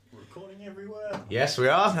Yes, we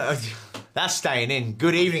are. That's staying in.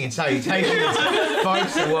 Good evening and salutations,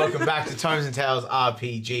 folks, and welcome back to Tomes and Tales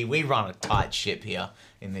RPG. We run a tight ship here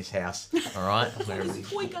in this house, all right? Towards the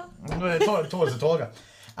toiga.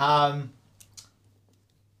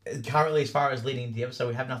 Currently, as far as leading into the episode,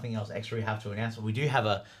 we have nothing else extra we have to announce, but we do have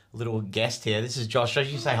a little guest here. This is Josh.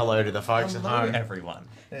 Josh, you say hello to the folks at home. Everyone.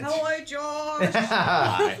 Hello, Josh.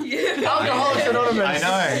 Hi. Alcoholics Anonymous.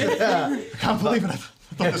 I know. I can't believe it. I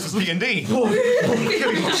thought this was D&D.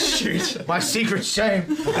 Shoot. My secret shame.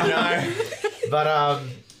 I know. But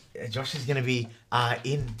Josh is going to be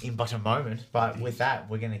in but a moment. But with that,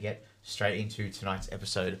 we're going to get straight into tonight's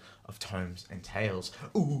episode of Tomes and Tales.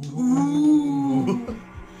 Ooh.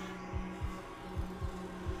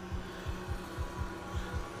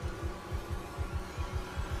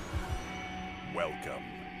 Welcome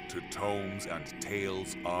to Tomes and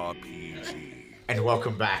Tales RPG. And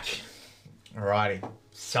welcome back. Alrighty.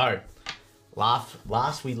 So,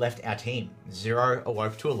 last we left our team, Zero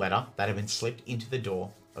awoke to a letter that had been slipped into the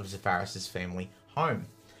door of Zepharis' family home.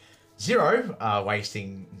 Zero,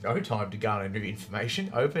 wasting no time to garner new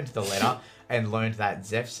information, opened the letter and learned that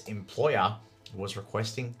Zeph's employer was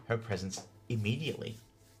requesting her presence immediately.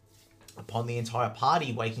 Upon the entire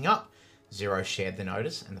party waking up, Zero shared the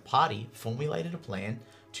notice and the party formulated a plan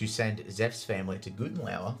to send Zeph's family to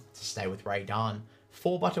Gutenlauer to stay with Raydan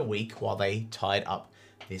for but a week while they tied up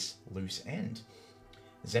this loose end.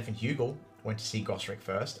 Zeph and Hugel went to see Gosrick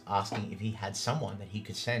first, asking if he had someone that he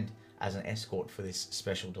could send as an escort for this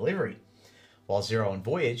special delivery, while Zero and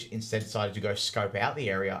Voyage instead decided to go scope out the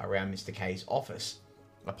area around Mr. K's office.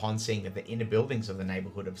 Upon seeing that the inner buildings of the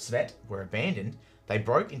neighborhood of Svet were abandoned, they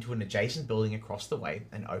broke into an adjacent building across the way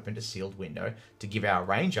and opened a sealed window to give our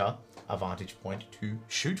ranger a vantage point to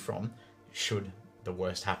shoot from should the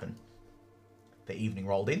worst happen. The evening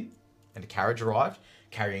rolled in, and a carriage arrived,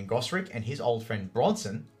 carrying Gosrick and his old friend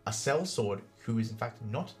Bronson, a sellsword who is in fact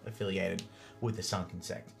not affiliated with the Sunken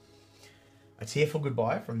Sect. A tearful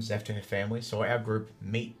goodbye from Zeph to her family saw our group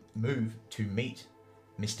move to meet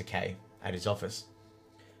Mr. K at his office.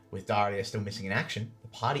 With Daria still missing in action, the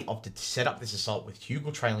party opted to set up this assault with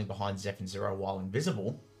Hugel trailing behind Zeph and Zero while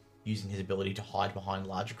invisible, using his ability to hide behind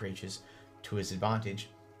larger creatures to his advantage,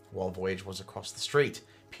 while Voyage was across the street,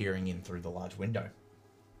 peering in through the large window.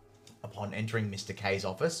 Upon entering Mr. K's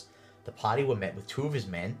office, the party were met with two of his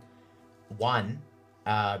men, one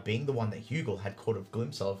being the one that Hugel had caught a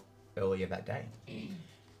glimpse of earlier that day,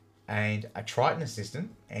 and a Triton assistant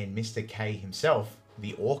and Mr. K himself,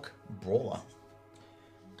 the Orc Brawler.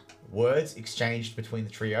 Words exchanged between the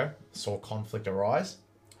trio saw conflict arise.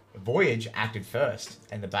 Voyage acted first,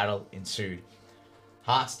 and the battle ensued.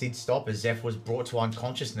 Hearts did stop as Zeph was brought to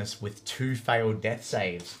unconsciousness with 2 failed death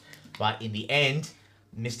saves, but in the end,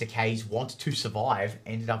 Mr. K's want to survive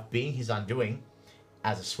ended up being his undoing,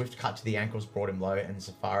 as a swift cut to the ankles brought him low, and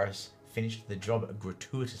Zepharis finished the job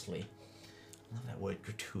gratuitously. I love that word,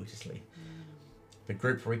 gratuitously. The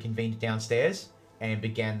group reconvened downstairs and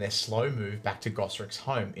began their slow move back to Gosrick's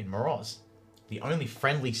home in Moroz, the only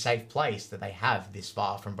friendly, safe place that they have this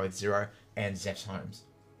far from both Zero and Zeph's homes.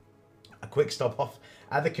 A quick stop off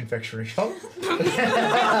at the confectionery shop.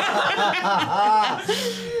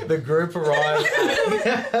 The group arrived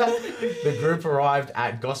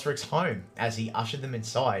at Gosrick's home as he ushered them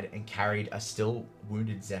inside and carried a still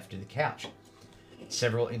wounded Zeph to the couch.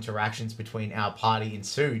 Several interactions between our party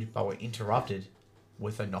ensued, but were interrupted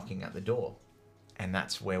with a knocking at the door. And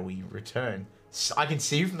that's where we return. I can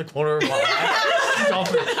see you from the corner of my eye. Stop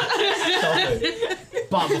it.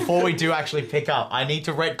 But before we do actually pick up, I need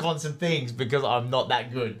to retcon some things because I'm not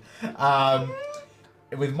that good.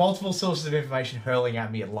 With multiple sources of information hurling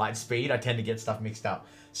at me at light speed, I tend to get stuff mixed up.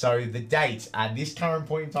 So the date at this current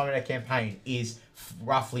point in time in our campaign is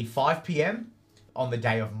roughly 5 p.m. on the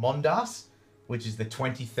day of Mondas, which is the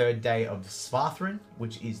 23rd day of Svarthrin,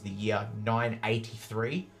 which is the year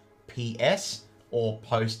 983 PS. Or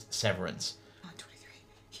post-severance. 923.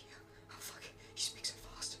 Oh, fuck. You speak so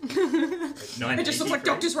fast. It just looks like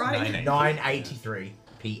doctor's writing. 983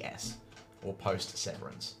 PS. Or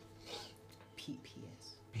post-severance.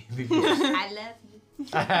 PPS. I love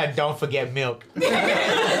you. Don't forget milk.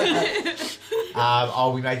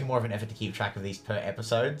 I'll be making more of an effort to keep track of these per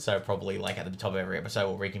episode, so probably like at the top of every episode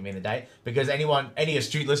we'll reconvene the date, because any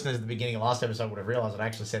astute listeners at the beginning of last episode would have realised I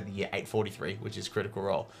actually said the year 843, which is Critical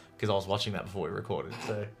Role, because I was watching that before we recorded,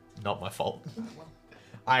 so not my fault.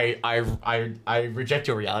 I reject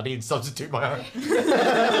your reality and substitute my own.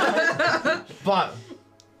 But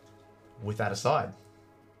with that aside,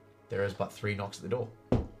 there is but 3 knocks at the door.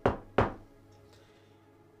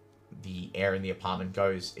 The air in the apartment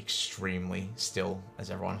goes extremely still as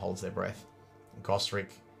everyone holds their breath. Gosrick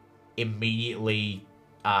immediately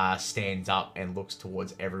stands up and looks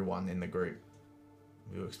towards everyone in the group.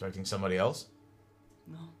 You were expecting somebody else?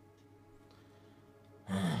 No.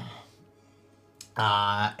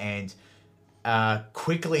 And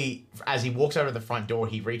quickly, as he walks over to the front door,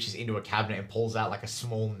 he reaches into a cabinet and pulls out like a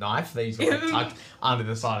small knife that he's got like, tucked under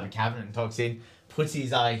the side of the cabinet and tucks in, puts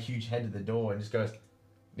his huge head to the door and just goes,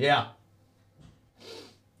 yeah.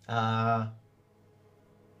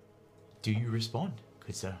 Do you respond,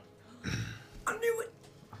 good sir? I knew it.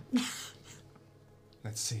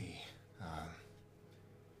 Let's see.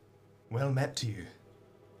 Well met to you.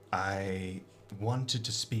 I wanted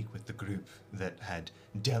to speak with the group that had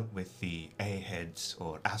dealt with the A-heads,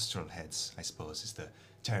 or astral heads, I suppose is the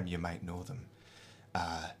term you might know them.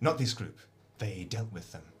 Not this group. They dealt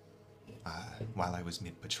with them while I was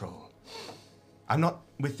mid-patrol. I'm not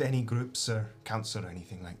with any groups or council or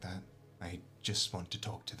anything like that. I just want to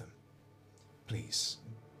talk to them. Please.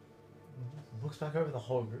 Looks back over the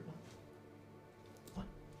whole group. What?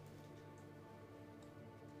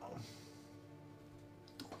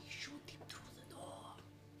 Shoot him through the door.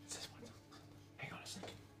 This one. Hang on a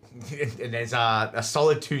second. And there's a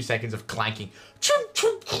solid 2 seconds of clanking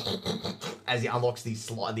as he unlocks these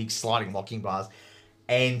sliding locking bars,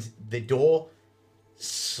 and the door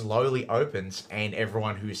slowly opens, and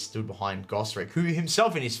everyone who is stood behind Gosrick, who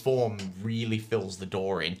himself in his form really fills the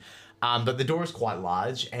door in. But the door is quite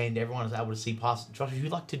large, and everyone is able to see past. Josh, would you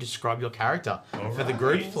like to describe your character for the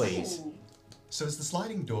group, please? So as the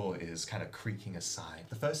sliding door is kind of creaking aside,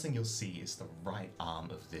 the first thing you'll see is the right arm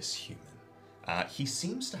of this human. He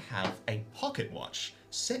seems to have a pocket watch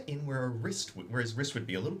set in where his wrist would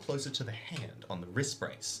be, a little closer to the hand on the wrist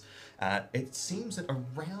brace. It seems that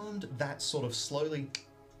around that sort of slowly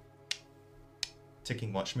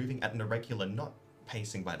ticking watch, moving at an irregular, not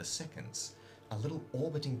pacing by the seconds, a little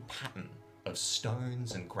orbiting pattern of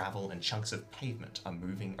stones and gravel and chunks of pavement are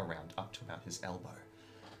moving around up to about his elbow.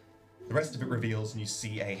 The rest of it reveals, and you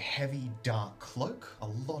see a heavy, dark cloak, a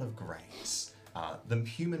lot of greys. The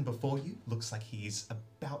human before you looks like he's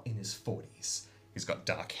about in his 40s. He's got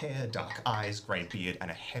dark hair, dark eyes, grey beard, and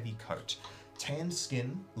a heavy coat. Tanned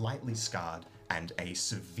skin, lightly scarred, and a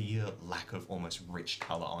severe lack of almost rich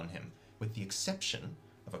colour on him, with the exception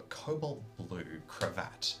of a cobalt blue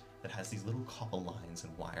cravat that has these little copper lines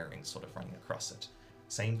and wiring sort of running across it.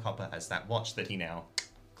 Same copper as that watch that he now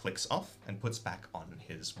clicks off and puts back on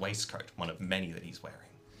his waistcoat, one of many that he's wearing.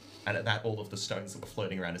 And at that, all of the stones that were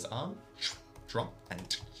floating around his arm drop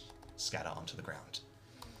and scatter onto the ground.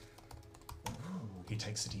 He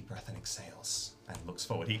takes a deep breath and exhales and looks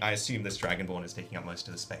forward. I assume this Dragonborn is taking up most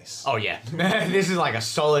of the space. Oh yeah, this is like a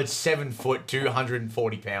solid 7 foot,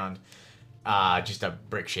 240 pound, just a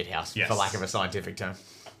brick shit house, Yes. for lack of a scientific term.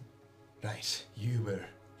 Right, you were...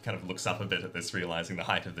 Kind of looks up a bit at this, realizing the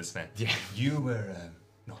height of this man. Yeah. You were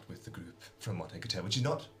not with the group, from what I could tell, which is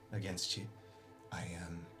not against you. I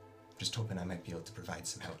am just hoping I might be able to provide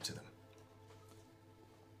some help to them.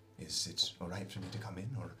 Is it alright for me to come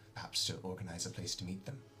in, or perhaps to organize a place to meet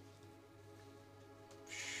them?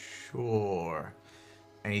 Sure.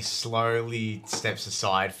 And he slowly steps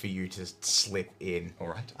aside for you to slip in.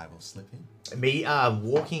 Alright, I will slip in. Me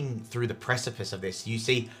walking through the precipice of this, you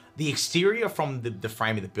see the exterior from the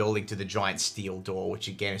frame of the building to the giant steel door, which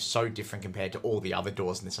again is so different compared to all the other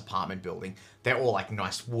doors in this apartment building. They're all like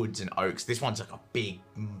nice woods and oaks. This one's like a big,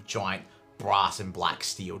 giant brass and black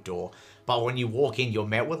steel door. But when you walk in, you're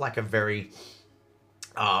met with like a very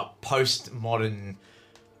postmodern,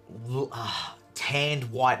 tanned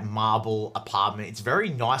white marble apartment. It's very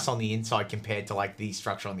nice on the inside compared to like the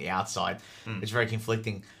structure on the outside. It's very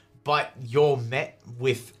conflicting. But you're met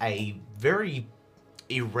with a very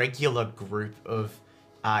irregular group of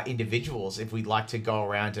individuals, if we'd like to go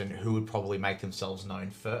around, and who would probably make themselves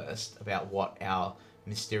known first about what our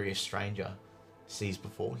mysterious stranger sees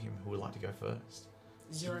before him. Who would like to go first?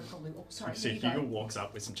 Zero probably. Oh, sorry. So you go. Hugo walks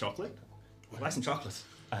up with some chocolate. I'd like some chocolate.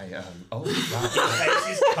 Oh, His right.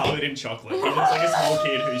 face is covered in chocolate. He looks like a small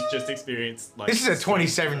kid who's just experienced like. This is a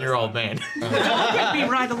 27-year-old man. I'd be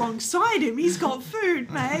right alongside him. He's got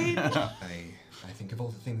food, mate. I think of all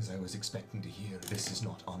the things I was expecting to hear, this is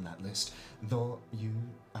not on that list. Though you,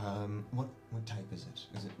 what type is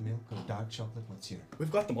it? Is it milk or dark chocolate? What's your...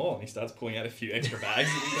 We've got them all, and he starts pulling out a few extra bags.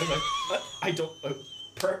 And he goes like, I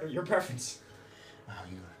don't. Your preference.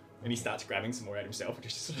 And he starts grabbing some more out himself and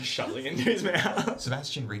just sort of shoveling into his mouth.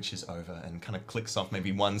 Sebastian reaches over and kind of clicks off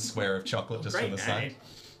maybe one square of chocolate just from the side.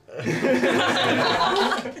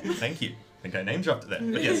 Thank you. I think I name dropped it there.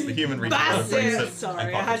 But yes, the human reaches over, brings it, Sorry,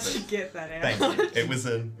 and I had pockets to it. get that out. Thank you. It was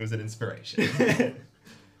an inspiration.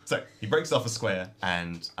 So he breaks off a square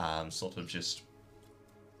and sort of just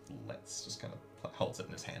let's just kind of holds it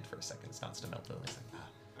in his hand for a second, starts to melt it, and he's like,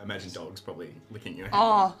 I imagine dogs probably licking your hand.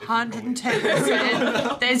 Oh, if you normally-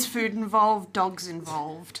 110%. There's food involved, dogs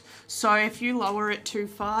involved. So if you lower it too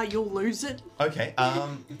far, you'll lose it. Okay,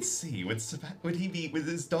 let's see. Would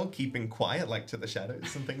his dog keeping quiet, like to the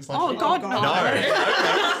shadows and things like Oh, that? God, no. No.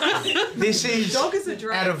 Okay. This is Dog is a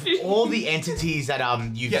drag. out of all the entities that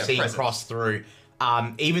you've Yeah, seen present. cross through.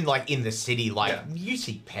 Even like in the city, like Yeah. you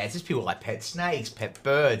see pets. There's people like pet snakes, pet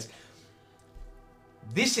birds.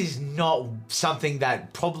 This is not something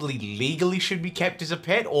that probably legally should be kept as a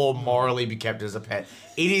pet or morally be kept as a pet.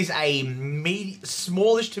 It is a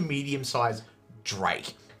smallish to medium-sized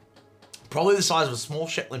drake. Probably the size of a small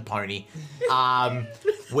Shetland pony. And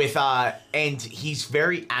he's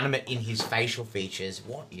very animate in his facial features.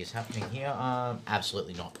 What is happening here?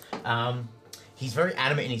 Absolutely not. He's very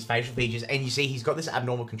animate in his facial features, and you see he's got this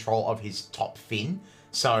abnormal control of his top fin.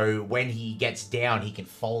 So when he gets down, he can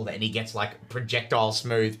fold it, and he gets like projectile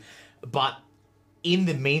smooth. But in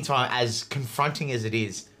the meantime, as confronting as it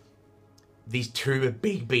is, these two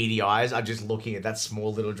big beady eyes are just looking at that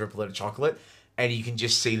small little driplet of chocolate, and you can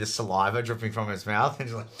just see the saliva dripping from his mouth, and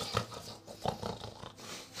he's like,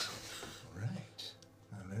 Right.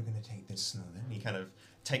 We're going to take this slow then. He kind of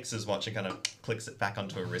takes his watch and kind of clicks it back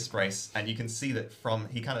onto a wrist brace, and you can see that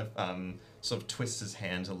he kind of sort of twists his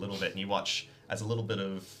hand a little bit, and you watch as a little bit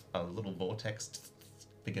of a little vortex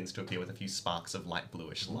begins to appear with a few sparks of light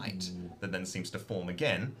bluish light that then seems to form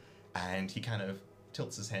again, and he kind of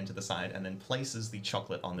tilts his hand to the side and then places the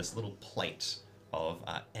chocolate on this little plate of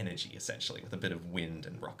energy, essentially, with a bit of wind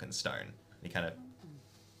and rock and stone. And he kind of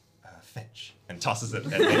fetch and tosses it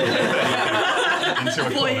into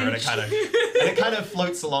a corner, and it kind of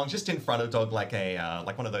floats along just in front of Dog like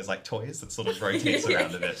one of those like toys that sort of rotates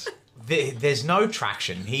around a bit. there's no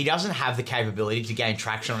traction. He doesn't have the capability to gain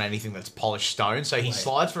traction on anything that's polished stone, so he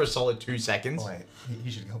slides for a solid 2 seconds. Boy, you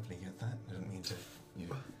should hopefully get that. I don't mean to.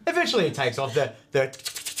 Eventually it takes off.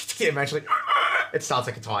 Eventually it starts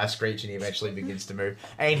like a tire screech, and he eventually begins to move.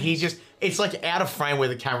 And it's like out of frame where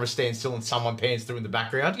the camera stands still and someone pans through in the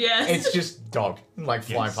background. Yes. It's just Dog, like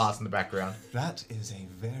flying Yes. past in the background. That is a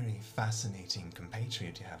very fascinating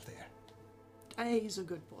compatriot you have there. Hey, he's a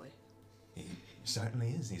good boy. He certainly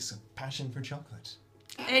is. He's a passion for chocolate.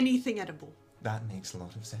 Anything edible. That makes a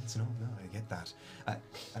lot of sense. No, I get that.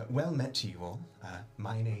 Well met to you all.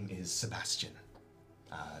 My name is Sebastian.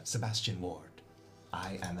 Sebastian Ward.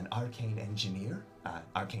 I am an arcane engineer,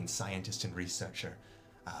 arcane scientist and researcher.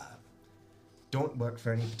 Don't work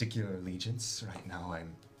for any particular allegiance. Right now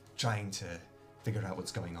I'm trying to figure out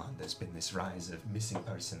what's going on. There's been this rise of missing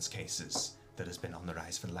persons cases that has been on the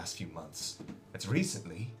rise for the last few months. It's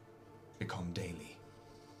recently become daily.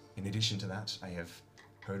 In addition to that, I have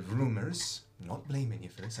heard rumors, not blaming you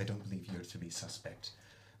for this, I don't believe you're to be suspect,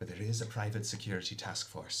 but there is a private security task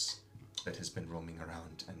force that has been roaming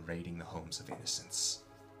around and raiding the homes of innocents.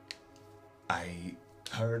 I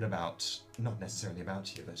heard about, not necessarily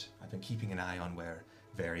about you, but I've been keeping an eye on where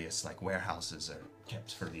various warehouses are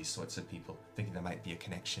kept for these sorts of people, thinking there might be a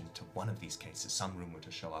connection to one of these cases. Some rumor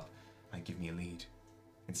to show up might give me a lead.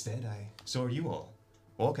 Instead, I saw you all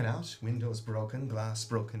walking out, windows broken, glass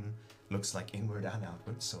broken, looks like inward and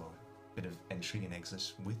outward, so a bit of entry and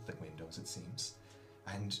exit with the windows, it seems.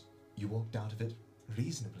 And you walked out of it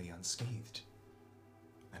reasonably unscathed.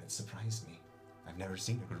 And it surprised me. I've never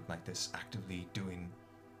seen a group like this actively doing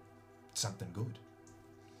something good.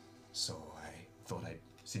 So I thought I'd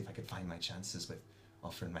see if I could find my chances with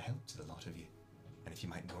offering my help to the lot of you. And if you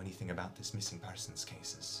might know anything about this missing persons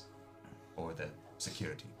cases, or the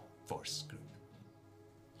security force group.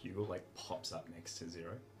 Hugo pops up next to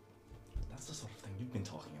Zero. That's the sort of thing you've been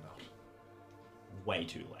talking about. Way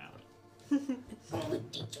too loud.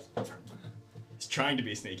 He's trying to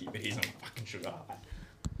be sneaky, but he's on fucking sugar high.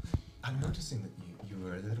 I'm noticing that you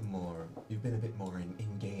were a little more, you've been a bit more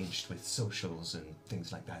engaged with socials and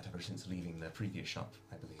things like that ever since leaving the previous shop,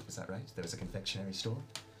 I believe. Is that right? There was a confectionery store?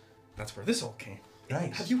 That's where this all came.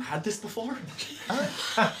 Right. Have you had this before?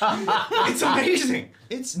 It's amazing!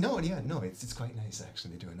 It's quite nice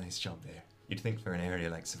actually. They do a nice job there. You'd think for an area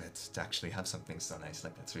like Svets to actually have something so nice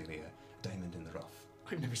like that's really a diamond in the rough.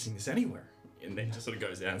 I've never seen this anywhere. And then he just sort of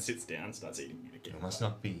goes down, sits down, starts eating meat again. It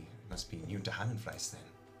must be new to Hannenfleisch then.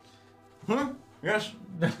 Huh? Yes.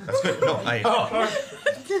 That's good. No,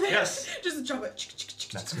 Yes. Just the chocolate.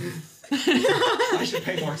 that's good. I should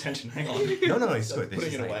pay more attention. Hang on. No, it's good. This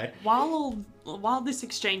Putting is it like- away. While this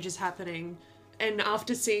exchange is happening, and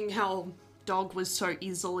after seeing how Dog was so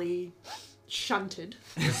easily Shunted.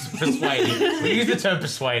 Persuaded. We use the term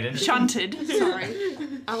persuaded. Shunted. Sorry.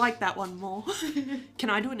 I like that one more. Can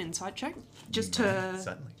I do an insight check? Just to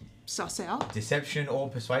Certainly. suss out? Deception or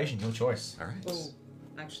persuasion, your choice. All right. Oh,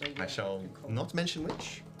 actually. I shall not mention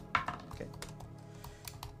which. Okay.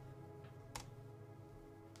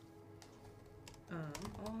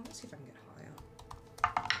 Let's see if I can get higher.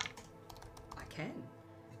 I can.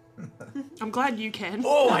 I'm glad you can.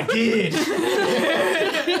 Oh, I did!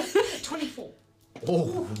 24.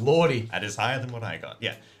 Oh, lordy. That is higher than what I got.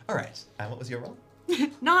 Yeah. All right. What was your roll?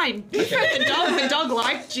 9. The dog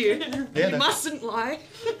liked you. Yeah, You no. mustn't lie.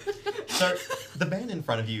 So the man in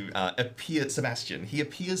front of you Sebastian, he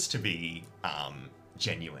appears to be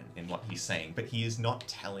genuine in what he's saying, but he is not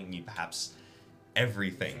telling you perhaps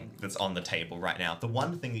everything that's on the table right now. The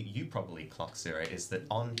one thing that you probably clock, Sarah, is that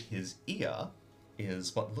on his ear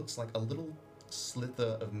is what looks like a little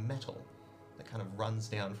slither of metal that kind of runs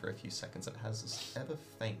down for a few seconds. It has this ever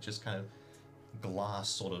faint, just kind of glass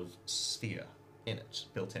sort of sphere in it,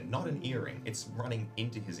 built in. Not an earring, it's running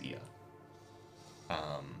into his ear.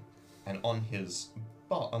 And on his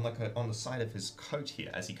on the side of his coat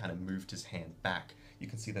here, as he kind of moved his hand back, you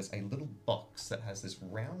can see there's a little box that has this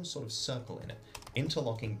round sort of circle in it,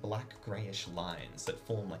 interlocking black greyish lines that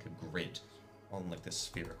form like a grid on like this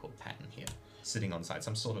spherical pattern here, sitting on side,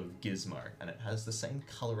 some sort of gizmo, and it has the same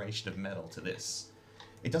coloration of metal to this.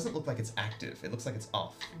 It doesn't look like it's active, it looks like it's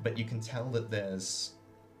off, but you can tell that there's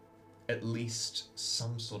at least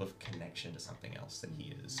some sort of connection to something else that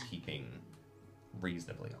he is keeping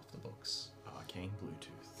reasonably off the books. Arcane Bluetooth.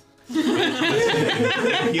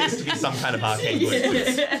 It appears to be some kind of arcane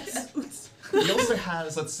Bluetooth. He also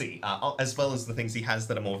has, let's see, as well as the things he has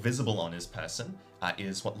that are more visible on his person,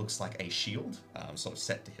 is what looks like a shield, sort of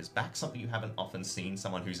set to his back, something you haven't often seen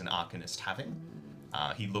someone who's an arcanist having.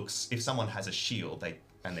 He looks, if someone has a shield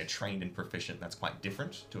and they're trained and proficient, that's quite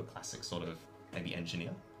different to a classic sort of maybe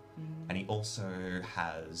engineer. And he also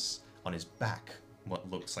has on his back what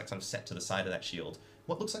looks like, sort of set to the side of that shield,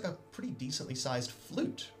 what looks like a pretty decently sized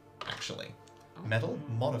flute, actually. Metal,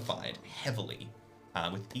 modified heavily,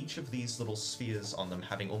 with each of these little spheres on them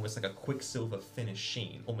having almost like a quicksilver finish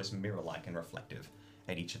sheen, almost mirror-like and reflective,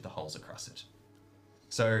 at each of the holes across it.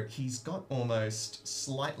 So he's got almost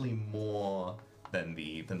slightly more than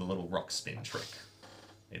the little rock spin trick,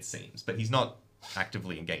 it seems, but he's not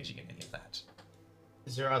actively engaging in any of that.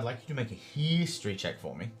 Zero, I'd like you to make a history check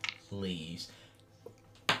for me, please.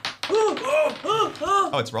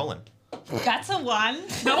 Oh, it's rolling. That's a 1.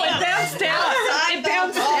 No, it bounced out. It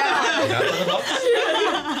bounced out.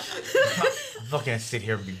 I'm not gonna sit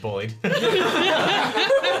here and be bullied.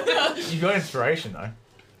 You got inspiration though.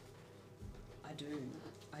 I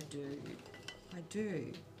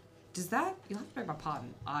do. Does that... You'll have to beg my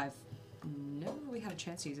pardon. I've never really had a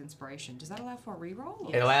chance to use inspiration. Does that allow for a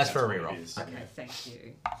reroll? It allows for a That's what reroll. it is. Okay, thank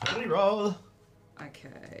you. Reroll.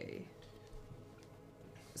 Okay.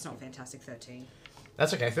 It's not fantastic, 13.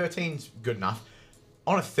 That's okay. 13's good enough.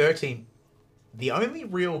 On a 13, the only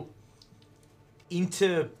real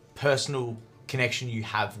interpersonal connection you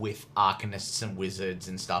have with arcanists and wizards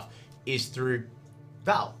and stuff is through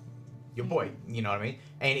Val, your boy. You know what I mean?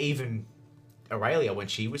 And even Aurelia, when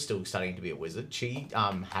she was still studying to be a wizard, she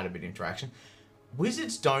had a bit of interaction.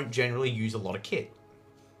 Wizards don't generally use a lot of kit.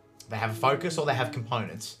 They have a focus or they have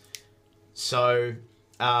components. So,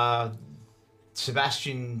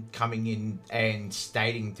 Sebastian coming in and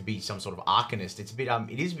stating to be some sort of arcanist, it's a bit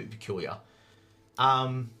it is a bit peculiar.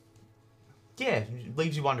 Yeah, it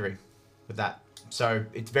leaves you wondering with that. So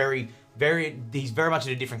it's he's very much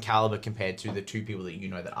at a different caliber compared to the two people that you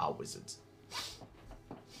know that are wizards.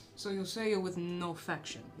 So you'll say you're with no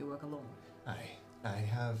faction. You work alone. I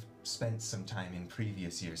have spent some time in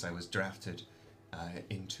previous years. I was drafted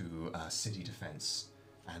into city defense,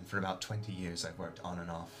 and for about 20 years I've worked on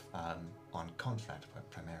and off on contract work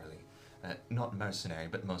primarily. Not mercenary,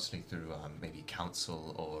 but mostly through maybe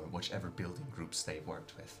council or whichever building groups they've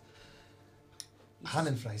worked with.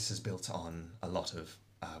 Hannenfleiss is built on a lot of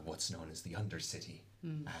what's known as the Undercity,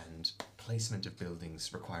 and placement of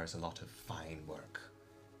buildings requires a lot of fine work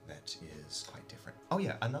that is quite different. Oh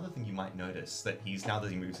yeah, another thing you might notice that now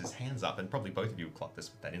that he moves his hands up, and probably both of you will clock this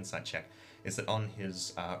with that insight check, is that on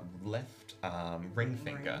his left ring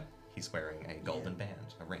finger, he's wearing a golden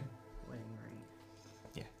band, a ring. Wedding ring.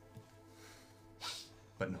 Yeah.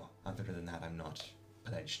 But no, other than that, I'm not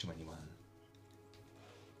pledged to anyone.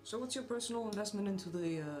 So what's your personal investment into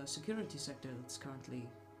the security sector that's currently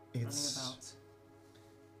It's running about?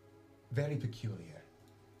 very peculiar.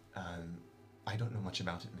 I don't know much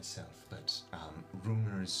about it myself, but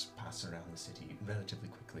rumors pass around the city relatively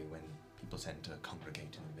quickly when people tend to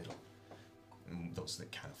congregate in the middle. those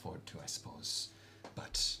that can't afford to, I suppose.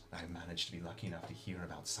 But I managed to be lucky enough to hear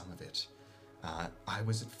about some of it. I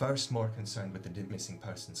was at first more concerned with the missing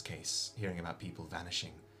persons case, hearing about people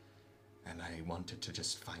vanishing. And I wanted to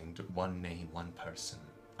just find one name, one person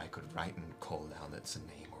I could write and call down that's a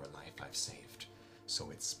name or a life I've saved.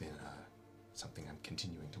 So it's been something I'm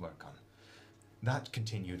continuing to work on. That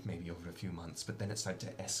continued maybe over a few months, but then it started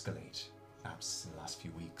to escalate, perhaps in the last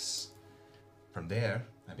few weeks. From there,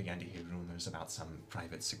 I began to hear rumors about some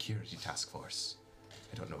private security task force.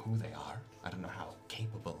 I don't know who they are, I don't know how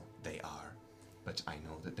capable they are, but I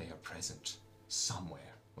know that they are present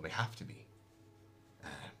somewhere. Well, they have to be.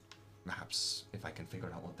 Perhaps if I can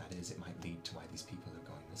figure out what that is, it might lead to why these people are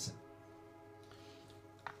going missing.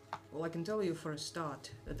 Well, I can tell you for a start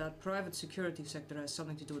that that private security sector has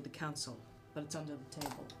something to do with the council, but it's under the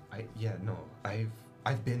table.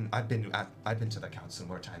 I've been to the council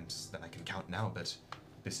more times than I can count now, but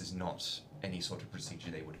this is not any sort of procedure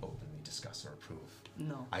they would openly discuss or approve.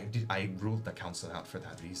 No. I ruled the council out for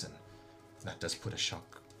that reason. That does put a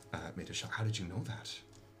shock, made a shock. How did you know that?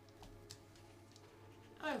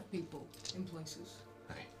 I have people in places.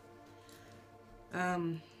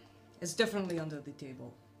 Aye. It's definitely under the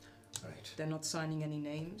table. Right. They're not signing any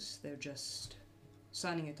names, they're just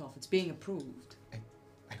signing it off. It's being approved.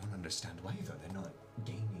 I don't understand why, though. They're not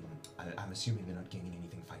gaining... I'm assuming they're not gaining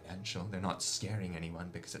anything financial. They're not scaring anyone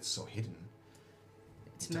because it's so hidden.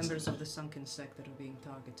 It's members of the sunken sect that are being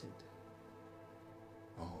targeted.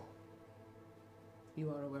 Oh. You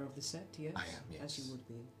are aware of the sect, yes? I am, yes. As you would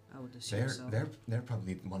be. I would assume so. They're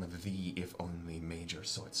probably one of the, if only, major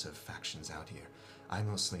sorts of factions out here. I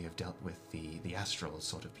mostly have dealt with the astral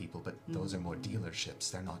sort of people, but those are more dealerships.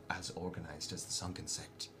 They're not as organized as the sunken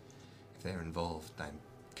sect. If they're involved, I'm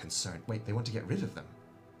concerned. Wait, they want to get rid of them?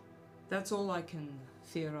 That's all I can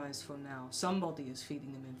theorize for now. Somebody is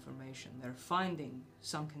feeding them information. They're finding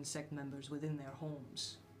sunken sect members within their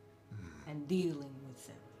homes and dealing with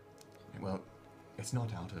them. Well, it's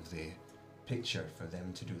not out of the picture for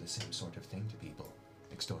them to do the same sort of thing to people.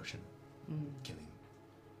 Extortion, killing,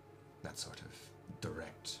 that sort of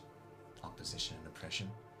direct opposition and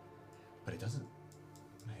oppression. But it doesn't...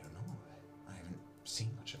 I don't know. I haven't seen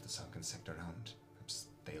much of the sunken sect around. Perhaps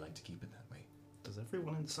they like to keep it that way. Does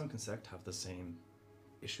everyone in the sunken sect have the same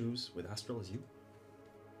issues with astral as you?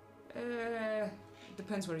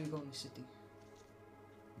 Depends where you go in the city.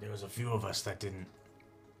 There was a few of us that didn't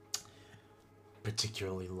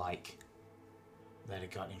particularly like that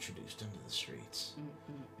it got introduced into the streets.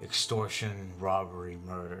 Extortion, robbery,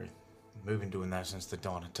 murder. We've been doing that since the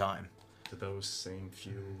dawn of time. Do those same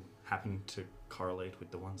few happen to correlate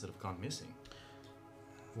with the ones that have gone missing?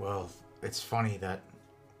 Well, it's funny that...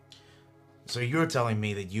 So you're telling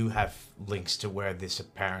me that you have links to where this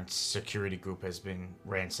apparent security group has been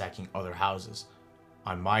ransacking other houses.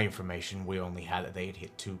 On my information, we only had that they had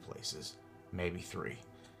hit 2 places, maybe 3.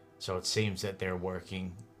 So it seems that they're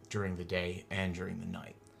working during the day and during the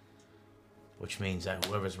night. Which means that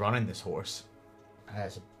whoever's running this horse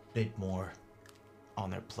has a bit more on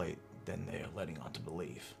their plate than they're letting on to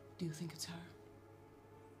believe. Do you think it's her?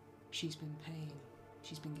 She's been getting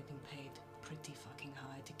paid pretty fucking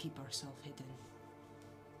high to keep herself hidden.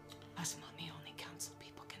 That's money only council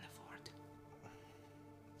people can afford.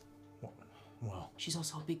 Well, she's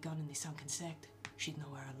also a big gun in the sunken sect. She'd know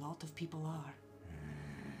where a lot of people are.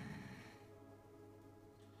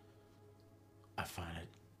 I find it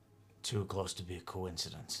too close to be a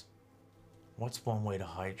coincidence. What's one way to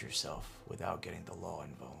hide yourself without getting the law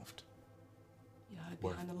involved? You hide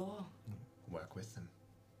behind the law. Work with them.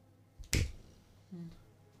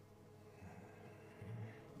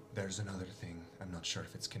 There's another thing. I'm not sure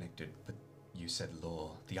if it's connected, but you said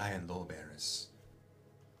law. The Iron Law Bearers.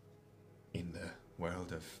 In the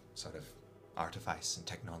world of sort of artifice and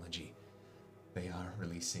technology, they are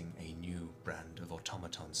releasing a new brand of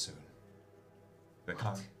automaton soon.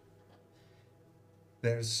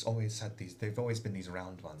 There's always they've always been these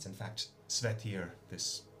round ones. In fact, Svetir,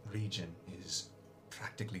 this region, is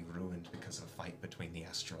practically ruined because of a fight between the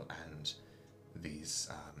Astral and these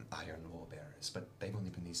Iron Law Bearers, but they've only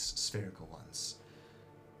been these spherical ones.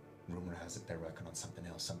 Rumor has it they're working on something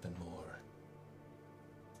else, something more.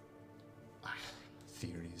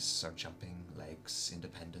 Theories are jumping, legs,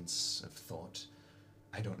 independence of thought.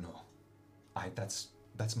 I don't know.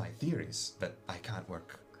 That's my theories, but I can't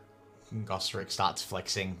work. Gosrick starts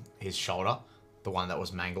flexing his shoulder, the one that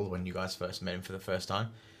was mangled when you guys first met him for the first time.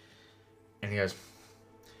 And he goes,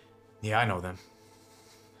 yeah, I know them.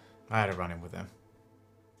 I had a run-in with them.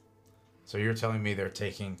 So you're telling me they're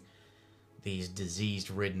taking these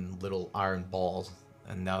disease-ridden little iron balls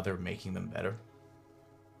and now they're making them better?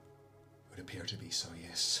 Would appear to be so,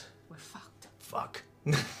 yes. We're fucked. Fuck.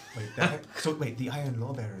 Wait, the Iron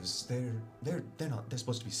Lawbearers, they're not, they're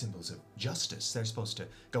supposed to be symbols of justice. They're supposed to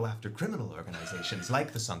go after criminal organizations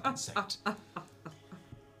like the Sunken Sect.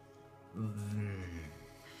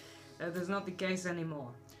 That is not the case anymore.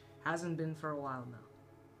 Hasn't been for a while now.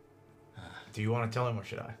 Do you want to tell him or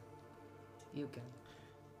should I? You can.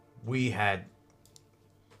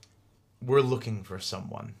 We're looking for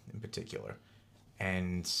someone in particular.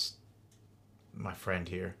 And my friend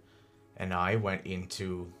here and I went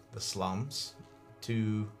into the slums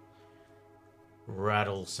to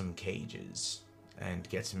rattle some cages and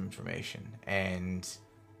get some information. And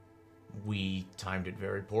we timed it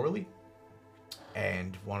very poorly.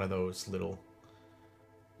 And one of those little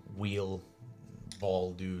wheel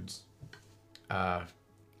ball dudes,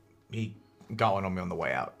 he got one on me on the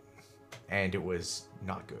way out. And it was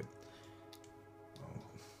not good.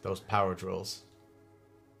 Those power drills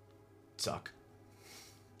suck.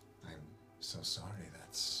 I'm so sorry,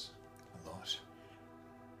 that's a lot.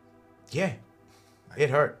 Yeah, it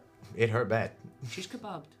hurt. It hurt bad. Shish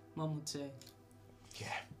kebabbed, Mom would say. Yeah,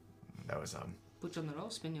 that was Put you on the roll,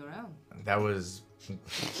 spin you around. that was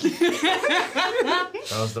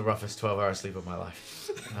the roughest 12-hour sleep of my life.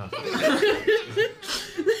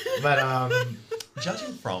 But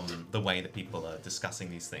Judging from the way that people are discussing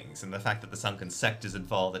these things and the fact that the Sunken Sect is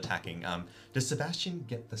involved attacking, does Sebastian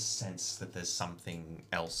get the sense that there's something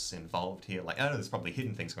else involved here? Like, I know there's probably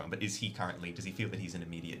hidden things going on, but does he feel that he's in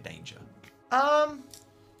immediate danger? I'll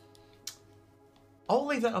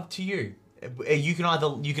leave that up to you. You can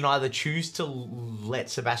either choose to let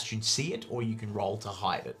Sebastian see it, or you can roll to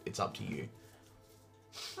hide it. It's up to you.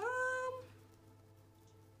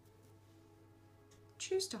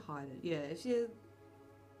 Choose to hide it. Yeah, if you.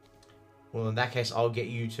 Well, in that case, I'll get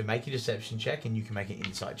you to make a deception check, and you can make an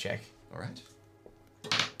insight check. All right.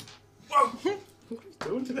 What are you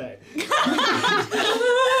doing today? I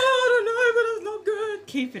don't know, but it's not good.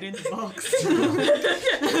 Keep it in the box.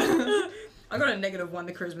 I got a -1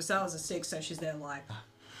 to charisma. Sal's a 6, so she's there like,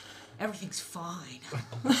 everything's fine.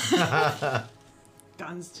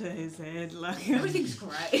 Guns to his head, like Everything's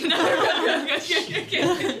great.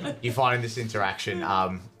 You find in this interaction,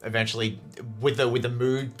 eventually, with the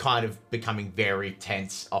mood kind of becoming very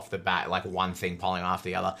tense off the bat, like one thing piling after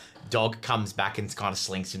the other, Dog comes back and kind of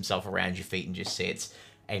slinks himself around your feet and just sits,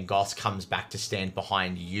 and Goss comes back to stand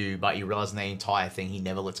behind you, but you realize in the entire thing, he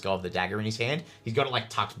never lets go of the dagger in his hand. He's got a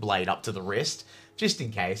tucked blade up to the wrist, just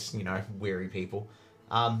in case, weary people.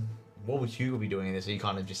 What would Hugo be doing in this? Are you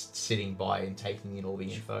kind of just sitting by and taking in all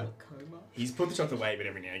the info? He's put the chocolate away, but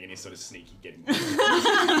every now and again he's sort of sneaky getting.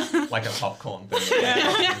 Like a popcorn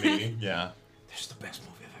thing. Yeah. This is the best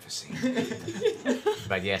movie I've ever seen.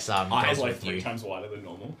 But yes, Eyes Goss like with 3 you. times wider than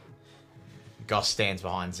normal. Goss stands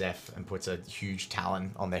behind Zeph and puts a huge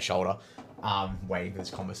talon on their shoulder, waiting for this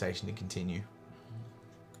conversation to continue.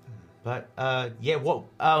 But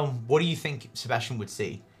what do you think Sebastian would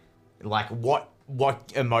see? Like, what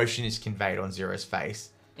emotion is conveyed on Zero's face?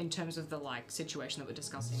 In terms of the situation that we're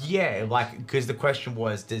discussing. Yeah, because the question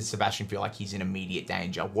was, does Sebastian feel like he's in immediate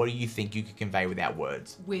danger? What do you think you could convey without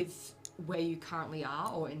words? With where you currently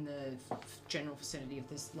are, or in the general vicinity of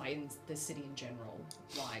this, in the city in general,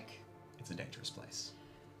 It's a dangerous place.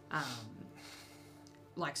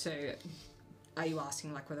 so, are you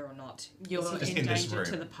asking whether or not you're is he in in this danger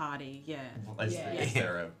to room. the party. Yeah. Is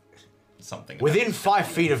there something Within 5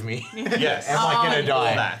 feet of me. Yes. Am I gonna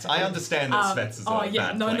die? That. I understand that Svets is a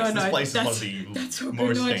bad place. This place is one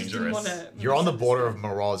of the most dangerous. You're on the border of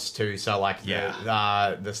Moroz too, so Yeah.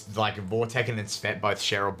 Vortek and Svet both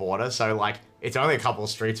share a border, so it's only a couple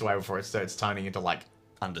of streets away before it starts turning into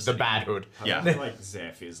the bad hood. Yeah. I feel like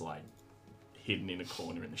Zeph is hidden in a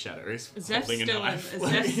corner in the shadows, Zeph's holding a still, knife.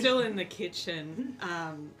 Zeph's still in the kitchen.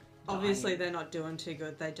 Obviously, they're not doing too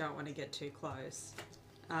good. They don't want to get too close.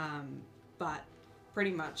 But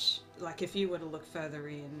pretty much, if you were to look further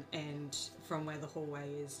in and from where the hallway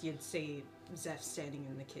is, you'd see Zeph standing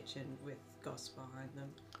in the kitchen with Goss behind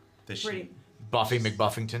them. Does Pretty- she? Buffy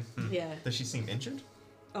McBuffington. Yeah. Does she seem injured?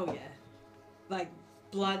 Oh, yeah.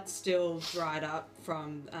 Blood still dried up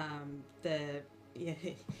from the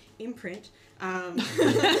imprint. Yeah,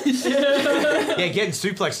 getting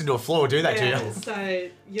suplexed into a floor will do that to you. So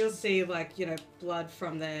you'll see, blood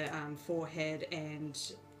from their forehead and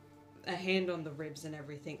a hand on the ribs and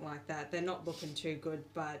everything like that. They're not looking too good,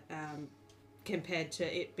 but compared to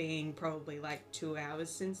it being probably 2 hours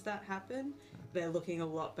since that happened, they're looking a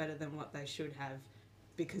lot better than what they should have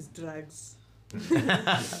because drugs.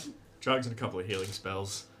 Drugs and a couple of healing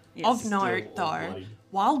spells. Of Still note, all though, bloody.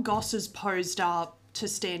 while Goss is posed up to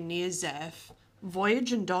stand near Zeph,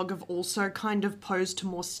 Voyage and Dog have also kind of posed to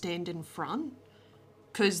more stand in front.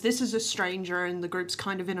 Because this is a stranger and the group's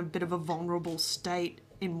kind of in a bit of a vulnerable state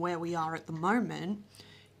in where we are at the moment.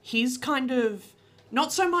 He's kind of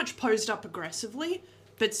not so much posed up aggressively,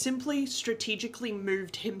 but simply strategically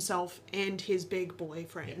moved himself and his big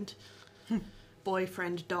boyfriend.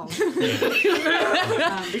 Boyfriend dog.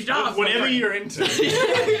 Whatever you're into. His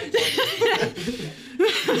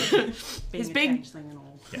Being a big- changeling and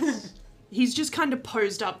all. Yes. He's just kind of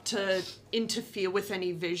posed up to interfere with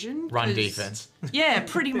any vision. Run 'cause- defense. Yeah,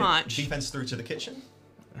 pretty much. Defense through to the kitchen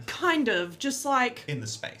Kind of. Just like in the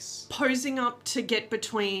space. posing up to get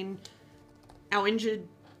between our injured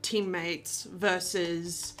teammates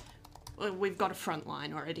versus well, we've got a front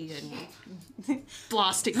line already in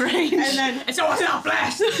blasting range. And then It's always our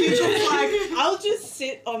blast! just like, I'll just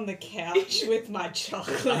sit on the couch with my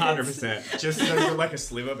chocolate. 100%. Just so there's like a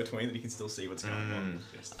sliver between that you can still see what's going on.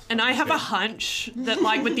 Just- And I have a hunch that,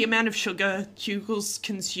 like, with the amount of sugar Hugel's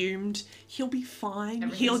consumed, he'll be fine.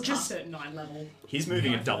 He'll just. at 9 level. He's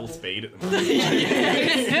moving at double speed at the moment.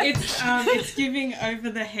 It's giving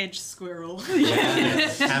over the hedge squirrel.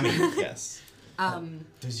 Yes. Tammy, yes.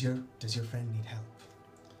 Does your friend need help?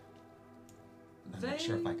 I'm not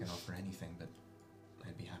sure if I They- can offer anything, but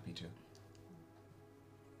I'd be happy to.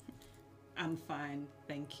 I'm fine,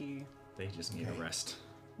 thank you. They just need a rest.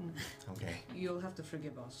 Okay, You'll have to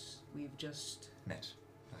forgive us. We've just... met.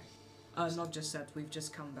 not just that, we've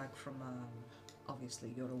just come back from,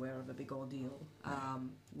 obviously you're aware of a big ordeal.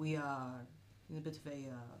 We are in a bit of a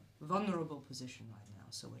vulnerable position right now,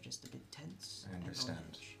 so we're just a bit tense. I and on understand.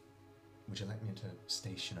 edge. Would you like me to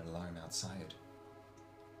station an alarm outside?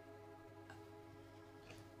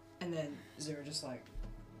 And then Zero just like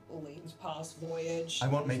leans past Voyage. I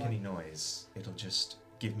won't He's make like, any noise. It'll just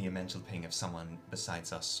give me a mental ping if someone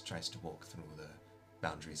besides us tries to walk through the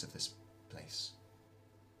boundaries of this place.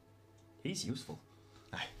 He's useful.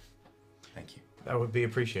 Aye. Thank you. That would be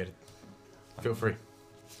appreciated. Feel free.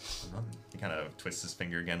 He kind of twists his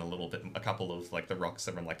finger again a little bit. A couple of like the rocks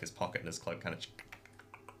that are in like his pocket and his cloak kind of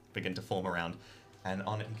begin to form around. And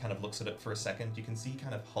on it, he kind of looks at it for a second. You can see he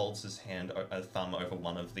kind of holds his hand, a thumb over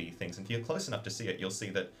one of the things. And if you're close enough to see it, you'll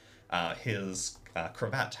see that his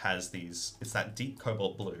cravat has these. It's that deep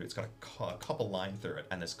cobalt blue. It's got a copper line through it,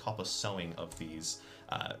 and there's copper sewing of these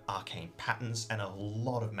arcane patterns and a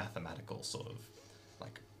lot of mathematical sort of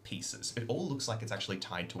like pieces. It all looks like it's actually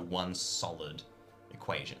tied to one solid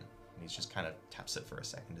equation. And he's just kind of taps it for a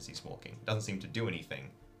second as he's walking. Doesn't seem to do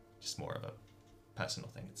anything. Just more of a personal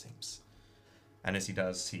thing, it seems. And as he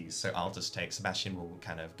does, so I'll just take, Sebastian will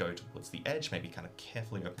kind of go towards the edge, maybe kind of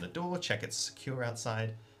carefully open the door, check it's secure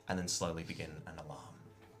outside, and then slowly begin an alarm.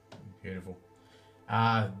 Beautiful.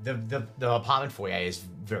 The apartment foyer is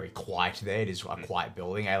very quiet there. It is a quiet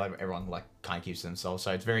building. Everyone like kind of keeps to themselves,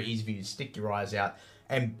 so it's very easy for you to stick your eyes out.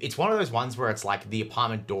 And it's one of those ones where it's like the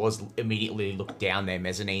apartment doors immediately look down their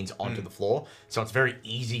mezzanines onto the floor, so it's very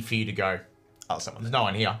easy for you to go, Oh, someone there's no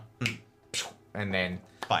one here. And then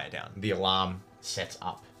fire down. the alarm sets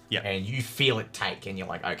up. Yeah. And you feel it take, and you're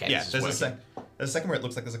like, okay, Yeah, this is working. there's a second where it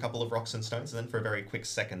looks like there's a couple of rocks and stones, and then for a very quick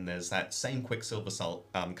second, there's that same quicksilver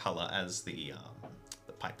color as the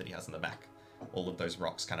pipe that he has in the back. All of those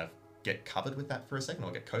rocks kind of get covered with that for a second,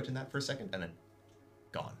 or get coated in that for a second, and then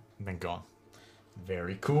gone. And then gone.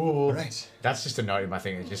 Very cool. Right. That's just a note in my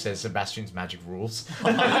thing that just says Sebastian's magic rules.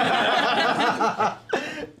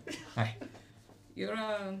 You're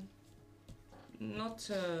not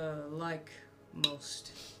like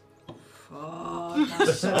most. Oh,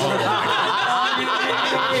 that's so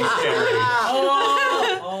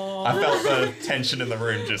I felt the tension in the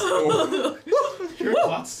room just. You're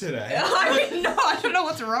nuts today. I don't know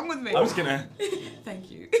what's wrong with me. I was gonna. Thank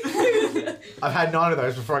you. I've had 9 of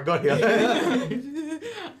those before I got here.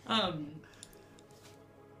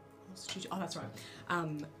 Oh, that's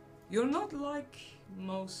right. You're not like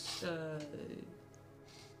most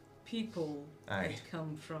people Aye. that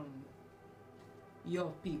come from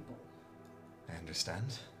your people. I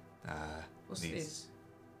understand. What's These- this?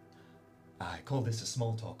 I call this a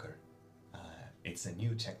small talker. It's a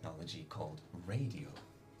new technology called radio.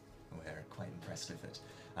 We're quite impressed with it.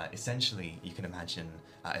 Essentially, you can imagine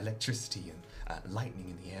electricity and lightning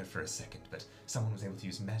in the air for a second, but someone was able to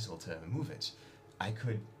use metal to move it. I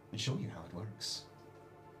could show you how it works,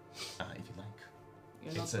 if you like.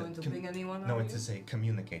 You're not It's a going to ping anyone, No, are it you? is a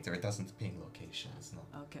communicator. It doesn't ping locations, no.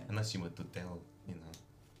 Okay. Unless you were to tell,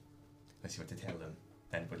 unless you were to tell them,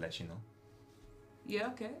 then it would let you know. Yeah,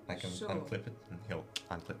 okay. I can sure. unclip it, and he'll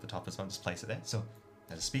unclip the top as well, just place it there. So,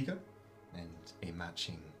 there's a speaker and a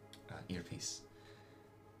matching earpiece.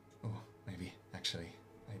 Oh, maybe, actually,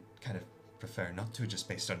 I kind of prefer not to, just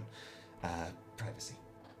based on privacy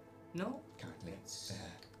No? currently.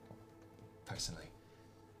 Personally.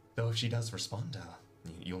 Though if she does respond,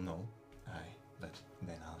 you'll know. But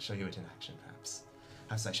then I'll show you it in action, perhaps.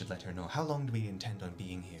 Perhaps I should let her know. How long do we intend on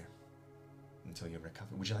being here? Until you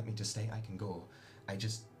recover. Would you like me to stay? I can go.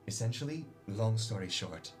 Essentially, long story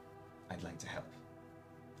short, I'd like to help.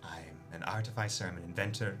 I'm an artificer, I'm an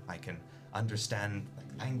inventor, I can understand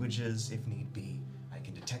languages if need be, I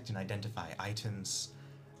can detect and identify items.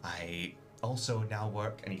 I also now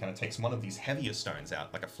work, and he kind of takes one of these heavier stones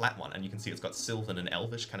out, like a flat one, and you can see it's got Sylvan and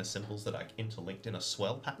Elvish kind of symbols that are interlinked in a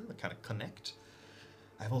swirl pattern that kind of connect.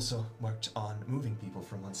 I've also worked on moving people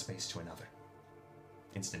from one space to another,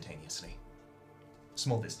 instantaneously.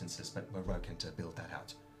 Small distances, but we're working to build that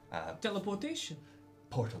out. Teleportation.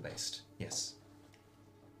 Portal-based, yes.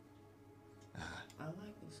 I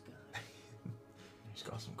like this guy. He's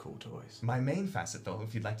got some cool toys. My main facet, though,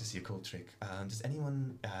 if you'd like to see a cool trick, does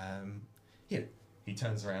anyone... here, he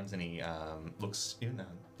turns around and he looks...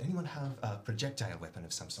 anyone have a projectile weapon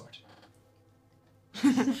of some sort?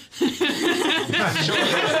 Yeah,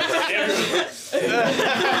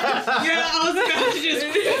 I was about to just.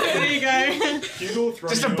 There you go. Hugo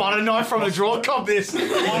throws Just a you butter knife from a drawer. Cop this.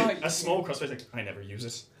 a small crossbow. Like, I never use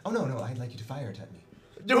it. Oh, no, I'd like you to fire it at me.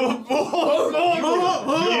 Hugo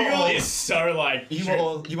is so like. You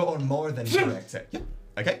were all more than correct. Yep.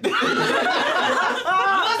 Okay.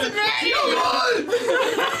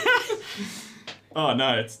 Oh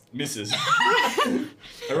no, it's misses. I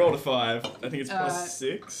rolled a 5. I think it's plus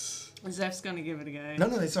 6. Zeph's gonna give it a go.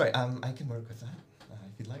 No, it's alright. I can work with that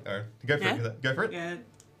if you'd like. Or go for it. Go for it. Yeah.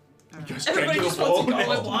 Go straight to the just wants to wall.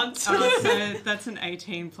 go at once. So that's an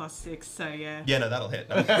 18 plus 6, so yeah. Yeah, no, that'll hit.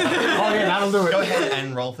 Oh yeah, that'll do it. Go ahead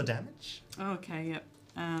and roll for damage. Okay, yep.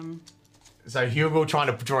 So Hugo trying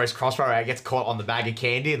to draw his crossbow out gets caught on the bag of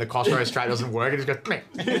candy and the crossbow strap doesn't work and just goes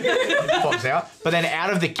pops out. But then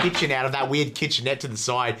out of the kitchen, out of that weird kitchenette to the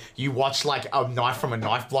side, you watch like a knife from a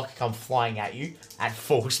knife block come flying at you at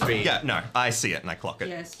full speed. Yeah, no, I see it and I clock it.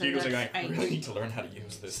 Yes, so Hugo's like, that's I 8. really need to learn how to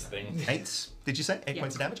use this thing. 8, did you say? 8 Yeah.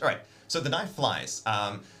 points of damage? Alright, so the knife flies.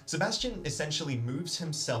 Sebastian essentially moves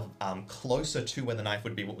himself closer to where the knife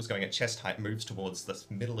would be, what was going at chest height, moves towards the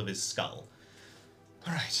middle of his skull.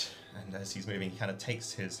 Alright, and as he's moving, he kind of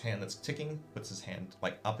takes his hand that's ticking, puts his hand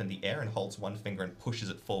like up in the air and holds one finger and pushes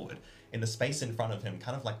it forward. In the space in front of him,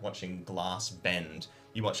 kind of like watching glass bend,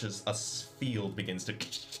 you watch as a field begins to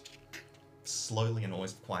slowly and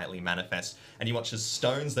always quietly manifest, and you watch as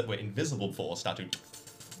stones that were invisible before start to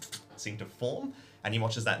seem to form, and you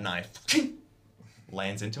watch as that knife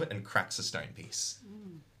lands into it and cracks a stone piece.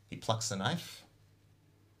 He plucks the knife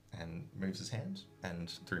and moves his hand, and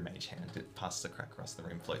through mage hand, it passes the crack across the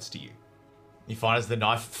room, floats to you. You find as the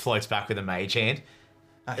knife floats back with a mage hand,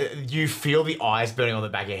 you feel the eyes burning on the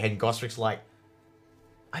back of your head, and Gosric's like,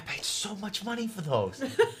 I paid so much money for those. Do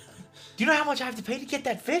you know how much I have to pay to get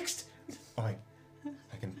that fixed? Oh, I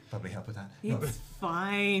can probably help with that. It's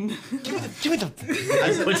fine. Give me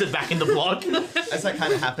the... Puts it back in the block. As that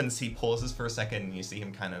kind of happens, he pauses for a second, and you see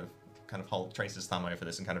him kind of trace his thumb over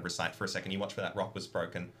this and kind of recite for a second. You watch where that rock was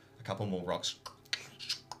broken, a couple more rocks,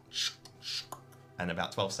 and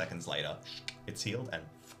about 12 seconds later, it's healed and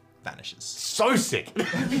vanishes. So sick.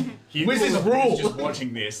 Hugo's Where's his rule? just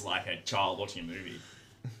watching this like a child watching a movie.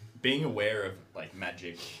 Being aware of like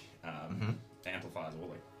magic amplifiers or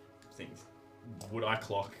like things, would I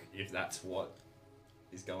clock if that's what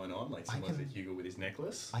is going on? Like similar to Hugo with his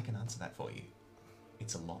necklace? I can answer that for you.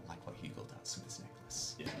 It's a lot like what Hugo does with his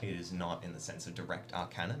necklace. Yeah. It is not in the sense of direct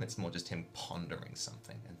arcana, it's more just him pondering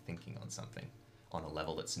something and thinking on something on a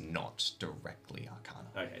level that's not directly arcana.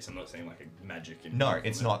 Okay, so I'm not saying like a magic. No,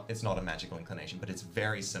 it's not a magical inclination, but it's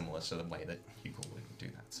very similar to the way that Hugo would do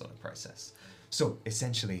that sort of process. So,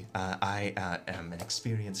 essentially, I am an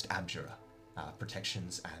experienced abjurer.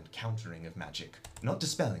 Protections and countering of magic. Not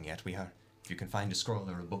dispelling yet, we are. If you can find a scroll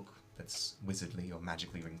or a book that's wizardly or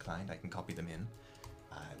magically inclined, I can copy them in.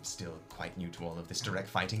 I'm still quite new to all of this direct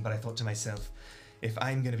fighting, but I thought to myself, if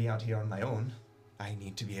I'm going to be out here on my own, I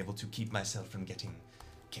need to be able to keep myself from getting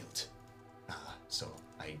killed. So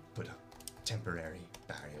I put up temporary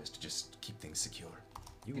barriers to just keep things secure.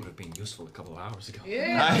 You would have been useful a couple of hours ago.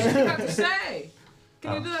 Yeah, I was about to say.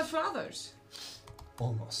 Can you do that for others?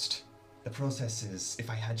 Almost. The process is,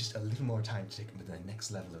 if I had just a little more time to take it to the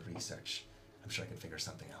next level of research, I'm sure I could figure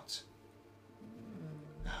something out.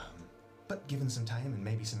 But given some time and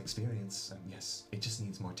maybe some experience, yes, it just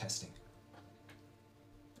needs more testing.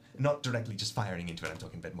 Not directly just firing into it, I'm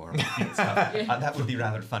talking a bit more about field stuff. That would be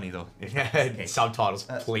rather funny though. If that's the case. Subtitles,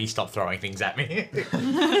 please stop throwing things at me.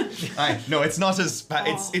 No, it's not as bad.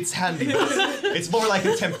 It's handy. It's more like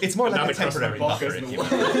a Another temporary crossbow buffer. in If the you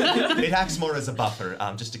will. It acts more as a buffer,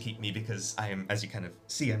 just to keep me, because I am, as you kind of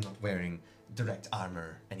see, I'm not wearing direct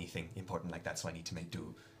armor, anything important like that, so I need to make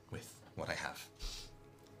do with what I have.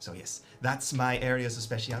 So yes, that's my areas of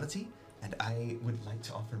speciality, and I would like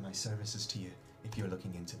to offer my services to you if you're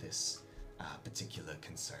looking into this particular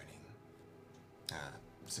concerning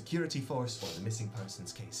security force or the missing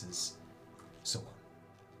persons cases, so on.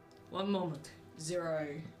 One moment. Zero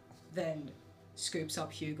then scoops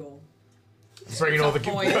up Hugo. Bringing all the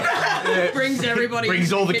Brings everybody.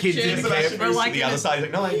 brings all the kids kitchen. in So the that camp. should We're move like to the in other a- side.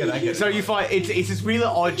 Like, no, I get it. So you find it's this really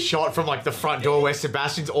odd shot from like the front door where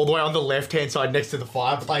Sebastian's all the way on the left hand side next to the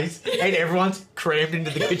fireplace, and everyone's crammed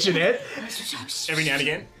into the kitchenette. Every now and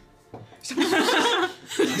again.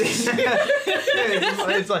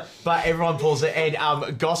 It's like, but everyone pulls it, and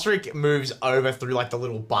Gosrick moves over through like the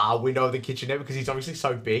little bar window of the kitchenette because he's obviously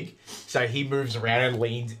so big. So he moves around and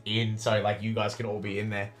leans in, so like you guys can all be in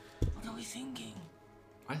there. What are we thinking?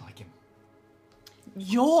 I like him.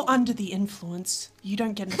 You're under the influence. You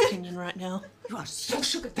don't get an opinion right now. You are so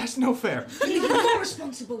sugar. That's no fair. You're more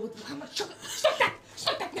responsible with how much sugar. Stop that!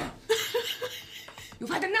 Stop that now! You've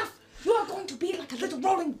had enough. You are going to be like a little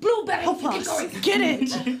rolling blueberry if you keep going. Get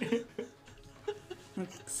it!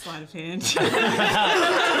 Sleight of hand.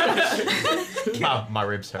 My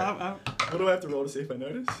ribs hurt. What do I have to roll to see if I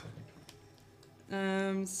notice?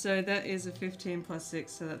 So that is a 15 plus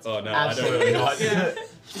 6, so that's... Oh no, Absolutely not. Yeah.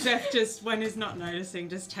 Zeph just, when he's not noticing,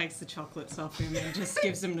 just takes the chocolates off him and just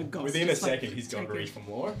gives them to Goss. Within a Just like, second, he's gone to take it. reach for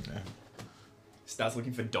more. Starts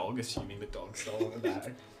looking for dog, assuming the dog stole the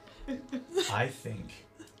bag. I think,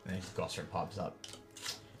 and then Gosrick pops up.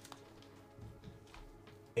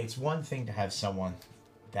 It's one thing to have someone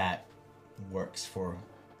that works for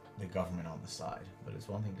the government on the side, but it's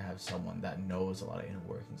one thing to have someone that knows a lot of inner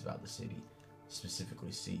workings about the city,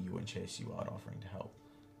 specifically see you and chase you out offering to help.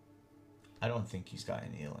 I don't think he's got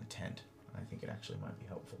any ill intent. I think it actually might be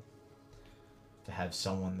helpful to have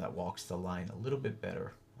someone that walks the line a little bit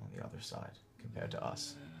better on the other side compared to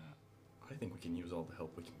us. I think we can use all the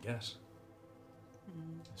help we can get.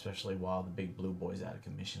 Especially while the big blue boy's out of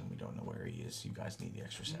commission and we don't know where he is. You guys need the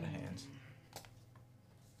extra set of hands.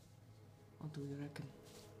 What do you reckon?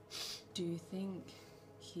 Do you think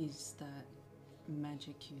he's that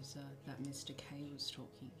magic user that Mr. K was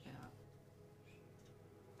talking about?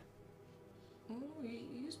 Oh,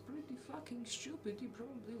 he's pretty fucking stupid. He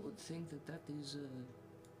probably would think that that is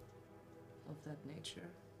of that nature.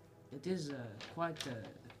 It is quite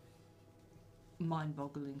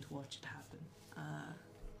mind-boggling to watch it happen.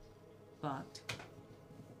 But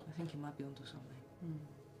I think he might be onto something.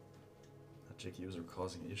 Magic user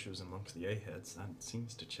causing issues amongst the A-heads, that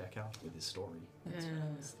seems to check out with his story. That's what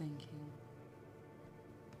I was thinking.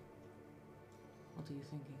 What are you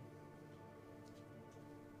thinking?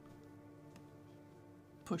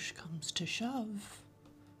 Push comes to shove.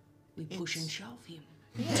 We push and It's- shove him.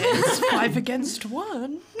 It's 5 against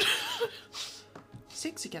 1.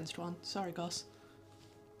 6 against 1. Sorry, Goss.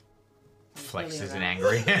 Flexes and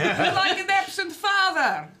angry. Like an absent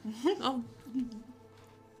father! Oh,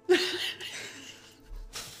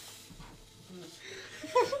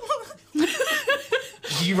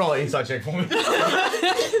 You roll an inside check for me.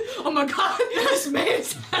 Oh my god, this man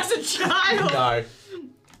as a child! No,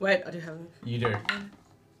 Wait, I do have a... you do. That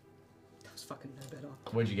was fucking no better.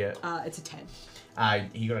 What'd you get? It's a 10.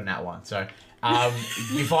 He got a nat 1. So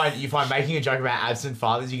you find making a joke about absent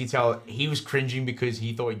fathers, you can tell he was cringing because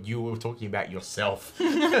he thought you were talking about yourself.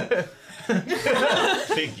 Big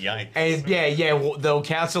yikes. And yeah, well, the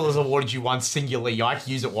council has awarded you one singular yike.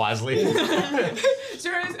 Use it wisely.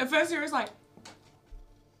 At first Zero was like,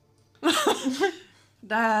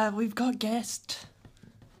 we've got guest.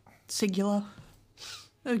 Singular.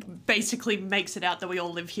 Basically makes it out that we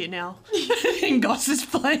all live here now. In Goss's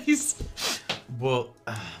place. Well,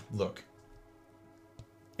 look,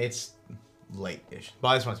 it's late-ish.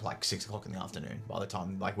 By this point, it's like 6 o'clock in the afternoon. By the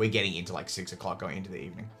time, like, we're getting into like 6 o'clock, going into the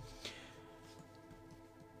evening.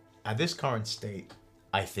 At this current state,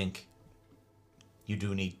 I think you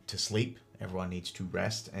do need to sleep. Everyone needs to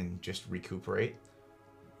rest and just recuperate.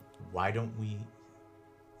 Why don't we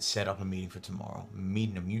set up a meeting for tomorrow?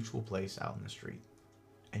 Meet in a mutual place out in the street,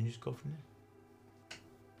 and just go from there.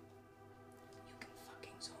 you can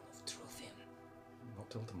fucking zone of truth him. Not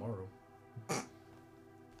till tomorrow.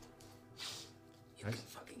 You can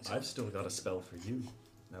fucking zone I've still got a spell for you.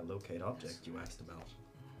 That locate object you asked about.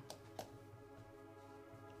 Yeah,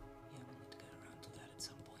 we'll need to get around to that at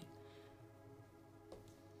some point.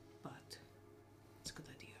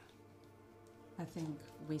 I think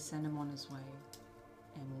we send him on his way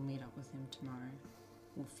and we'll meet up with him tomorrow.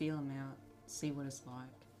 We'll feel him out, see what it's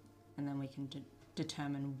like, and then we can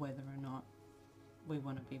determine whether or not we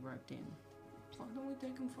want to be roped in. Why don't we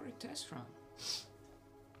take him for a test run?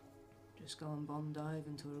 Just go and bomb dive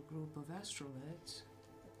into a group of astrolheads.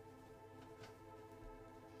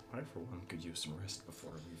 I, for one, could use some rest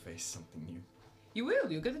before we face something new. You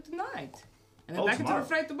will, you get it tonight. And then Oh, back into tomorrow. the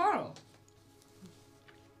fray tomorrow.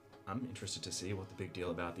 I'm interested to see what the big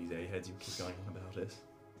deal about these A-heads you keep going on about is.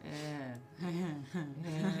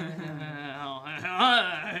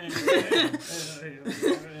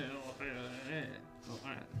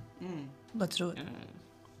 Let's do it.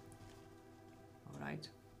 Alright.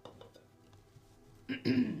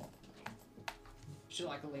 Should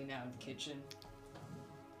like lean out in the kitchen.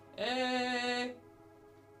 Hey,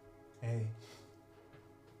 Hey.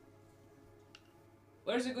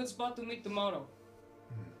 where's a good spot to meet tomorrow?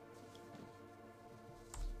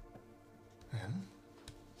 Well,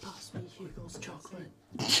 Pass me Hugo's chocolate.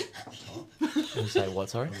 You say what,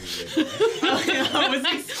 sorry? I was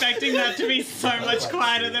expecting that to be so much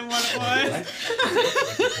quieter than what it was.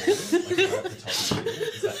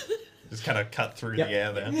 Just kind of cut through Yep. the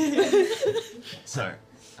air there. So,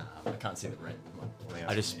 I can't see the red one.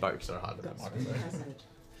 I just spoke so hard with that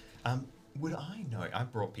microphone. would I know? I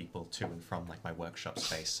brought people to and from like my workshop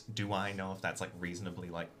space. Do I know if that's like reasonably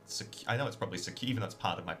like secure? I know it's probably secure, even though it's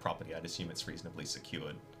part of my property. I'd assume it's reasonably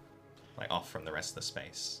secured, like off from the rest of the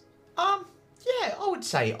space. Yeah, I would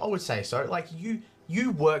say so. Like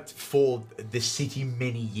you worked for the city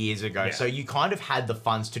many years ago, Yeah. so you kind of had the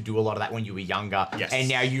funds to do a lot of that when you were younger. Yes. And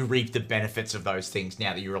now you reap the benefits of those things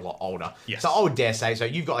now that you're a lot older. Yes. So I would dare say so.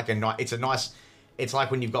 You've got like it's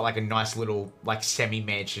like when you've got like a nice little like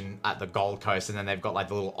semi-mansion at the Gold Coast, and then they've got like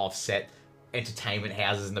the little offset entertainment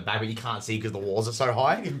houses in the back, but you can't see because the walls are so It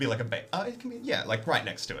high. can even be like a it can be like right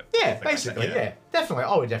next to it. Yeah, Something like that, basically, yeah. Definitely,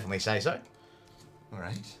 I would definitely say so. All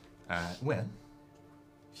right. Well,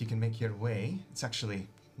 if you can make your way, it's actually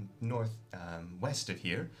north west of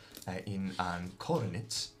here, in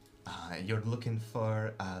Koronit. You're looking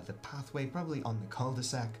for the pathway, probably on the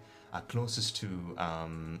cul-de-sac, closest to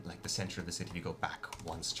like the center of the city. If you go back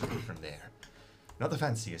one street from there, not the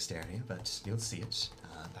fanciest area, but you'll see it.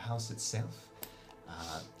 The house itself.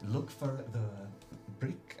 Look for the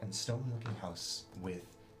brick and stone-looking house with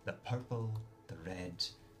the purple, the red,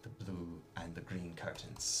 the blue, and the green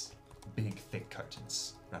curtains. Big, thick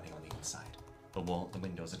curtains running on the inside. The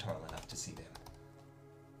windows are tall enough to see them.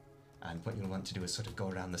 And what you'll want to do is sort of go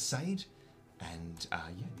around the side, and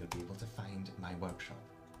you'll be able to find my workshop.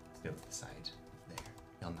 It's built to the side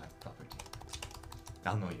there, on that property.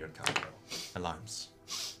 I'll know your cargo. Alarms.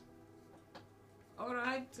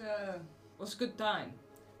 Alright, what's a good time?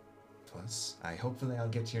 Plus, hopefully I'll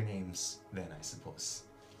get your names then, I suppose.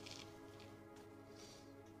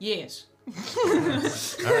 Yes.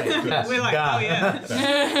 Alright, We're like, oh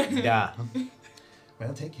yeah. Yeah.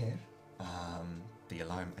 Well, take care. The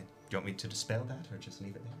alarm. Do you want me to dispel that, or just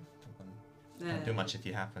leave it there? Don't do much if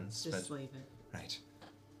it happens. Just but leave it. right.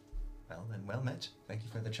 Well then, well met. Thank you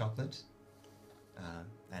for the chocolate,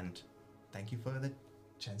 and thank you for the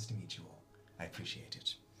chance to meet you all. I appreciate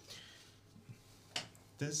it.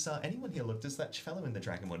 Does anyone here look? Does that fellow in the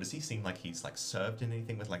Dragon War? Does he seem like he's like served in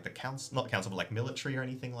anything with like the council, not council, but like military or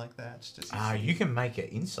anything like that? Does he seem- You can make an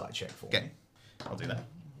insight check for Okay, me. I'll do that.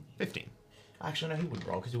 15. Actually, no, he wouldn't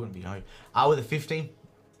roll because he wouldn't be no. With a 15.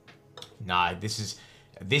 No, this is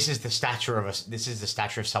the stature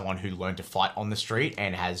of someone who learned to fight on the street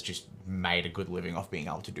and has just made a good living off being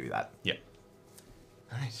able to do that. Yep.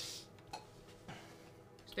 All right.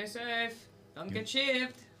 Stay safe. Don't get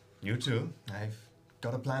shivved. You too. I've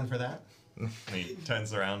got a plan for that. And he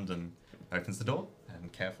turns around and opens the door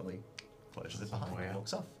and carefully closes it behind him and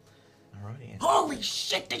walks off. Alrighty. Holy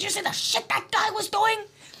shit, did you see the shit that guy was doing?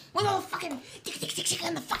 With all the fucking tick tick tick tick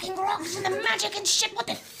and the fucking rocks and the magic and shit, what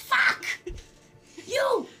the fuck?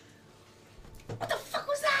 You! What the fuck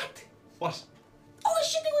was that? What? All the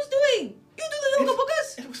shit he was doing! You do the Ooga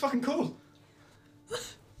Boogas? It was fucking cool.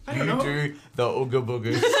 I You don't know. do the Ooga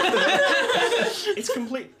Boogas. It's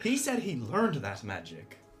complete. He said he learned that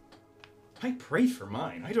magic. I prayed for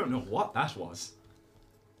mine. I don't know what that was.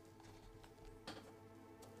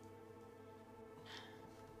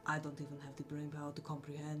 I don't even have the brain power to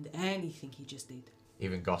comprehend anything he just did.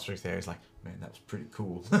 Even Gostrik's there is like, man, that was pretty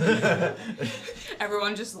cool.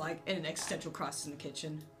 Everyone just like in an existential crisis in the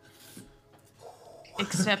kitchen.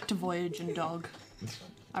 Except Voyage and Dog.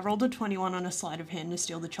 I rolled a 21 on a sleight of hand to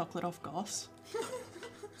steal the chocolate off Goss.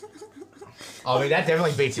 I mean, that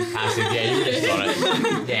definitely beats his passive. Yeah, you just got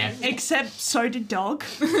it. Yeah. Except so did Dog.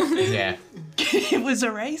 Yeah. it was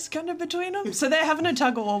a race kind of between them. So they're having a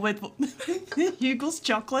tug of war with Hugel's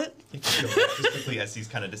chocolate. Just quickly, as he's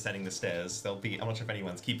kind of descending the stairs, there'll be, I'm not sure if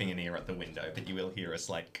anyone's keeping an ear at the window, but you will hear a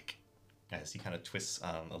slight as he kind of twists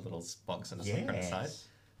a little box on the sleeper on the side.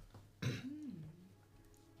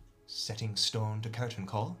 Setting stone to curtain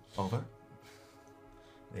call. Over.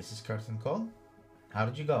 This is curtain call. How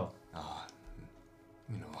did you go?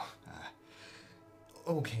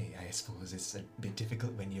 Okay, I suppose it's a bit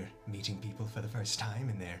difficult when you're meeting people for the first time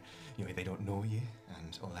and they don't know you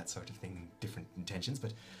and all that sort of thing, different intentions,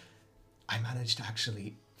 but I managed to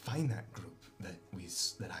actually find that group that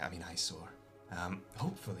I saw.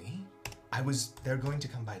 Hopefully, they're going to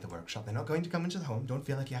come by the workshop. They're not going to come into the home. Don't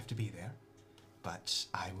feel like you have to be there. But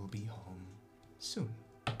I will be home soon.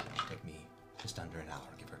 It'll take me just under an hour,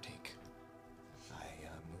 give or take. I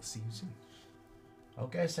will see you soon.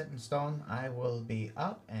 Okay, set in stone. I will be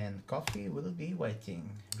up and coffee will be waiting.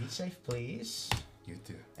 Be safe, please. You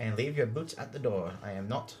too. And leave your boots at the door. I am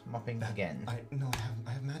not mopping again. I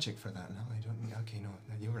have magic for that now. I don't. Okay, no,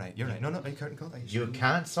 you're right. You're right. No, curtain call. You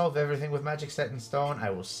can't solve everything with magic set in stone. I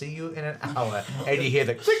will see you in an hour. And you hear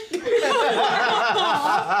the click. He gives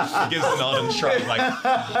a nod and shrug like.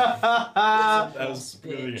 That was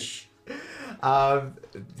brilliant.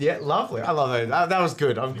 Yeah, lovely. I love it. That was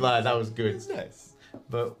good. I'm glad that was good. It's nice.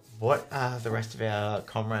 But what are the rest of our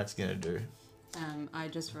comrades gonna do? I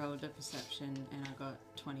just rolled a perception and I got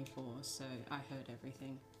 24, so I heard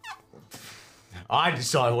everything. I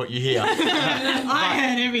decide what you hear. I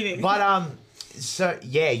heard everything. But so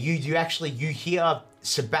yeah, you hear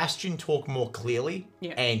Sebastian talk more clearly,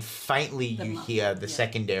 and faintly you hear the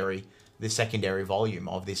secondary volume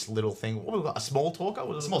of this little thing. What we got? A small talker?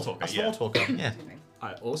 A small talker. A small talker. Yeah.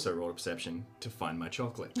 I also rolled a perception to find my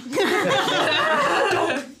chocolate. But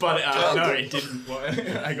no, it didn't.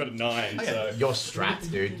 I got a 9. So You're strapped,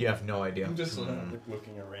 dude. You have no idea. I'm just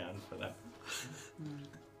looking around for that.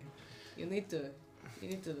 You need to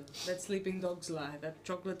let sleeping dogs lie. That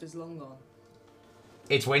chocolate is long gone.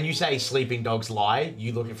 It's when you say sleeping dogs lie,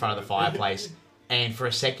 you look in front of the fireplace, and for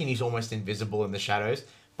a second he's almost invisible in the shadows,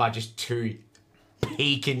 but just 2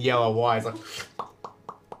 peeking yellow eyes, like.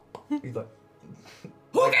 He's like.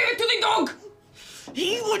 Who gave it to the dog?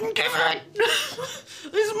 He wouldn't give it.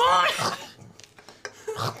 It's mine.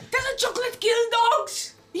 Doesn't chocolate kill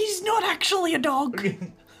dogs? He's not actually a dog.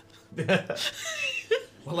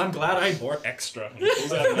 Well, I'm glad I bought extra.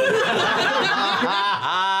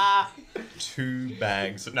 2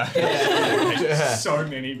 bags. No. So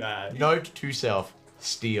many bags. Note to self: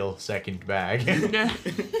 steal second bag.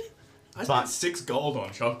 I spent 6 gold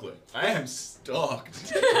on chocolate. I am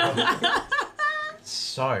stocked.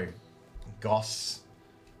 So, Goss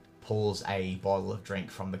pulls a bottle of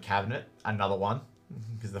drink from the cabinet, another one,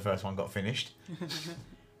 because the first one got finished.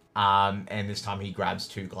 And this time he grabs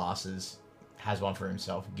 2 glasses, has one for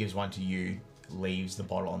himself, gives one to you, leaves the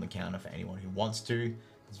bottle on the counter for anyone who wants to.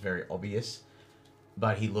 It's very obvious.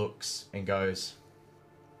 But he looks and goes,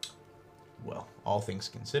 well, all things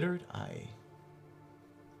considered, I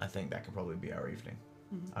think that could probably be our evening.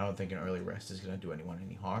 Mm-hmm. I don't think an early rest is going to do anyone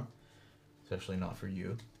any harm. Especially not for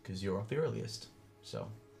you, because you're up the earliest. So.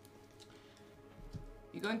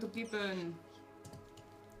 You're going to keep an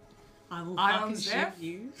I will eye fucking on there? shoot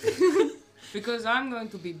you. Because I'm going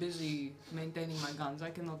to be busy maintaining my guns. I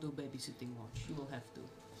cannot do babysitting watch. You will have to.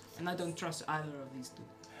 And I don't trust either of these 2.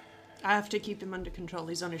 I have to keep him under control.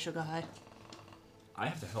 He's on a sugar high. I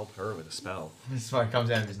have to help her with a spell. Smoke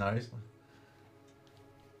comes out of his nose.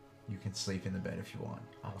 You can sleep in the bed if you want.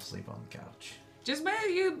 I'll sleep on the couch. Just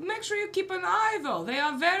make sure you keep an eye, though. They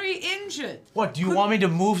are very injured. What, do you want me to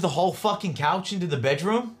move the whole fucking couch into the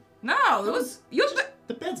bedroom? No, it was...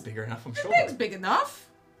 The bed's bigger enough, I'm The sure. bed's big enough.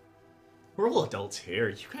 We're all adults here.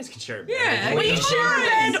 You guys can share a bed. Yeah, We share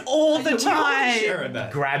a bed all the time. Share a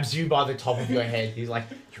bed. Grabs you by the top of your head. He's like,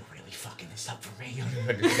 you're really fucking this up for me. You don't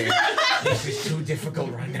understand. This is too difficult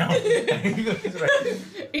right now. Leave him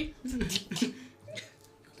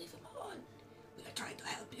alone. We are trying to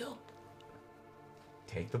help you.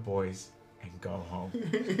 Take the boys and go home.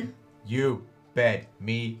 You, bed,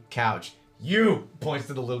 me, couch. You, points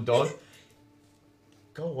to the little dog.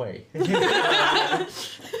 Go away.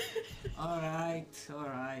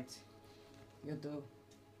 Alright. You do.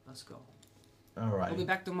 Let's go. Alright. We'll be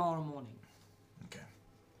back tomorrow morning. Okay.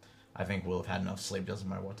 I think we'll have had enough sleep. Doesn't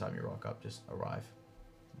matter what time you rock up. Just arrive.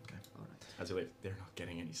 Okay. Alright. As if they're not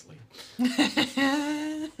getting any sleep.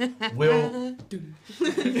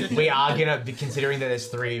 We are gonna be considering that there's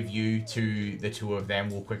 3 of you to the 2 of them.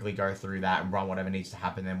 We'll quickly go through that and run whatever needs to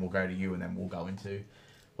happen. Then we'll go to you, and then we'll go into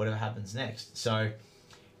whatever happens next. So,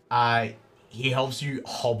 he helps you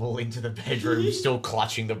hobble into the bedroom, still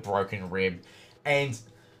clutching the broken rib. And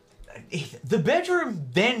the bedroom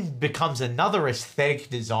then becomes another aesthetic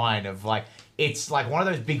design of like, it's like one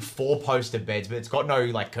of those big 4-poster beds, but it's got no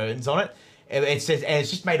like curtains on it. It says, and it's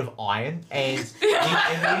just made of iron, and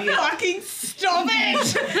the immediate... Fucking stop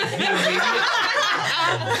it!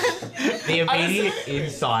 the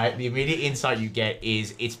immediate insight you get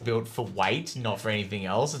is it's built for weight, not for anything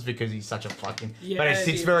else. It's because he's such a fucking... Yeah, but it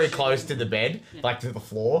sits very close to the bed, like to the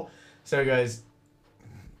floor. So he goes...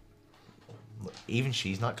 Even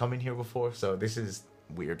she's not come in here before, so this is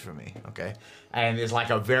weird for me, okay? And there's like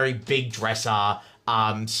a very big dresser,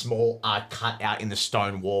 small cut out in the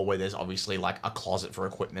stone wall where there's obviously like a closet for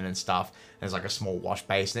equipment and stuff. There's like a small wash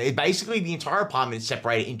basin. Basically, the entire apartment is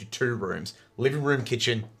separated into 2 rooms. Living room,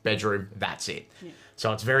 kitchen, bedroom, that's it. Yeah.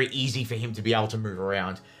 So it's very easy for him to be able to move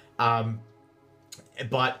around.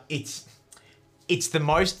 But it's the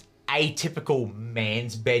most atypical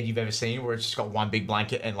man's bed you've ever seen, where it's just got one big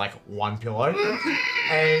blanket and like one pillow.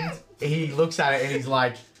 And he looks at it and he's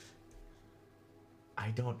like,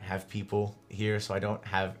 I don't have people here, so I don't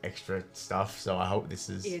have extra stuff, so I hope this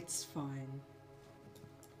is... It's fine.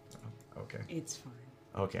 Okay. It's fine.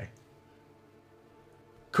 Okay.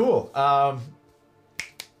 Cool. Yeah,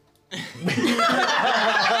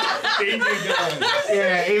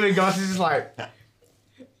 even Goss is just like,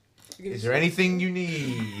 is there anything you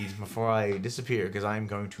need before I disappear? Because I'm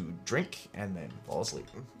going to drink and then fall asleep.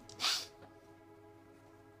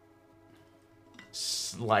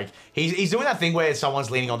 Like, he's doing that thing where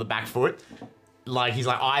someone's leaning on the back foot. Like, he's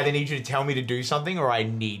like, I either need you to tell me to do something or I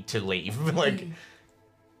need to leave. Like,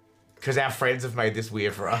 because our friends have made this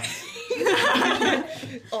weird for us.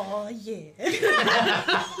 Oh, yeah.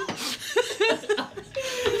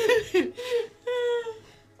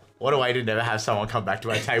 What a way to never have someone come back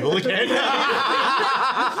to our table again. The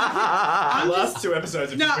last 2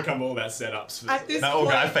 episodes have just become all about setups. At this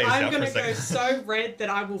point, I'm going to go so red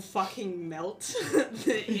that I will fucking melt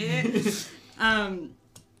the air.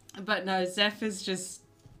 But no, Zeph is just...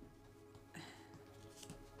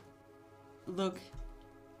 Look,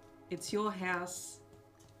 it's your house.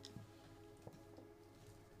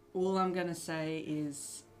 All I'm going to say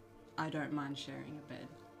is I don't mind sharing a bed.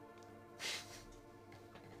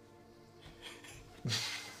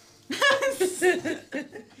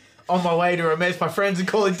 On my way to romance my friends and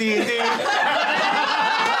call it D&D.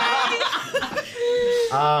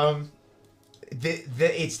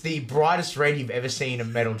 It's the brightest red you've ever seen a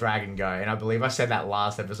metal dragon go, and I believe I said that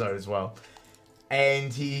last episode as well.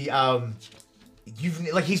 And he's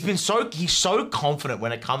so confident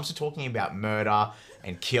when it comes to talking about murder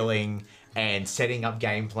and killing and setting up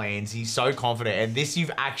game plans. He's so confident, and this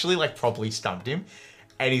you've actually like properly stumped him,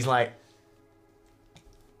 and he's like,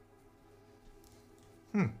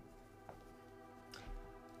 I'm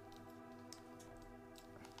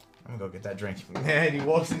gonna go get that drink. And he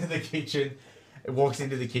walks into the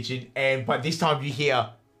kitchen. And by this time you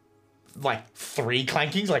hear like 3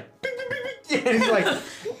 clankings, like, bing, bing, bing, bing. And he's like,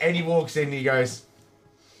 and he walks in and he goes,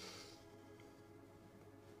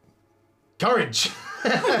 courage.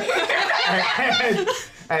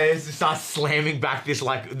 and it starts slamming back this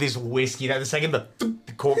whiskey. That the second the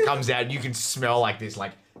cork comes out, you can smell like this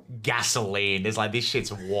like gasoline. There's like, this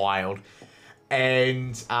shit's wild.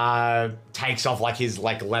 And takes off like his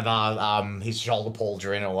like leather, his shoulder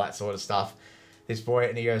pauldron and all that sort of stuff. This boy,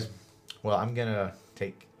 and he goes, well, I'm gonna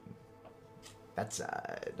take that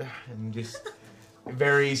side, and just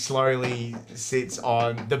very slowly sits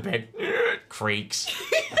on the bed, creaks.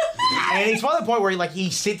 And it's one of the point where he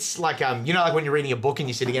sits like, you know, like when you're reading a book and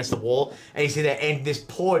you sit against the wall and you sit there, and this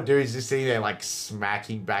poor dude's just sitting there like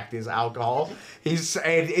smacking back this alcohol. He's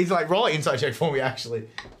like, roll an insight check for me, actually.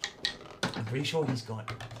 I'm pretty sure he's got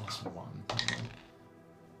 +1.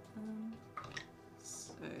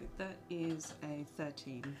 So that is a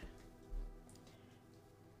 13.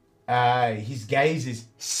 His gaze is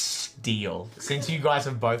steel. Since you guys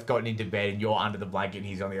have both gotten into bed and you're under the blanket and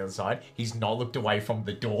he's on the other side, he's not looked away from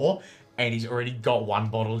the door, and he's already got 1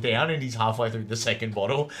 bottle down and he's halfway through the 2nd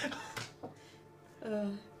bottle.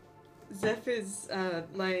 Zeph is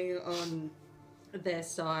laying on their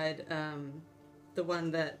side, the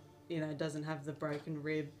one that, you know, doesn't have the broken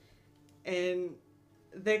rib, and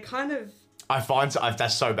they're kind of...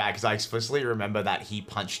 that's so bad because I explicitly remember that he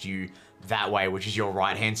punched you that way, which is your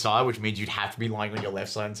right-hand side, which means you'd have to be lying on your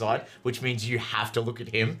left-hand side, which means you have to look at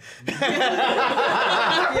him.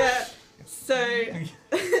 Yeah, so...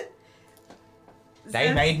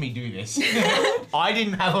 They made me do this. I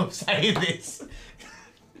didn't have him say this.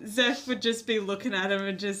 Zeph would just be looking at him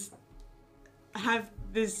and just have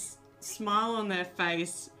this smile on their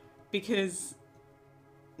face, because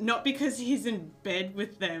not because he's in bed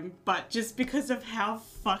with them, but just because of how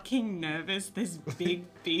fucking nervous this big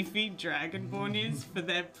beefy dragonborn is for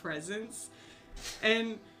their presence.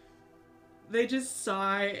 And they just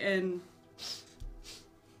sigh and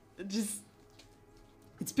just,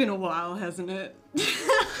 it's been a while, hasn't it?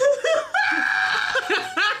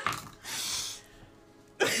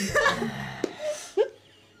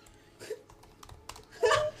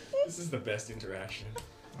 This is the best interaction.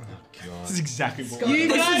 Oh, God. This is exactly what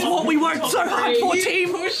This is what we worked so hard for, team.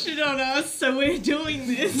 You pushed it on us, so we're doing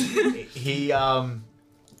this. He,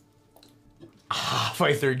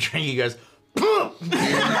 halfway through drinking, he goes,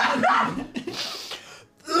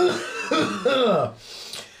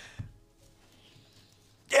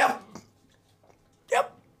 Yep.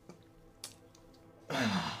 Yep.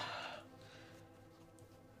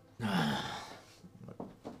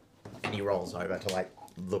 And he rolls over to like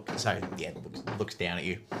look. So yeah, looks down at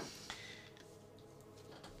you.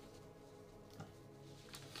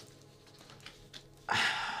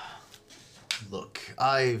 Look,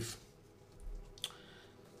 I've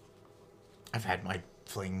had my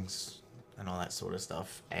flings and all that sort of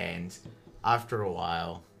stuff, and after a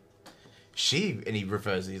while, and he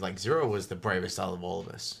refers to, he's like, Zero was the bravest out of all of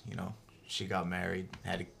us, you know. She got married,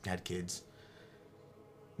 had kids.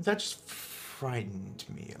 That just frightened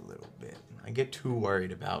me a little bit. I get too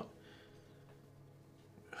worried about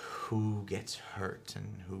who gets hurt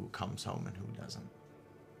and who comes home and who doesn't.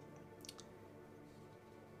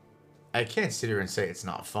 I can't sit here and say it's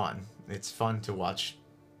not fun. It's fun to watch,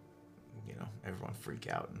 you know, everyone freak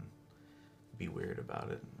out and be weird about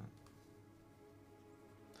it.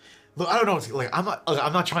 Look, I don't know. Like, I'm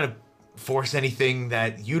not trying to force anything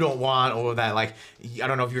that you don't want, or that, like, I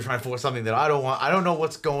don't know if you're trying to force something that I don't want. I don't know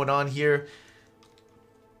what's going on here.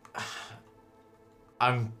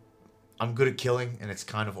 I'm good at killing, and it's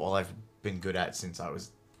kind of all I've been good at since I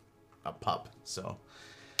was a pup. So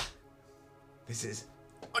this is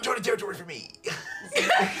uncharted territory for me.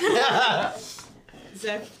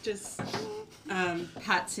 Zeph just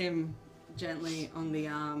pats him gently on the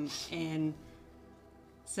arm and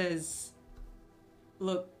says,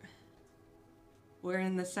 look, we're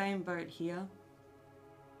in the same boat here.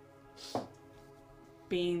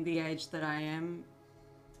 Being the age that I am,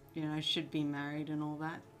 you know, I should be married and all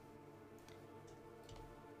that.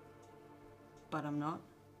 But I'm not.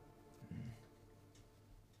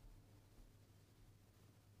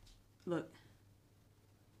 Look,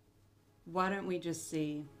 why don't we just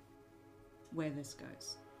see where this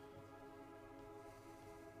goes?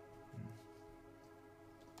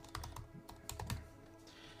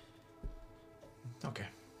 Okay.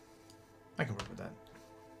 I can work with that.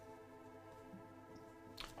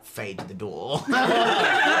 Fade to the door. No,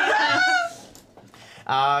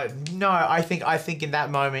 I think in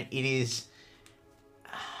that moment it is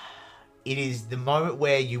the moment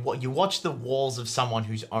where you watch the walls of someone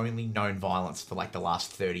who's only known violence for like the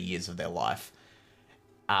last 30 years of their life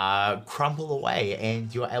crumble away,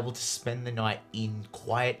 and you're able to spend the night in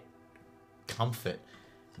quiet comfort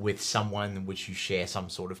with someone which you share some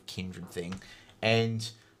sort of kindred thing, and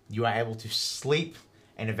you are able to sleep.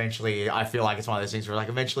 And eventually, I feel like it's one of those things where, like,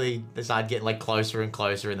 eventually they start getting like closer and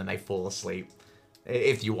closer, and then they fall asleep.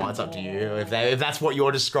 If you want, it's up to you. If that's what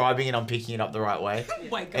you're describing, and I'm picking it up the right way.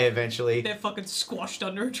 Wake up. Eventually, They're fucking squashed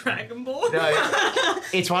under a dragon ball. no,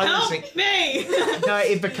 it's one of those things. Help me! No,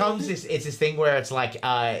 it becomes this. It's this thing where it's like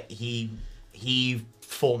he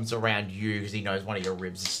forms around you because he knows one of your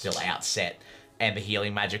ribs is still outset, and the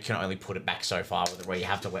healing magic can only put it back so far, with it where you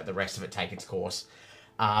have to let the rest of it take its course.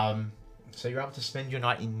 So you're able to spend your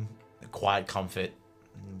night in quiet comfort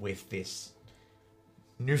with this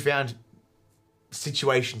newfound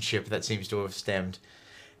situationship that seems to have stemmed,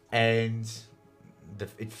 and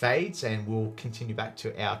it fades, and we'll continue back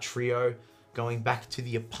to our trio going back to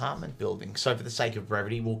the apartment building. So for the sake of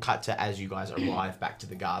brevity, we'll cut to as you guys arrive back to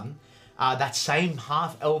the garden. That same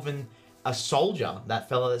half-elven soldier, that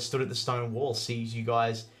fella that stood at the stone wall, sees you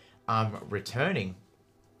guys returning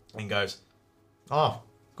and goes, "Oh,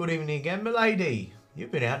 good evening again, milady.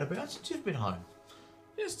 You've been out and about since you've been home."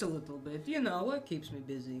 Just a little bit, you know, what keeps me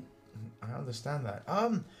busy. I understand that.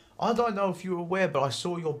 I don't know if you're aware, but I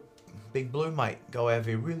saw your big blue mate go out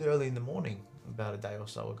here really early in the morning about a day or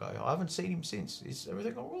so ago. I haven't seen him since. Is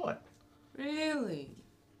everything all right? Really?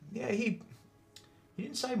 Yeah, he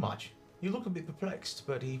didn't say much. You look a bit perplexed,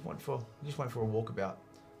 but he just went for a walkabout.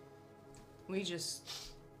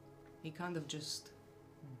 He kind of just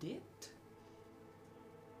dipped.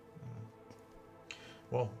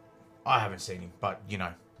 Well, I haven't seen him, but you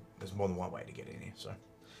know, there's more than one way to get in here, so.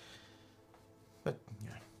 But you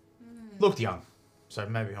know, looked young, So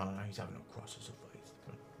maybe, I don't know, he's having a crisis of faith.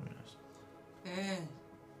 But who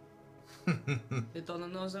knows? You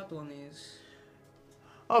don't know that one is.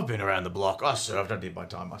 I've been around the block. I served. I did my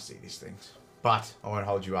time. I see these things. But I won't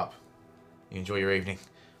hold you up. You enjoy your evening.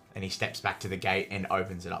 And he steps back to the gate and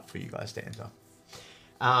opens it up for you guys to enter.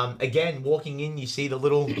 Again, walking in, you see the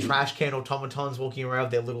little trash can automatons walking around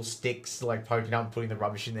with their little sticks, like poking up and putting the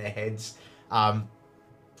rubbish in their heads.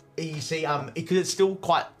 You see, because it's still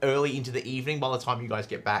quite early into the evening by the time you guys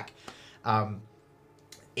get back.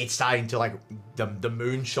 It's starting to, like, the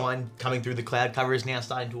moonshine coming through the cloud cover is now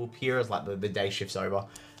starting to appear as, like, the day shift's over.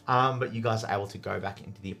 But you guys are able to go back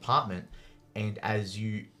into the apartment. And as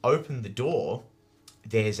you open the door,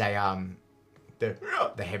 there's a,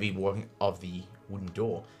 the heavy walking of the wooden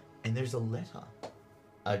door. And there's a letter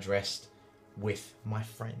addressed with "My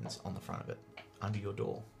friends" on the front of it, under your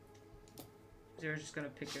door. They're just gonna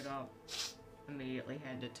pick it up, immediately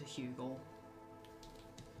hand it to Hugo.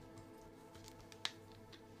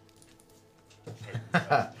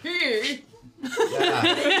 Here!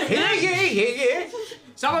 Here.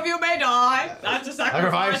 Some of you may die. That's a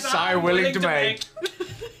sacrifice I'm willing to make.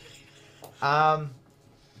 And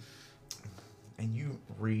you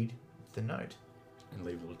read the note. And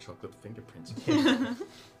leave little chocolate fingerprints.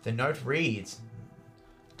 The note reads,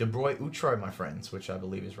 "Dobroy Utro, my friends," which I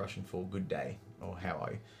believe is Russian for "good day," or "how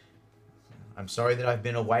are you?" I'm sorry that I've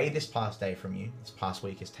been away this past day from you. This past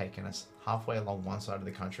week has taken us halfway along one side of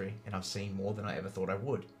the country, and I've seen more than I ever thought I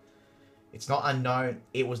would. It was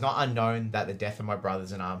not unknown that the death of my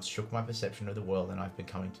brothers in arms shook my perception of the world, and I've been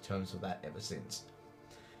coming to terms with that ever since.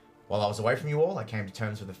 While I was away from you all, I came to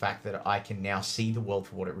terms with the fact that I can now see the world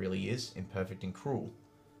for what it really is, imperfect and cruel.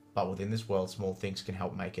 But within this world, small things can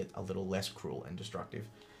help make it a little less cruel and destructive.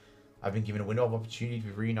 I've been given a window of opportunity to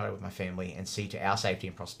be reunited with my family and see to our safety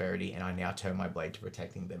and prosperity, and I now turn my blade to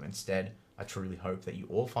protecting them instead. I truly hope that you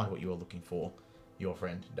all find what you are looking for. Your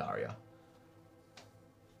friend, Daria.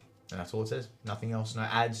 And that's all it says. Nothing else. No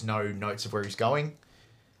ads, no notes of where he's going.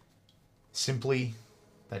 Simply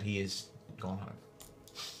that he is gone home.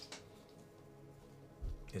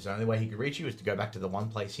 His only way he could reach you is to go back to the one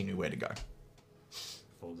place he knew where to go.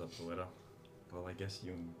 Folds up the letter. Well, I guess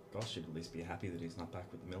you and Goss should at least be happy that he's not back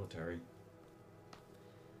with the military.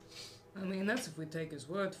 I mean, that's if we take his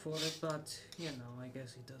word for it, but, you know, I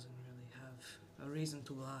guess he doesn't really have a reason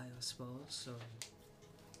to lie, I suppose, so...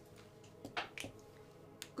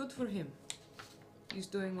 Good for him. He's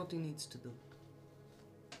doing what he needs to do.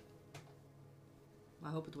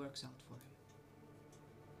 I hope it works out for him.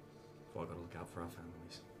 Well, I gotta look out for our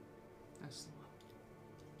families. That's the one.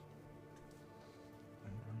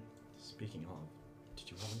 Speaking of,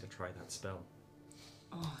 did you want me to try that spell?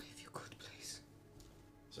 Oh, if you could, please.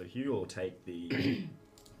 So Hugh will take the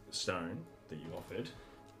stone that you offered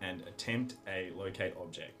and attempt a locate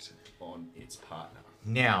object on its partner.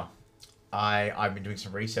 Now, I've been doing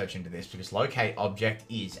some research into this because locate object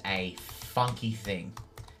is a funky thing.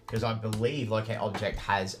 Because I believe locate object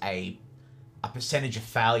has a percentage of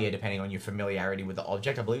failure depending on your familiarity with the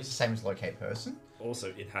object. I believe it's the same as locate person.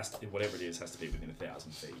 Also, it has to, whatever it is, has to be within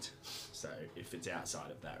 1,000 feet. So if it's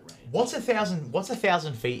outside of that range, What's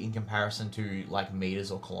 1,000 feet in comparison to like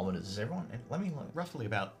meters or kilometers? Is everyone? Let me look. Roughly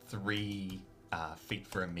about 3 feet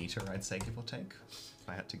for a meter, I'd say, give or take. If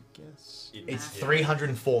I had to guess. It's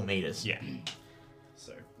 304 meters. Yeah.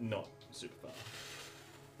 So not super far.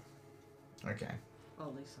 Okay. Well,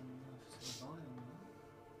 at least I'm enough to rely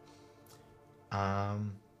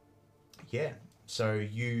on that. Yeah. So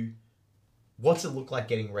what's it look like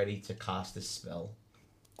getting ready to cast this spell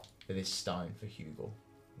for this stone for Hugel?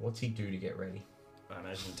 What's he do to get ready? I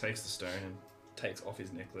imagine he takes the stone and takes off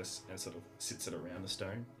his necklace and sort of sits it around the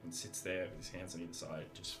stone and sits there with his hands on either side,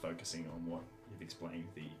 just focusing on what you've explained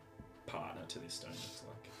the partner to this stone looks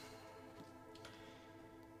like.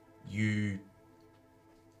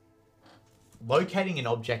 Locating an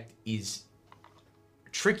object is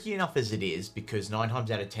tricky enough as it is because 9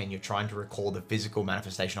 times out of 10 you're trying to recall the physical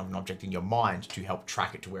manifestation of an object in your mind to help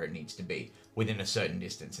track it to where it needs to be within a certain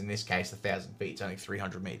distance. In this case, 1,000 feet is only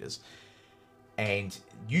 300 meters. And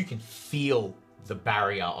you can feel the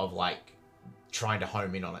barrier of like trying to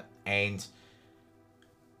home in on it. And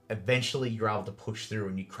eventually you're able to push through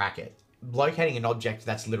and you crack it. Locating an object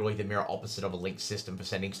that's literally the mirror opposite of a linked system for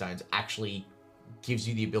sending stones actually gives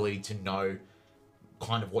you the ability to know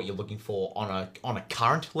kind of what you're looking for on a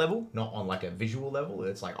current level, not on like a visual level.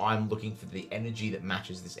 It's like, I'm looking for the energy that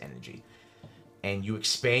matches this energy. And you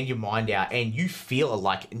expand your mind out and you feel it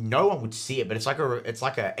like no one would see it, but it's like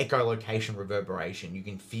a echolocation reverberation. You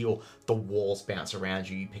can feel the walls bounce around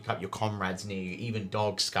you. You pick up your comrades near you, even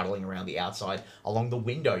dogs scuttling around the outside. Along the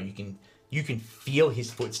window, you can You can feel his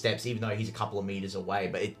footsteps even though he's a couple of meters away,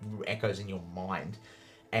 but it echoes in your mind.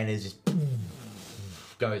 And it just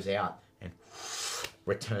goes out and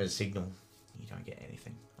returns signal. You don't get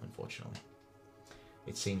anything, unfortunately.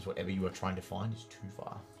 It seems whatever you are trying to find is too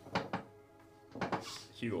far.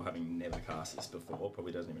 Hugo, having never cast this before,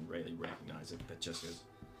 probably doesn't even really recognize it, but just goes,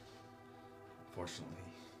 fortunately,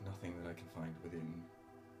 nothing that I can find within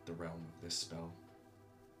the realm of this spell.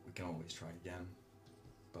 We can always try again,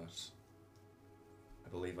 but I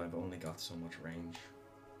believe I've only got so much range.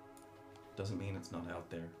 Doesn't mean it's not out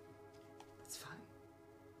there. It's fine.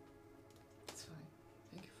 It's fine.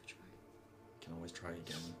 Thank you for trying. Can always try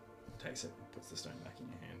again. Takes it and puts the stone back in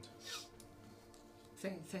your hand.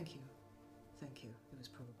 Thank you. Thank you. It was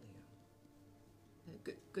probably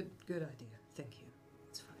a good idea. Thank you.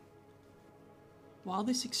 It's fine. While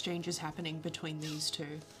this exchange is happening between these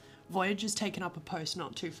two, Voyage has taken up a post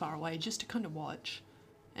not too far away just to kind of watch.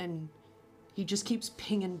 And he just keeps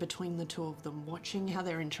pinging between the two of them, watching how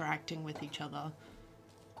they're interacting with each other.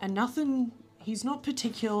 And he's not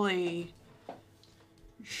particularly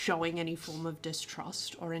showing any form of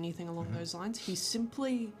distrust or anything along those lines. He's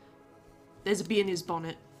simply, there's a bee in his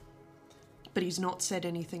bonnet, but he's not said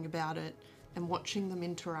anything about it, and watching them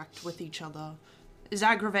interact with each other is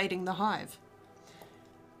aggravating the hive.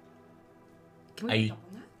 Can we pick up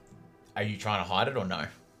on that? Are you trying to hide it or no?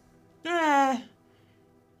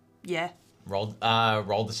 Yeah.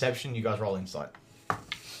 Roll deception. You guys roll insight.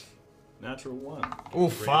 Natural 1. Ooh,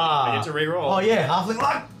 far. I get to reroll. Oh yeah, halfling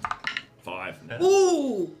luck. 5.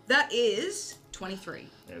 Ooh, that is 23.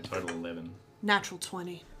 Yeah, total 11. Natural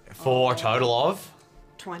 20. For a total of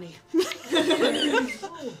 20.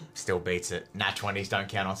 still beats it. Nat 20s don't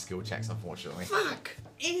count on skill checks, unfortunately. Fuck.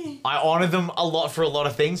 I honor them a lot for a lot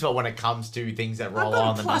of things, but when it comes to things that roll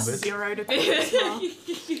on the numbers, +0 to charisma.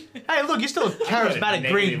 hey, look, you're still a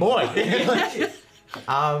charismatic green boy.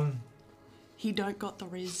 He don't got the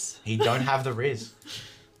riz. He don't have the riz.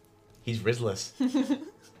 He's rizless.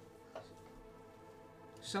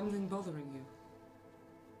 Something bothering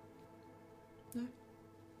you? No.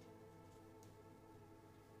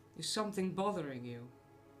 Is something bothering you?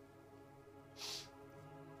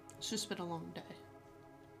 It's just been a long day.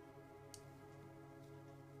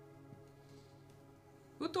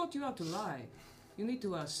 Who taught you how to lie? You need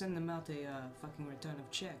to send them out a fucking return of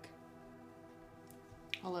check.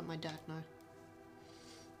 I'll let my dad know.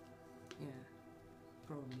 Yeah,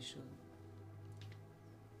 probably should.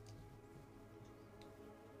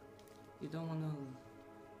 You don't want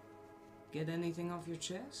to get anything off your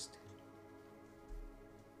chest?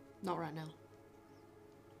 Not right now.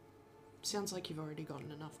 Sounds like you've already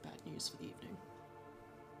gotten enough bad news for the evening.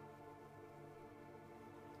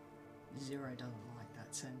 Zero doesn't like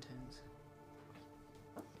that sentence.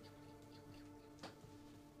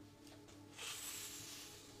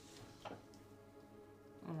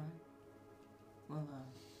 Alright. Well,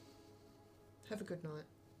 Have a good night.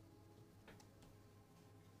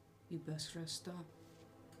 you best rest up.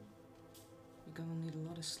 You're gonna need a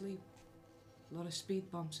lot of sleep. A lot of speed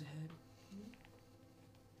bumps ahead.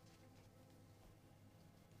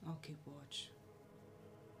 I'll keep watch.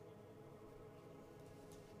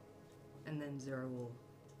 And then Zero will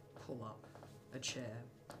pull up a chair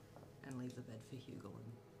and leave the bed for Hugo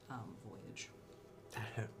and Voyage. That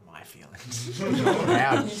hurt my feelings.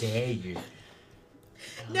 How dare you?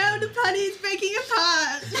 No, the party is breaking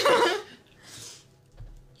apart!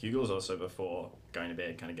 Hugo's also, before going to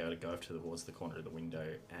bed, kind of go towards the corner of the window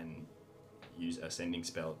and use a sending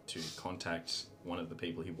spell to contact one of the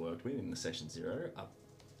people he worked with in the Session 0 up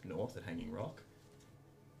north at Hanging Rock,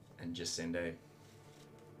 and just send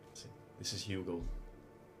this is Hugo.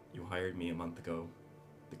 You hired me a month ago.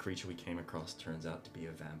 The creature we came across turns out to be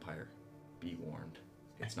a vampire. Be warned.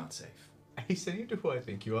 It's not safe. Are you sending to who I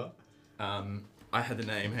think you are? I had the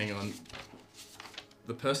name, hang on.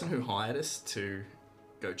 The person who hired us to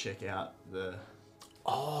go check out the...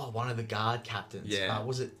 Oh, one of the guard captains. Yeah.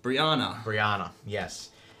 Was it? Brianna. Brianna,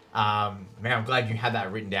 yes. Man, I'm glad you had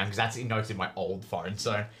that written down because that's in notes in my old phone.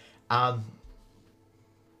 So,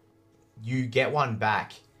 you get one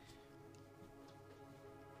back.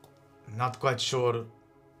 Not quite sure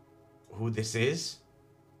who this is,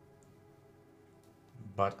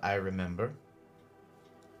 but I remember.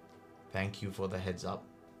 Thank you for the heads up.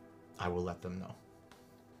 I will let them know.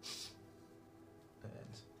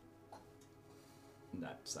 And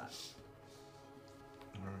that's that.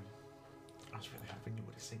 Alright. I was really hoping you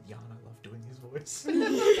would have said Jan. I love doing his voice.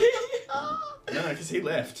 No, because he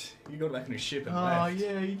left. He got back in his ship and Oh, left.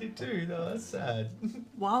 yeah, you did too. No, that's sad.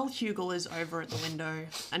 While Hugel is over at the window,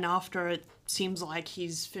 and after it seems like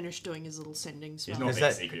he's finished doing his little sending He's spell. not Is being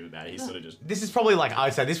that- secretive about it. He's sort of just. This is probably like,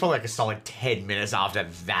 I'd say this is probably like a solid 10 minutes after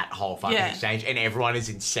that whole fucking Yeah. exchange, and everyone is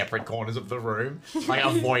in separate corners of the room, like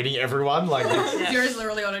avoiding everyone. Like, it's, Yura's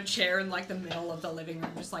literally on a chair in like the middle of the living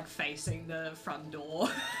room, just like facing the front door.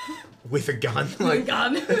 with a gun. With a Like,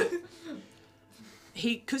 gun.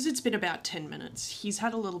 Because it's been about 10 minutes, he's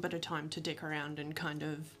had a little bit of time to dick around and kind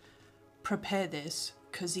of prepare this,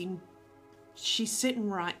 because she's sitting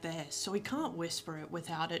right there, so he can't whisper it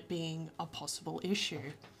without it being a possible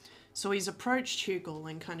issue. So he's approached Hugel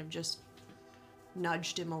and kind of just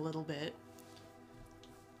nudged him a little bit.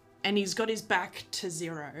 And he's got his back to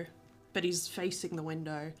Zero, but he's facing the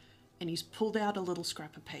window, and he's pulled out a little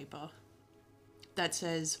scrap of paper that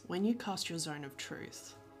says, when you cast your zone of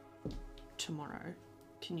truth tomorrow,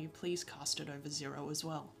 can you please cast it over Zero as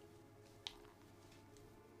well?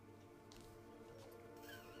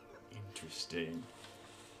 Interesting.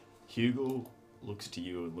 Hugel looks to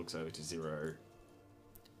you and looks over to Zero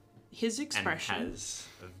His and expression. has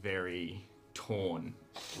a very torn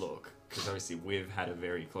look. Because obviously we've had a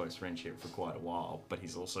very close friendship for quite a while, but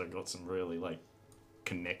he's also got some really, like,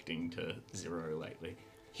 connecting to Zero lately.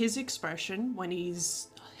 His expression when he's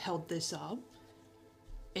held this up,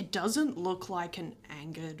 it doesn't look like an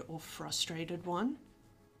angered or frustrated one.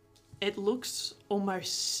 It looks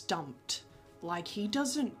almost stumped, like he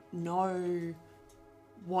doesn't know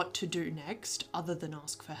what to do next other than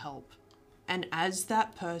ask for help. And as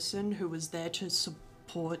that person who was there to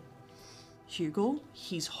support Hugel,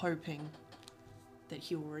 he's hoping that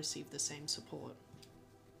he will receive the same support.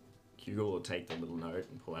 Hugel will take the little note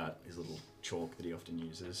and pull out his little chalk that he often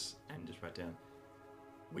uses and just write down,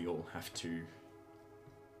 we all have to,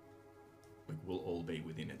 we will all be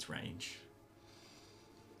within its range.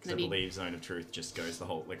 Because I Maybe- believe Zone of Truth just goes the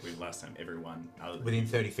whole, like we last time, everyone other than within you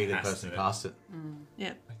 30 feet of the has person who to- cast it.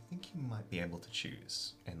 Yeah. I think you might be able to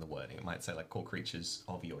choose in the wording. It might say like call creatures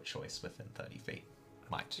of your choice within 30 feet.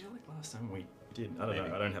 Might. I feel like last time we did. I don't Maybe.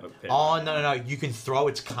 know. I don't have a pen. Oh, no. You can throw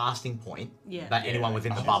its casting point, Yeah. but anyone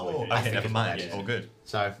within the Oh, bubble. okay, I Okay, think never is mind. allowed. All good.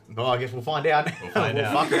 So, well, I guess we'll find out. We'll find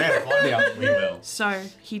out. Fuck around and find out. We will. So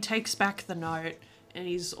he takes back the note and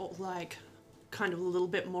he's all like kind of a little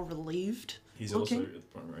bit more relieved. He's looking. also at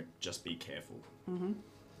the point where just be careful.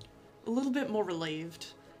 A little bit more relieved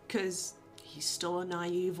because he's still a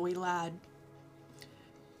naive wee lad.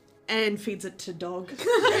 And feeds it to Dog.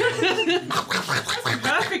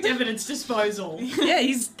 Perfect evidence disposal. Yeah,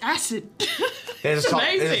 he's acid. There's a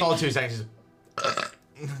amazing. solid 2 seconds.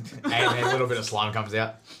 And then a little bit of slime comes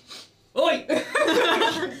out. Oi!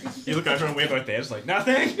 You look over and we're both there, just like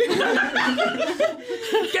nothing. Get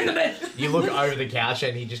in the bed! You look over the couch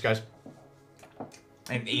and he just goes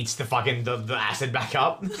and eats the fucking the acid back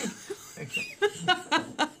up.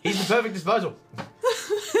 He's the perfect disposal.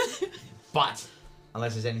 But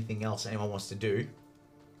unless there's anything else anyone wants to do,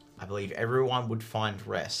 I believe everyone would find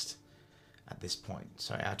rest at this point.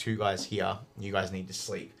 So our 2 guys here, you guys need to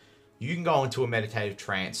sleep. You can go into a meditative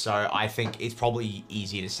trance, so I think it's probably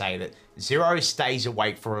easier to say that Zero stays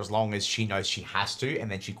awake for as long as she knows she has to, and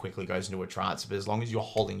then she quickly goes into a trance. But as long as you're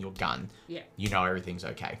holding your gun, Yeah. you know everything's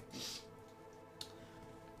okay.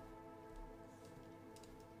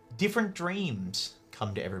 Different dreams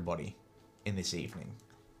come to everybody in this evening.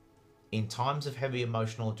 In times of heavy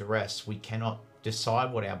emotional duress, we cannot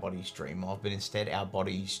decide what our bodies dream of, but instead our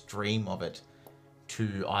bodies dream of it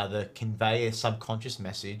to either convey a subconscious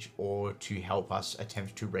message or to help us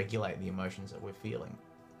attempt to regulate the emotions that we're feeling.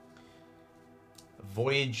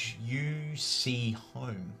 Voyage, you see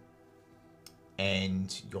home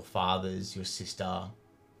and your father's, your sister,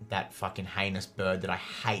 that fucking heinous bird that I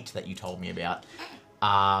hate that you told me about.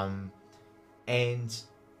 And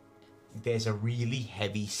there's a really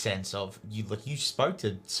heavy sense of you. Like you spoke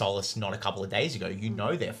to Solace not a couple of days ago. You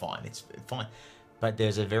know they're fine. It's fine, but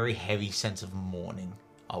there's a very heavy sense of mourning.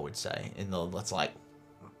 I would say, in the it's like,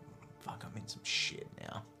 fuck, I'm in some shit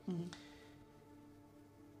now.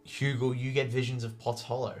 Hugel, you get visions of Potts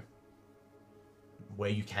Hollow, where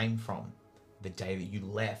you came from, the day that you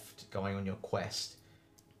left, going on your quest.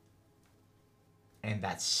 And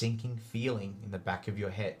that sinking feeling in the back of your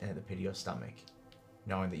head and at the pit of your stomach,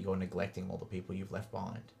 knowing that you're neglecting all the people you've left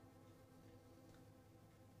behind.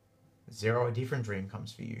 Zero, a different dream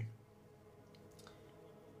comes for you.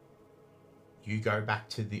 You go back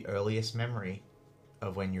to the earliest memory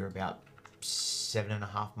of when you're about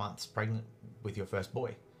 7.5 months pregnant with your first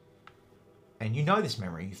boy. And you know this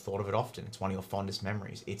memory, you thought of it often. It's one of your fondest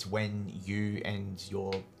memories. It's when you and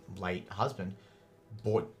your late husband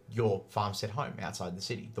bought your farmstead home outside the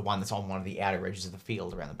city, the one that's on one of the outer edges of the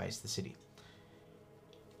field around the base of the city.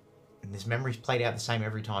 And this memory's played out the same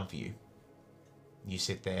every time for you. You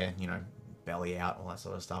sit there, you know, belly out, all that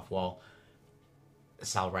sort of stuff, while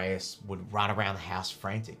Sal Reyes would run around the house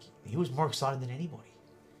frantic. He was more excited than anybody.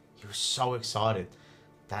 He was so excited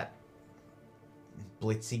that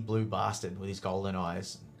blitzy blue bastard with his golden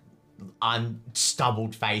eyes,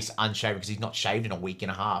 unstubbled face, unshaven, because he's not shaved in a week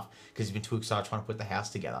and a half because he's been too excited trying to put the house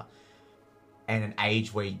together. And an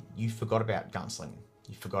age where you forgot about gunslinging,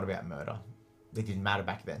 you forgot about murder. It didn't matter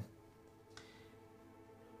back then.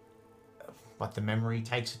 But the memory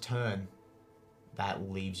takes a turn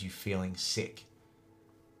that leaves you feeling sick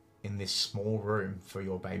in this small room for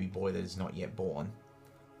your baby boy that is not yet born.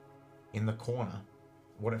 In the corner,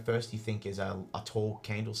 what at first you think is a tall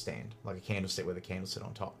candle stand, like a candlestick with a candle sit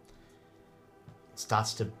on top, it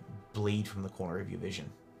starts to bleed from the corner of your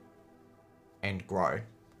vision and grow.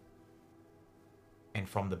 And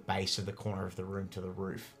from the base of the corner of the room to the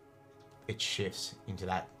roof, it shifts into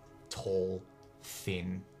that tall,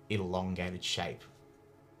 thin, elongated shape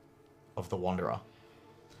of the Wanderer.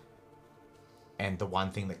 And the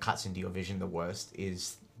one thing that cuts into your vision the worst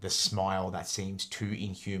is the smile that seems too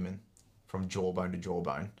inhuman from jawbone to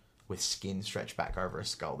jawbone, with skin stretched back over a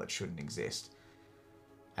skull that shouldn't exist,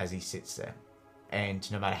 as he sits there. And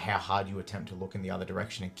no matter how hard you attempt to look in the other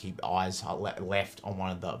direction and keep eyes left on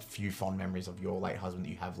one of the few fond memories of your late husband that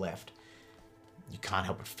you have left, you can't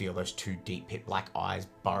help but feel those two deep pit black eyes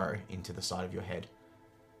burrow into the side of your head.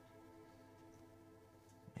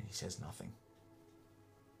 And he says nothing.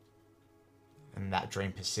 And that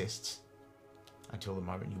dream persists until the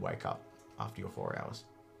moment you wake up after your 4 hours.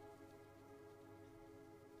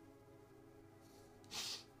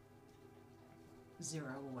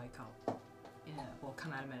 Zero will wake up or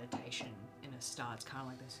come out of meditation in a start, kind of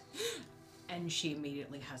like this. And she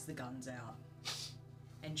immediately has the guns out.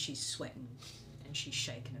 And she's sweating. And she's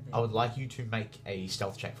shaking a bit. I would like you to make a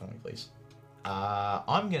stealth check for me, please.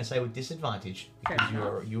 I'm going to say with disadvantage,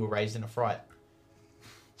 because you were raised in a fright.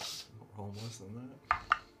 Roll worse than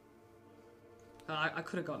that. I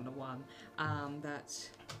could have gotten a 1.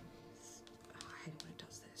 That's... I hate when it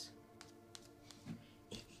does this.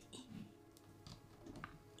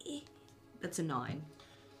 That's a 9.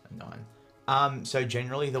 A 9. So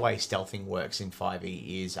generally the way stealthing works in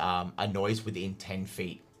 5e is a noise within 10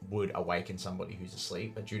 feet would awaken somebody who's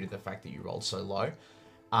asleep, but due to the fact that you rolled so low,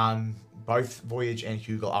 both Voyage and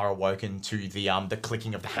Hugel are awoken to the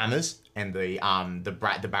clicking of the hammers and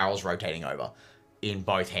the barrels rotating over in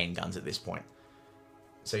both handguns at this point.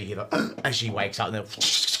 So you hear the as she wakes up, and then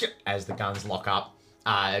as the guns lock up,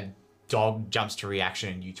 Dog jumps to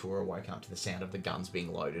reaction, and you two are awoken up to the sound of the guns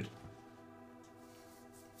being loaded.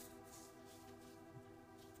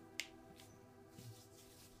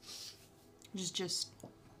 Just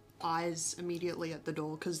eyes immediately at the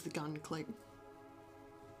door because the gun clicked.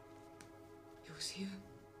 He was here.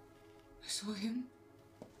 I saw him.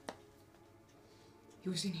 He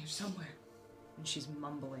was in here somewhere. And she's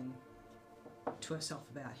mumbling to herself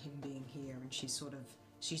about him being here, and she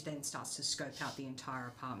then starts to scope out the entire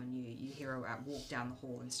apartment. You hear her walk down the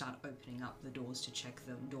hall and start opening up the doors to check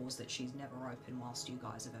them, doors that she's never opened whilst you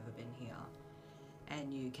guys have ever been here.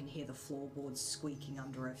 And you can hear the floorboards squeaking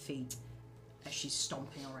under her feet as she's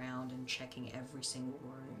stomping around and checking every single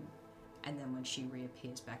room. And then when she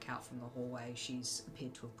reappears back out from the hallway, she's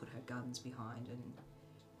appeared to have put her guns behind and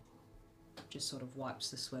just sort of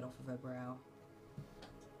wipes the sweat off of her brow.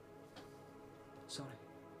 Sorry,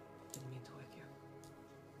 didn't mean to wake you.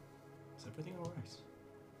 Is everything alright?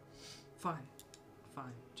 Fine,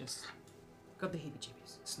 just got the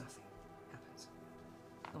heebie-jeebies. It's nothing. Happens.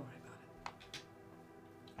 Don't worry about it.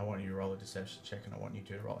 I want you to roll a deception check, and I want you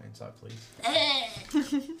to roll insight, please.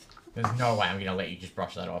 There's no way I'm going to let you just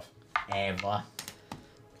brush that off. Ever.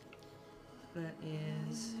 That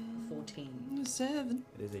is 14. 7.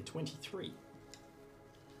 It is a 23.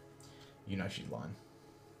 You know she's lying.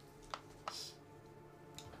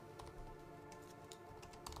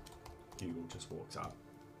 Hugel just walks up.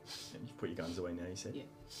 And you put your guns away now, you said? Yeah.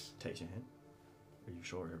 Takes your hand. Are you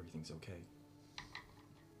sure everything's okay?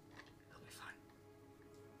 It'll be fine.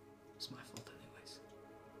 It's my fault anyways.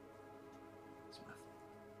 It's my fault.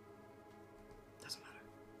 Doesn't matter.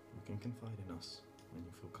 You can confide in us when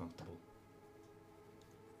you feel comfortable.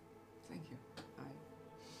 Thank you.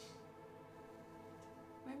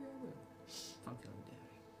 Maybe I will. If I'm feeling down.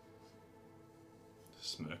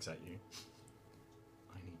 Smirks at you.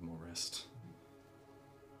 I need more rest.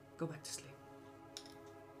 Go back to sleep.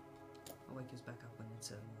 I'll wake you back up when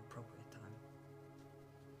it's a more appropriate time.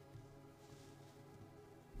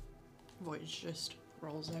 Voyage just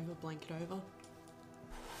rolls over, blanket over.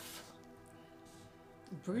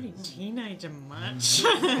 Brooding teenager much.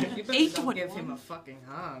 You better Eight don't what give one? him a fucking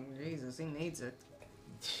hug. Jesus, he needs it.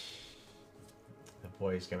 The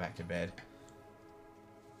boys go back to bed.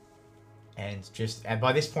 And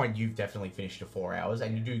by this point, you've definitely finished your 4 hours,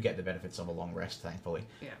 and you do get the benefits of a long rest, thankfully.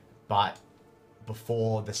 Yeah. But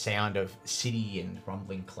before the sound of city and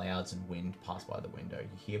rumbling clouds and wind pass by the window, you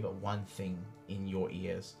hear but one thing in your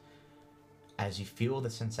ears as you feel the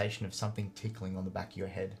sensation of something tickling on the back of your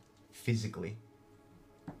head, physically.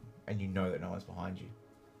 And you know that no one's behind you.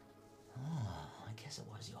 Oh, I guess it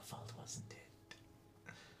was your fault, wasn't it?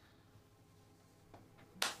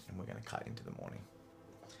 And we're going to cut into the morning.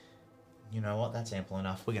 You know what? That's ample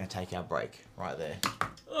enough. We're going to take our break right there.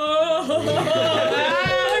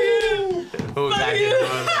 We'll be back in a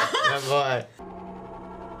moment. Bye.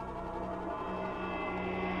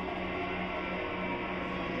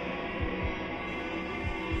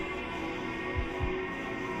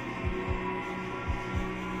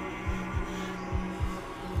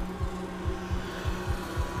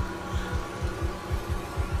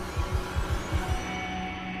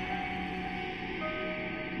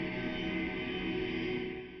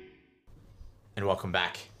 And welcome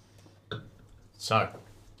back. So,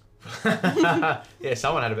 yeah,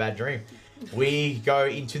 someone had a bad dream. We go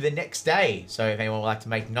into the next day. So if anyone would like to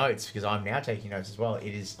make notes, because I'm now taking notes as well,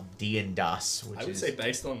 it is Diandas, which I would is... say,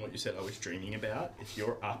 based on what you said I was dreaming about, if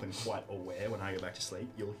you're up and quite aware when I go back to sleep,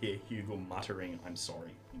 you'll hear Hugo muttering, "I'm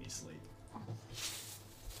sorry," in his sleep.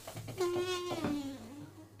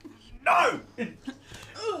 No!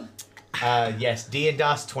 Yes,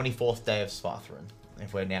 Diandas, 24th day of Spartharan.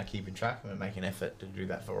 If we're now keeping track, I'm going to make an effort to do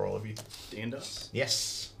that for all of you. Diandas?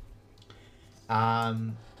 Yes.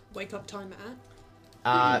 Wake up time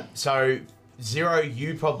at? So, Zero,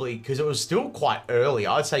 you probably, because it was still quite early,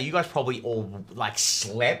 I'd say you guys probably all, like,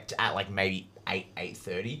 slept at, like, maybe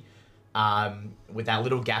 8:30. With that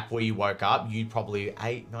little gap where you woke up, you'd probably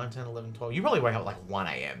 8, 9, 10, 11, 12. You probably wake up at, like, 1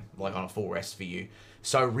 a.m., like, on a full rest for you.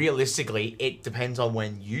 So, realistically, it depends on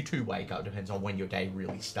when you two wake up, depends on when your day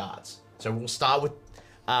really starts. So, we'll start with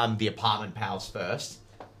the apartment pals first,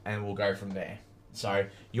 and we'll go from there. So,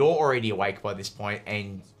 you're already awake by this point,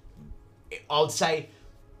 and I would say,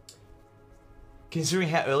 considering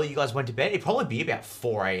how early you guys went to bed, it'd probably be about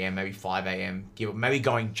 4 a.m., maybe 5 a.m., maybe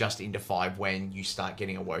going just into 5 when you start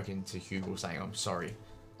getting awoken to Hugo saying, "I'm sorry,"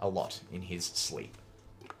 a lot in his sleep.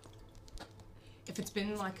 If it's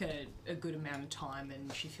been like a good amount of time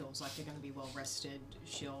and she feels like they're going to be well rested,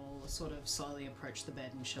 she'll sort of slowly approach the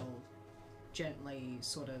bed and she'll gently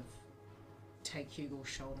sort of take Hugo's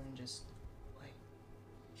shoulder and just, "Wait,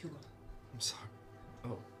 Hugo." I'm sorry.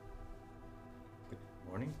 Oh. Good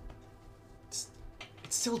morning? It's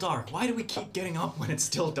still dark. Why do we keep getting up when it's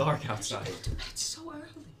still dark outside? It's so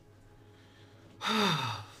early.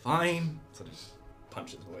 Fine. Sort of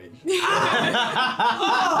punches away.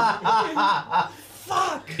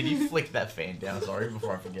 Fuck! Can you flick that fan down, sorry,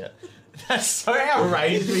 before I forget? That's so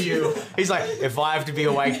outrageous for you. He's like, "If I have to be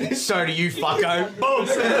awake, so do you, fucko." Boom!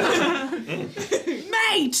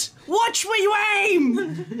 Mate! Watch where you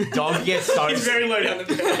aim! Dog gets so... He's very low down the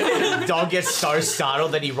bed. Dog gets so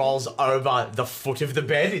startled that he rolls over the foot of the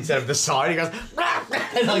bed instead of the side. He goes,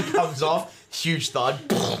 and then comes off. Huge thud.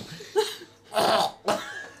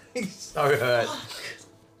 He's so hurt.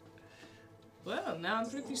 Well, now I'm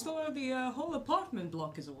pretty sure the whole apartment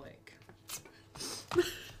block is awake.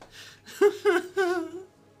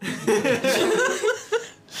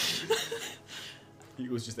 He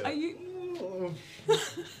was just there. Are you...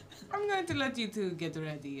 I'm going to let you two get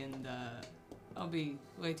ready and I'll be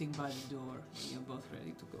waiting by the door when you're both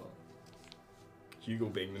ready to go. Hugo,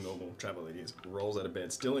 being the normal traveler he is, rolls out of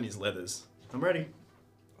bed, still in his leathers. "I'm ready."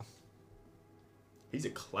 He's a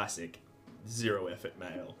classic zero effort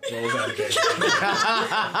male. Rolls out of bed.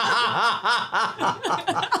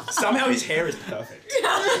 Somehow his hair is perfect.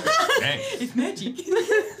 Dang. It's magic.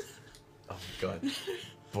 Oh my god.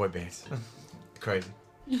 Boy bands. Crazy.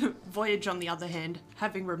 Voyage, on the other hand,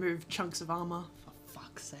 having removed chunks of armor, for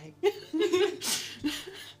fuck's sake.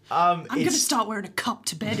 I'm gonna start wearing a cup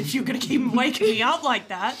to bed if you're gonna keep waking me up like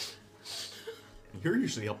that. You're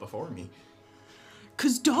usually up before me.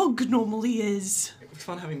 'Cause Dog normally is. It was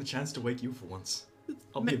fun having the chance to wake you for once.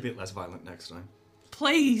 I'll be a bit less violent next time.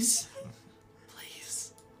 Please.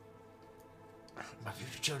 Please. My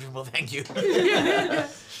future children will thank you.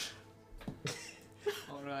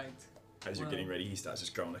 Alright. As you're getting ready, he starts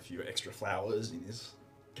just growing a few extra flowers in his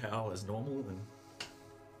cowl as normal and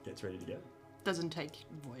gets ready to go. Doesn't take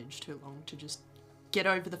Voyage too long to just get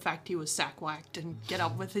over the fact he was sack-whacked and get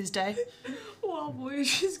up with his day. While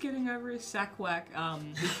Voyage is getting over his sack whack,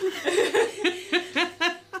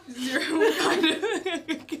 Zero will kind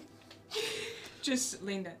of just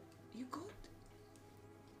lean down. You good?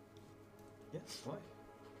 Yes, why?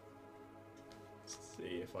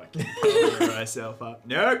 See if I can cover myself up.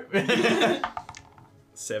 Nope.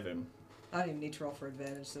 7. I don't even need to roll for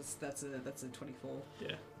advantage. That's a 24. Yeah.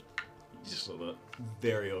 You just sort of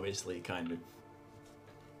very obviously kind of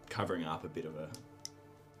covering up a bit of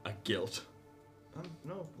a guilt.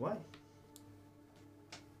 No, why?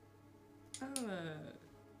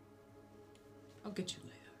 I'll get you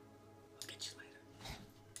later.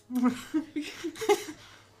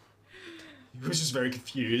 He was just very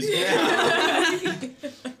confused. I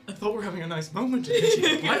thought we were having a nice moment.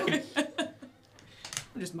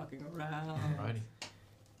 I'm just mucking around. Alrighty.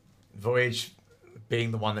 Voyage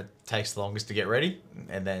being the one that takes the longest to get ready,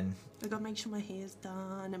 and then I gotta make sure my hair's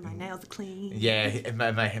done and my nails are clean. yeah, it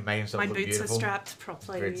made himself My look boots beautiful. are strapped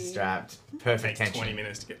properly. Boots are strapped. Perfect Takes tension. 20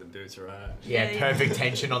 minutes to get the boots right. Yeah, Yeah, perfect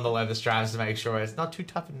tension on the leather straps to make sure it's not too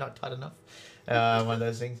tough and not tight enough. One of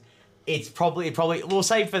those things. It's probably we'll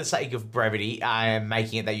say for the sake of brevity,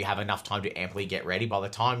 making it that you have enough time to amply get ready. By the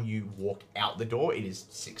time you walk out the door, it is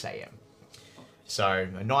 6 a.m. So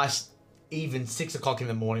a nice even 6 o'clock in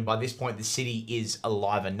the morning. By this point, the city is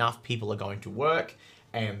alive enough. People are going to work,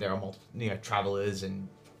 and there are multiple, travelers and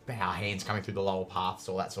our hands coming through the lower paths,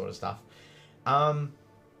 all that sort of stuff. And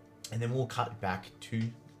then we'll cut back to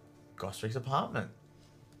Gostrik's apartment.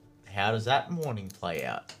 How does that morning play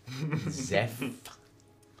out? Zeph?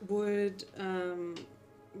 Would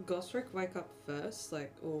Gosrick wake up first,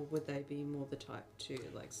 or would they be more the type to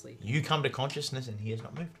sleep? You come to consciousness and he has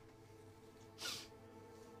not moved.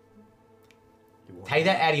 Take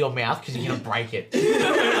that out of your mouth because you're going to break it.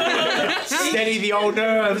 Steady the old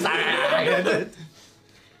nerves.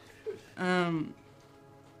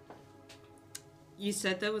 You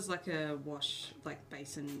said there was a wash,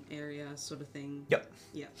 basin area sort of thing. Yep.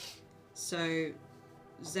 Yep. So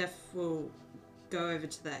Zeph will go over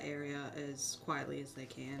to that area as quietly as they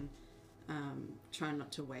can. Try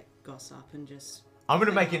not to wake Goss up and just... I'm going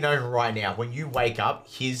to make it known right now. When you wake up,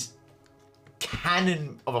 his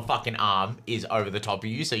cannon of a fucking arm is over the top of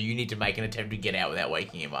you, so you need to make an attempt to get out without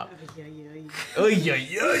waking him up. Oh,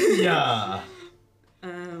 yeah.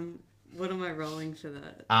 What am I rolling for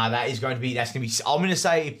that? That's going to be, I'm going to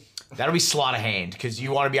say, that'll be sleight of hand, because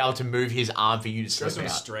you want to be able to move his arm for you to slip Go out.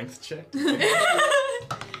 some strength check.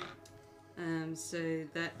 So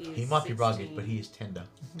that is He might be 16. rugged, but he is tender.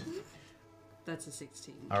 That's a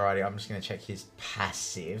 16. Alrighty, I'm just going to check his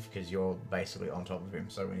passive, because you're basically on top of him,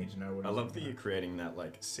 so we need to know what I he's love that doing. you're creating that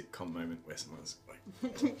sitcom moment where someone's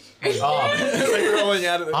Oh, rolling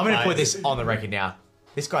out of the I'm going to put this on the record now.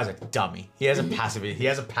 This guy's a dummy. He has a passive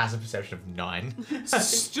perception of 9.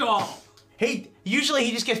 Stop. He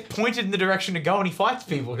just gets pointed in the direction to go and he fights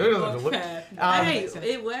people. Okay. Hey,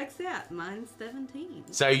 it works out. Mine's 17.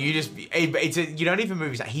 So you just you don't even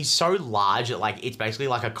move his. He's so large that it's basically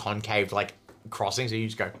like a concave crossing. So you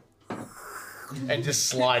just go and just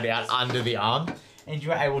slide out under the arm, and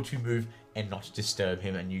you're able to move and not disturb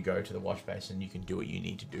him. And you go to the wash basin. You can do what you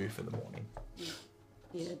need to do for the morning.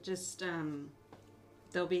 Yeah, just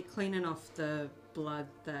they'll be cleaning off the blood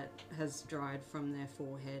that has dried from their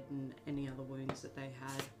forehead and any other wounds that they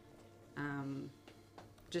had.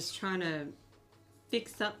 Just trying to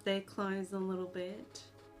fix up their clothes a little bit,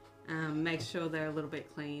 make sure they're a little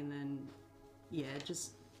bit clean, and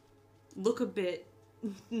just look a bit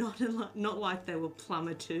not like they were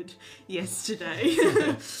plummeted yesterday.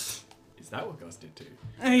 Is that what Goss did too?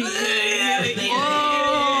 2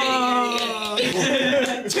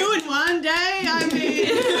 in 1 day, I mean.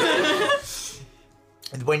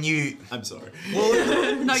 When you I'm sorry.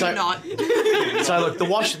 No, So- you're not. So look,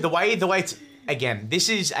 the way it's again, this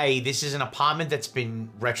is an apartment that's been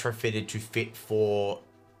retrofitted to fit for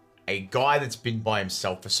a guy that's been by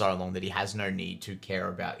himself for so long that he has no need to care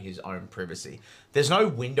about his own privacy. There's no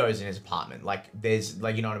windows in his apartment. There's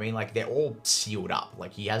you know what I mean? They're all sealed up.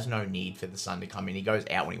 He has no need for the sun to come in. He goes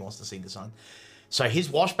out when he wants to see the sun. So his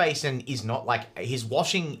wash basin is not his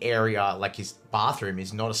washing area, his bathroom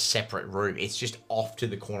is not a separate room. It's just off to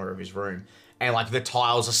the corner of his room. And the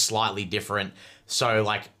tiles are slightly different. So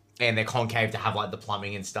and they're concave to have the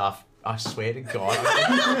plumbing and stuff. I swear to God,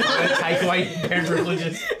 I'm gonna take away parent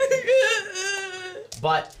privileges.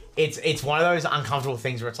 But it's one of those uncomfortable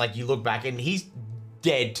things where it's you look back and he's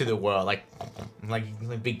dead to the world, like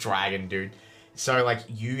big dragon dude. So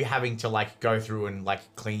you having to go through and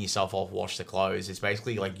clean yourself off, wash the clothes. It's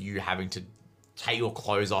basically you having to take your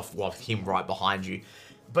clothes off with him right behind you.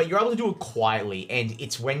 but you're able to do it quietly, and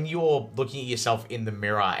it's when you're looking at yourself in the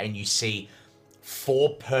mirror and you see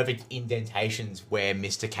 4 perfect indentations where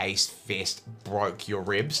Mr. K's fist broke your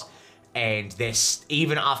ribs, and there's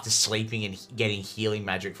even after sleeping and getting healing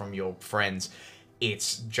magic from your friends,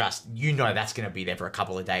 it's just, you know, that's going to be there for a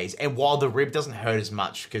couple of days. And while the rib doesn't hurt as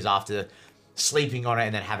much, because after sleeping on it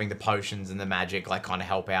and then having the potions and the magic like kind of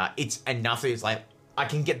help out, it's enough that it's like, I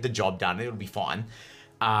can get the job done, it'll be fine.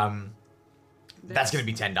 That's going to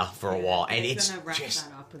be tender for a while, and it's just,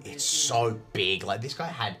 it's so big. Like, this guy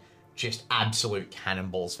had just absolute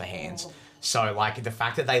cannonballs for hands. So, like, the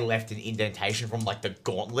fact that they left an indentation from, like, the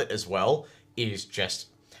gauntlet as well is just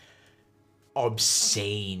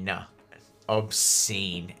obscene.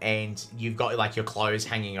 Obscene. And you've got, like, your clothes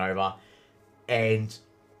hanging over, and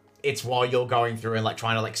it's while you're going through and, like,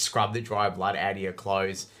 trying to, like, scrub the dry blood out of your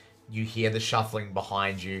clothes, you hear the shuffling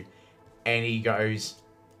behind you, and he goes,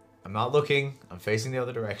 I'm not looking, I'm facing the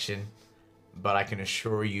other direction, but I can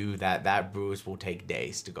assure you that that bruise will take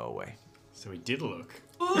days to go away. So he did look.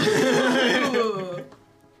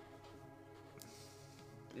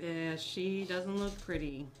 Yeah, she doesn't look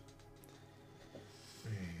pretty.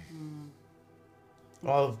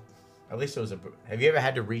 Well, at least it was a... Have you ever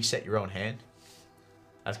had to reset your own hand?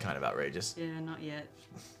 That's kind of outrageous. Yeah, not yet.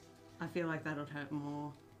 I feel like that'll hurt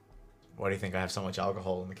more. Why do you think I have so much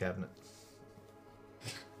alcohol in the cabinet?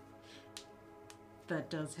 That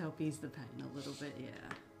does help ease the pain a little bit, yeah.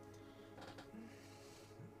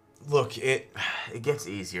 Look, it gets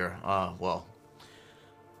easier.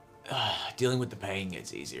 Dealing with the pain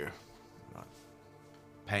gets easier.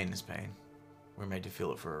 Pain is pain. We're made to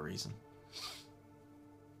feel it for a reason.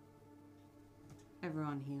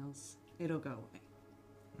 Everyone heals. It'll go away.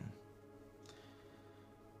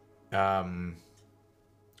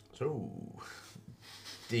 So,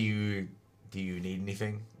 do you need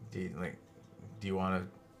anything? Do you want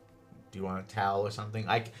a towel or something?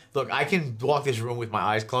 I can walk this room with my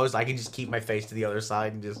eyes closed. I can just keep my face to the other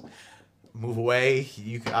side and just move away.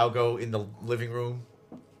 I'll go in the living room.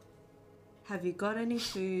 Have you got any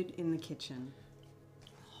food in the kitchen?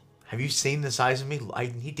 Have you seen the size of me?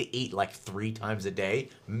 I need to eat like 3 times a day,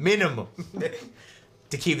 minimum,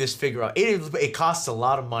 to keep this figure up. It costs a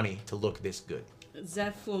lot of money to look this good.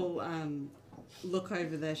 Zeph will look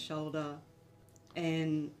over their shoulder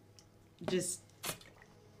and just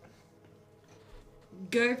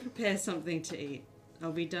go prepare something to eat.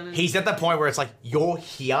 I'll be done. He's at the point where it's like, you're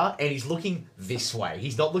here, and he's looking this way.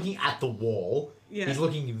 He's not looking at the wall. Yeah. He's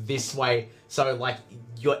looking this way. So, like,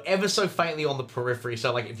 you're ever so faintly on the periphery.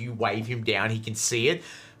 So, like, if you wave him down, he can see it.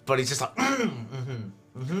 But he's just like,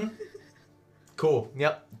 Cool.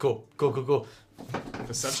 Yep. Cool.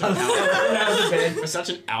 For such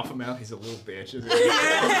an alpha male, he's a little bitch. Isn't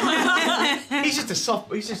he? He's just a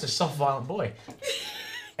soft, violent boy.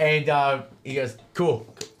 And he goes, cool.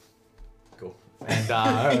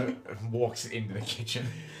 And walks into the kitchen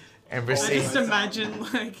and receives. I just imagine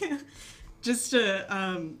like just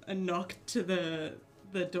a knock to the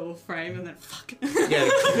door frame and then fuck.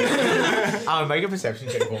 Yeah. Make a perception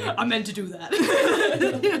check for me. I meant to do that.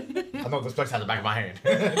 I'm not supposed to have the back of my hand.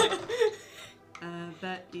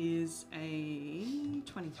 That is a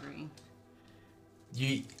 23.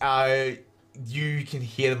 You can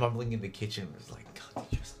hear the mumbling in the kitchen. It's like, God,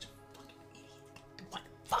 you're such a fucking idiot. What the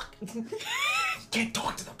fuck? Can't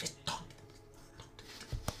talk to them. Just talk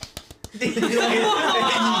to them. And you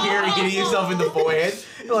hear it getting yourself in the forehead.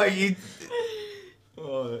 Like you.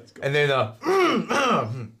 Oh, that's good. And then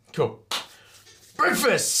cool.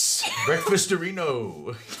 Breakfast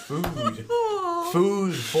Dorino.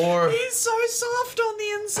 Food for. He's so soft on the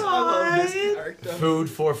inside. I love this character. Food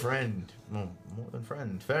for friend. More than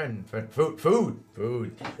friend. Food.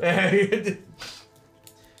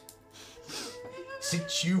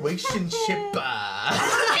 Situationship.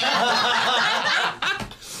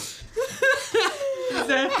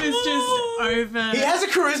 Zeph is just over. He has a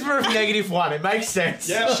charisma of -1. It makes sense.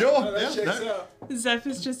 Yeah, sure. No, that checks out. Zeph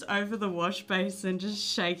is just over the wash basin, just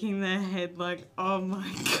shaking their head like, oh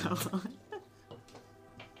my god.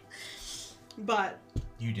 But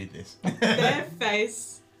You did this. their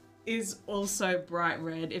face is also bright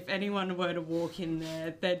red. If anyone were to walk in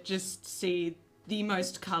there, they'd just see the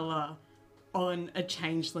most colour on a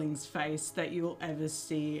changeling's face that you'll ever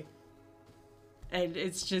see. And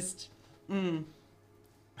it's just,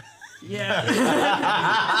 yeah.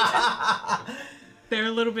 They're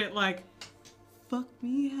a little bit like, fuck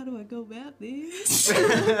me, how do I go about this?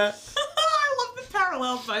 I love the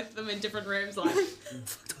parallel, both of them in different rooms, like,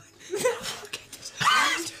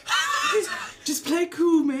 just play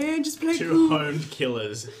cool, man, just play Two cool. honed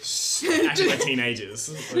killers acting like teenagers.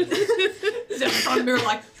 Zeph in front of the mirror,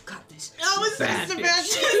 like, you got this. I was Bad just about to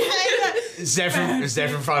say that.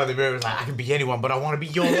 Zeph in front of the mirror was like, I can be anyone, but I want to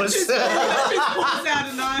be yours. Just pulls out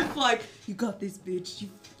a knife, like, you got this, bitch.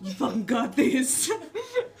 You fucking got this.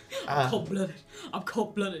 I'm cold-blooded. I'm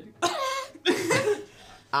cold-blooded.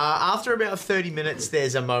 After about 30 minutes,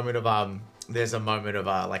 there's a moment of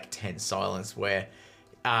like tense silence where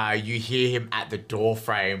you hear him at the door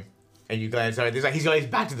frame, and you glance over. There's like he's got his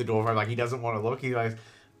back to the door frame, like he doesn't want to look. He goes,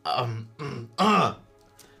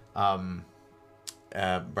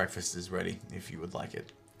 breakfast is ready if you would like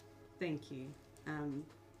it. Thank you.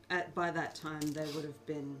 By that time, they would have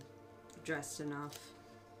been dressed enough,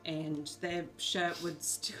 and their shirt would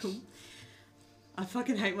still... I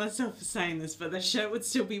fucking hate myself for saying this, but their shirt would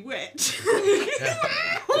still be wet.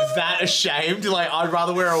 That ashamed? Like, I'd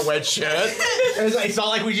rather wear a wet shirt. It's not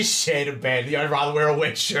like we just shared a bed. I'd rather wear a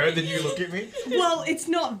wet shirt than you look at me. Well, it's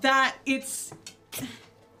not that. It's...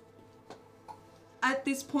 At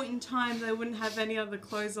this point in time, they wouldn't have any other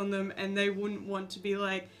clothes on them, and they wouldn't want to be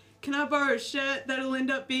like, can I borrow a shirt that'll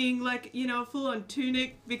end up being like, you know, a full-on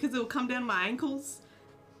tunic because it'll come down my ankles?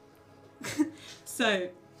 So...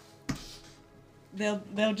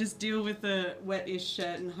 They'll just deal with the wet-ish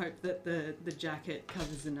shirt and hope that the jacket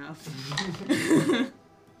covers enough.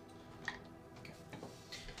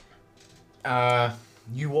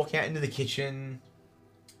 You walk out into the kitchen,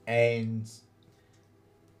 and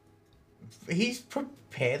he's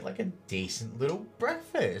prepared like a decent little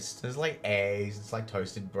breakfast. There's like eggs, it's like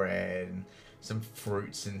toasted bread, and some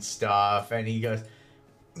fruits and stuff. And he goes,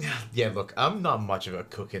 "Yeah, look, I'm not much of a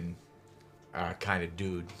cooking kind of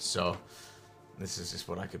dude, so." This is just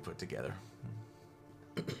what I could put together.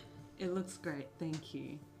 It looks great, thank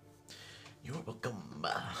you. You're welcome.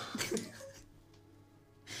 That's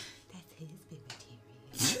his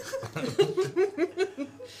material.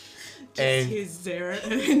 And Here's Zara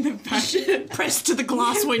in the back. Pressed to the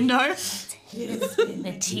glass window. His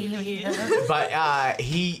material. but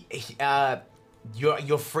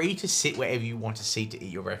you're free to sit wherever you want to sit to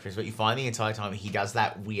eat your breakfast, but you find the entire time he does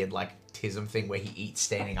that weird like tism thing where he eats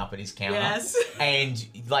standing up at his counter. Yes. And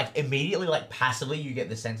like immediately, like passively, you get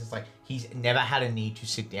the sense it's like he's never had a need to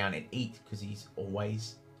sit down and eat because he's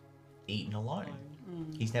always eaten alone.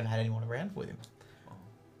 He's never had anyone around with him.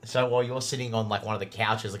 So while you're sitting on like one of the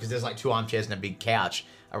couches, because there's like 2 armchairs and a big couch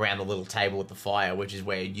around the little table with the fire, which is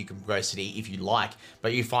where you can go sit eat if you like.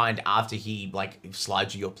 But you find after he like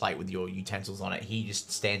slides you your plate with your utensils on it, he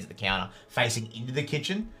just stands at the counter facing into the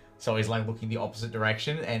kitchen. So he's like looking the opposite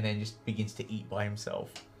direction and then just begins to eat by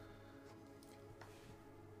himself.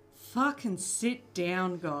 Fucking sit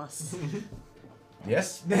down, Goss.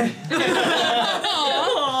 Yes.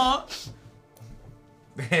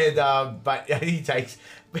 And but he takes.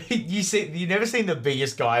 You never seen the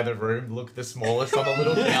biggest guy in the room look the smallest on the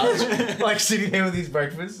little couch, like sitting there with his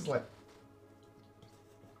breakfast. It's like.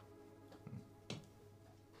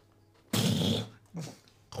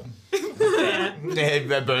 Yeah,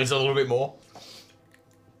 that burns a little bit more.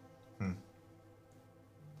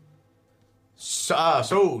 So,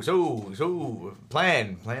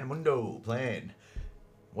 plan, window, plan.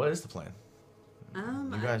 What is the plan?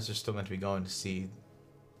 You guys are still meant to be going to see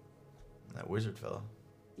that wizard fella.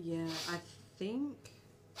 Yeah, I think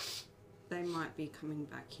they might be coming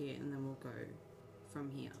back here, and then we'll go from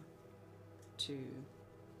here to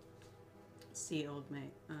see old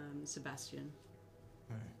mate Sebastian.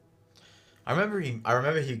 I remember he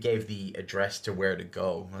gave the address to where to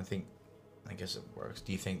go. I guess it works.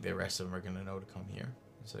 Do you think the rest of them are gonna know to come here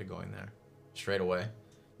instead of going there straight away?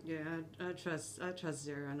 Yeah, I trust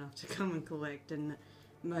Zero enough to come and collect and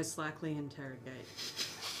most likely interrogate.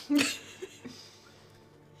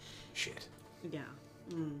 Shit. Yeah.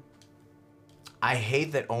 I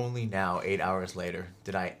hate that only now, 8 hours later,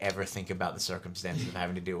 did I ever think about the circumstances of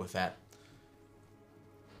having to deal with that.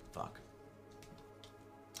 Fuck.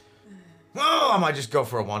 Well, I might just go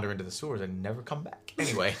for a wander into the sewers and never come back.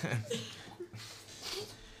 Anyway.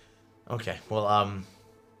 Okay, well, I'm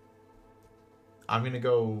gonna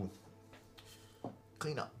go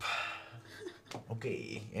clean up.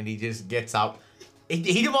 Okay, and he just gets up.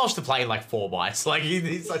 He demolished the plane like 4 bites. Like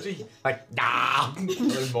he's such a a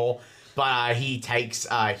little more. But he takes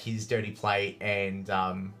his dirty plate and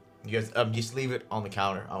he goes, just leave it on the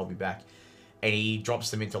counter. I'll be back. And he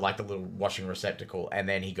drops them into like the little washing receptacle, and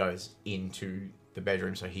then he goes into the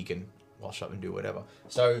bedroom so he can wash up and do whatever.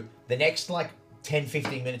 So the next like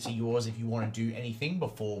 10-15 minutes are yours if you want to do anything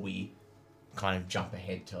before we kind of jump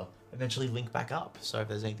ahead to eventually link back up. So if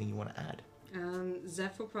there's anything you want to add.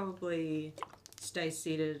 Zeph will probably stay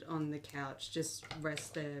seated on the couch, just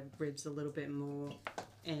rest their ribs a little bit more,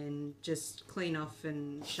 and just clean off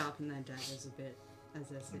and sharpen their daggers a bit as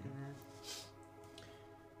they're sitting there.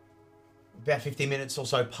 About 15 minutes or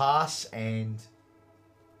so pass, and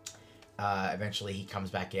eventually he comes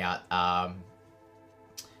back out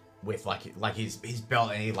with like his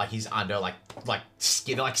belt, and he's under like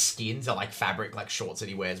skins or like fabric, like shorts that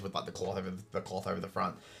he wears with like the cloth over the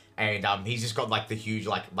front, and he's just got like the huge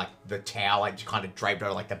like the towel like kind of draped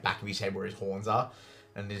over like the back of his head where his horns are,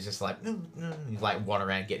 and he's just like he's like wandering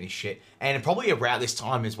around getting his shit, and probably around this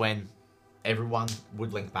time is when everyone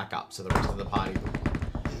would link back up, so the rest of the party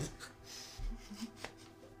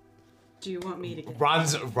Do you want me to get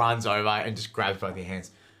runs over and just grabs both your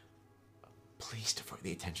hands. Please divert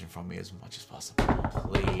the attention from me as much as possible.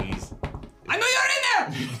 Please. I know you're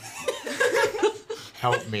in there!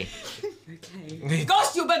 Help me. Okay.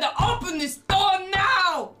 Ghost, you better open this door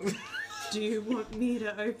now! Do you want me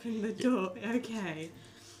to open the door? Okay.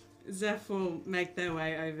 Zeph will make their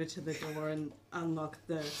way over to the door and unlock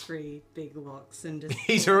the 3 big locks and just...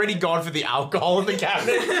 He's already gone for the alcohol in the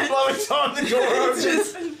cabinet by the time the door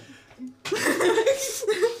opens.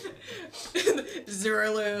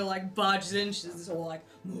 Zero like barges in, she's just all like,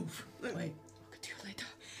 move, wait, I'll get to you later.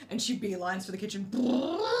 And she beelines for the kitchen.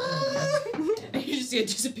 And you just see it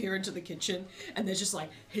disappear into the kitchen, and there's just like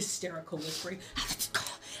hysterical whispering.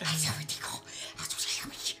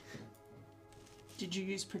 Did you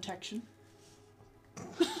use protection?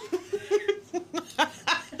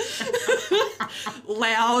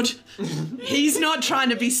 Loud. He's not trying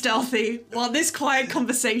to be stealthy while this quiet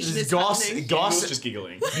conversation is happening. Goss, just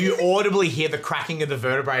giggling. You audibly hear the cracking of the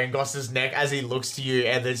vertebrae in Goss's neck as he looks to you,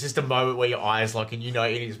 and there's just a moment where your eyes lock, and you know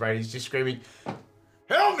in his brain he's just screaming,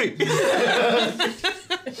 "Help me!"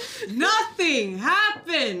 Nothing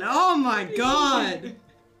happened! Oh my god!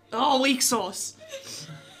 Oh, weak sauce.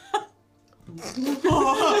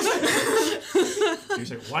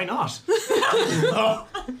 He's like, why not?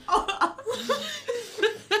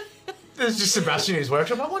 There's just Sebastian in his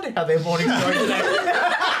workshop. I wonder how their morning's going today.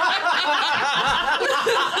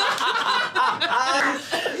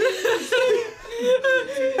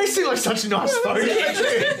 They seem like such nice folks.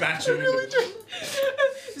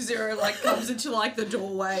 Zero like comes into like the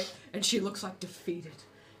doorway, and she looks like defeated.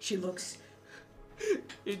 She looks.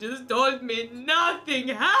 You just told me nothing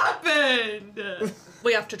happened.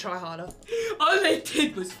 We have to try harder. All they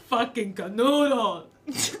did was fucking canoodle.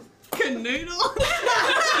 Canoodle?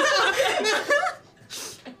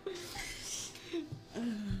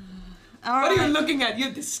 What are you looking at?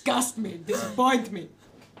 You disgust me, disappoint me.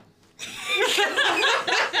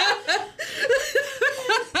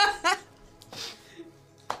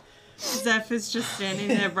 Zeph is just standing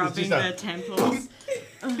there rubbing their temples.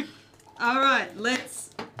 All right,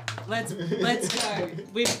 let's go.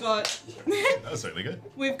 We've got That was certainly good.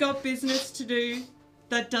 we've got business to do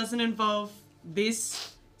that doesn't involve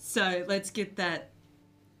this. So let's get that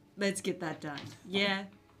done. Yeah.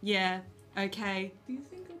 Okay. Do you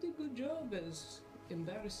think I did a good job as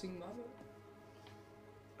embarrassing mother?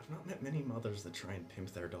 I've not met many mothers that try and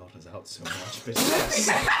pimp their daughters out so much, but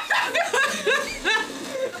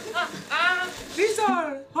These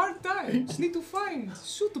are hard times. Need to find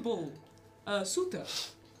suitable suitor.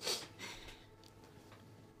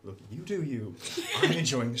 look, you do you. I'm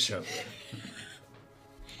enjoying the show.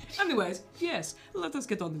 Anyways, yes, let us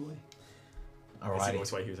get on the way. Alrighty.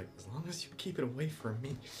 That's why he was like, as long as you keep it away from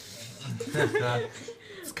me.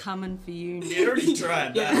 It's coming for you. You already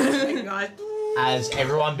tried that. Thank God. As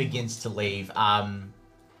everyone begins to leave,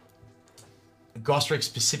 Gosrick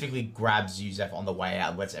specifically grabs Yuzef on the way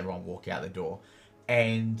out and lets everyone walk out the door.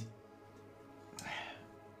 And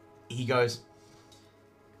he goes,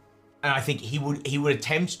 and I think he would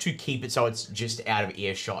attempt to keep it so it's just out of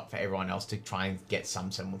earshot for everyone else to try and get some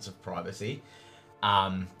semblance of privacy.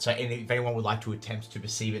 So if anyone would like to attempt to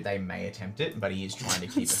perceive it, they may attempt it, but he is trying to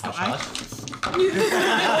keep it hush-hush.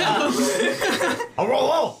 Oh,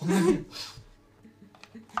 roll!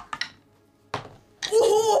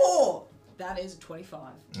 Oh, that is 25.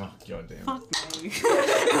 Oh, goddamn. Fuck me.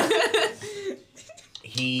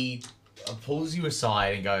 He pulls you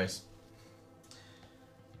aside and goes,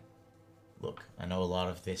 look, I know a lot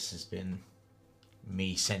of this has been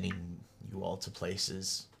me sending you all to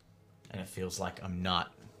places, and it feels like I'm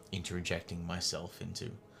not interjecting myself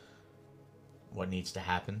into what needs to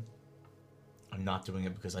happen. I'm not doing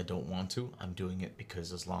it because I don't want to. I'm doing it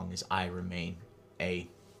because as long as I remain a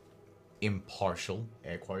impartial,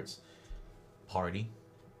 air quotes, party,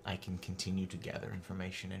 I can continue to gather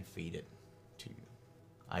information and feed it to you.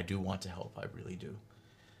 I do want to help, I really do.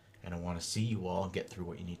 And I want to see you all get through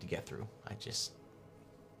what you need to get through.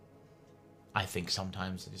 I think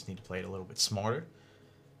sometimes I just need to play it a little bit smarter.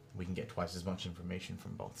 we can get twice as much information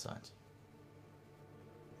from both sides.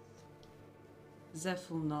 Zeph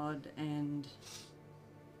will nod and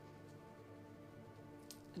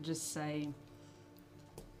just say,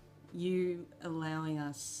 you allowing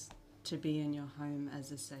us to be in your home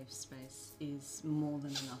as a safe space is more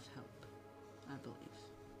than enough help, I believe.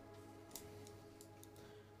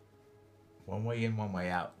 One way in, one way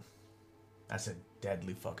out. That's a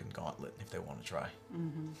deadly fucking gauntlet if they want to try.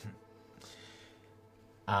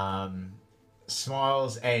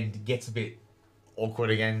 Smiles and gets a bit awkward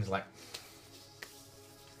again. He's like,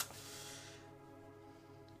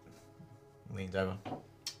 leans over,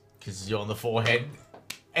 kisses you on the forehead,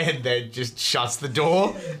 and then just shuts the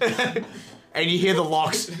door. And you hear the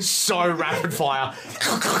locks so rapid fire.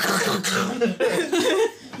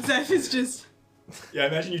 Zeph is just, Yeah,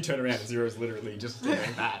 imagine you turn around and Zero's literally just doing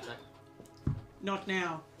that. not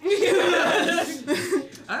now.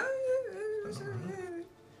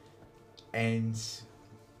 And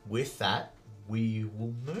with that, we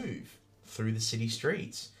will move through the city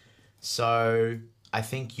streets. So I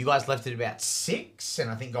think you guys left at about 6, and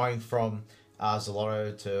I think going from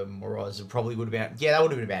Zalotto to Moroz probably would have been, that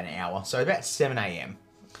would have been about an hour. So about 7 a.m.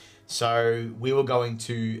 So we were going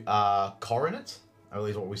to Coronet, I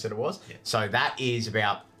believe is what we said it was. Yeah. So that is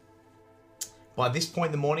about, by this point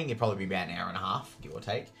in the morning, it'd probably be about an hour and a half, give or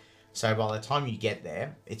take. So by the time you get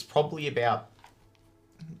there, it's probably about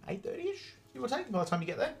 8:30ish, give or take, by the time you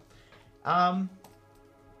get there. Let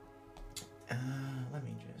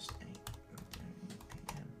me just 8:30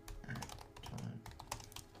 a.m. at time.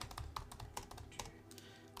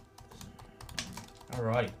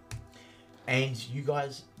 Alrighty. And you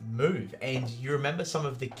guys move, and you remember some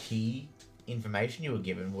of the key information you were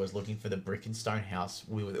given was looking for the brick and stone house.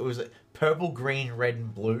 It was purple, green, red,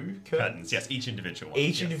 and blue Curtains, yes, each individual one.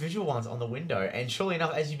 each individual one's on the window, and surely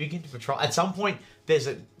enough, as you begin to patrol, at some point this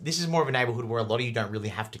is more of a neighborhood where a lot of you don't really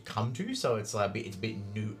have to come to, so it's like it's a bit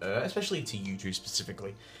newer, especially to you two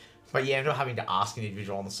specifically. But yeah, not having to ask an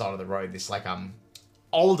individual on the side of the road, this like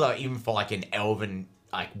older, even for like an elven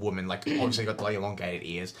like woman, like obviously got the like, elongated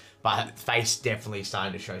ears, but her face definitely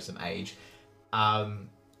starting to show some age.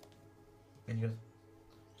 And he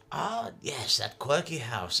goes, yes, that quirky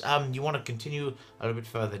house. You want to continue a little bit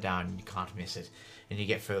further down, and you can't miss it. And you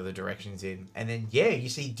get further directions in. And then, yeah, you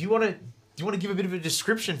see, do you want to give a bit of a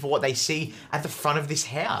description for what they see at the front of this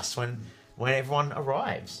house when everyone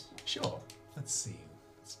arrives? Sure. Let's see.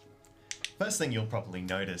 First thing you'll probably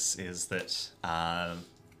notice is that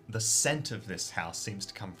the scent of this house seems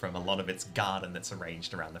to come from a lot of its garden that's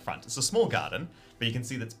arranged around the front. It's a small garden, but you can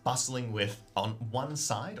see that's bustling with, on one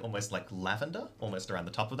side, almost like lavender, almost around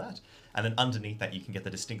the top of that. And then underneath that, you can get the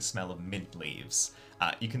distinct smell of mint leaves.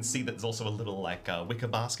 You can see that there's also a little like wicker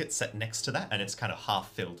basket set next to that, and it's kind of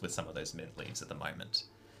half filled with some of those mint leaves at the moment.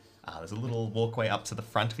 There's a little walkway up to the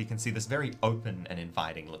front where you can see this very open and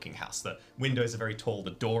inviting looking house. The windows are very tall,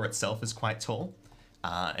 the door itself is quite tall.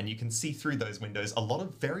 And you can see through those windows a lot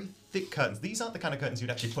of very thick curtains. These aren't the kind of curtains you'd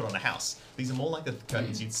actually put on a house. These are more like the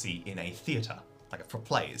curtains you'd see in a theatre, like for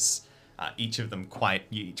plays. Each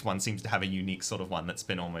one seems to have a unique sort of one that's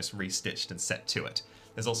been almost restitched and set to it.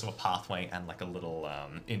 There's also a pathway and like a little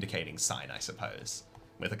indicating sign, I suppose,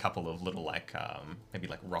 with a couple of little like, maybe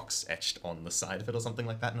like rocks etched on the side of it or something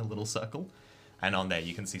like that in a little circle. And on there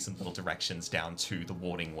you can see some little directions down to the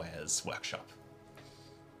Warding Wares workshop.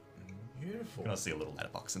 Beautiful. You can also see a little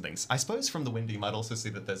letterbox and things. I suppose from the window you might also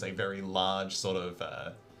see that there's a very large sort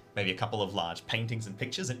of, maybe a couple of large paintings and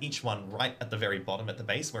pictures, and each one right at the very bottom at the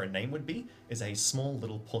base where a name would be is a small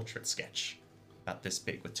little portrait sketch, about this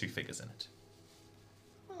big with 2 figures in it.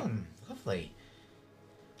 Lovely.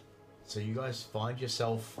 So you guys find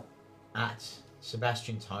yourself at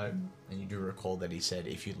Sebastian's home, and you do recall that he said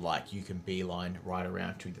if you'd like you can beeline right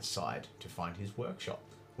around to the side to find his workshop,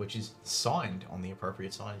 which is signed on the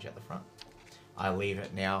appropriate signage at the front. I leave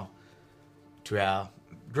it now to our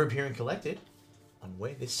group here in Collected on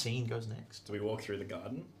where this scene goes next. Do we walk through the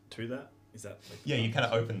garden to that? Is that like Yeah, you kind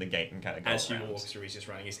of open the gate and kind of go as around. you walk through, he's just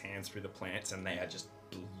running his hands through the plants, and they are just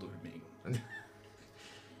blooming. I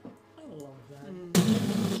love that.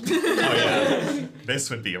 Oh yeah, this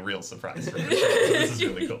would be a real surprise for me. This is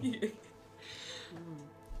really cool.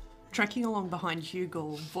 Trekking along behind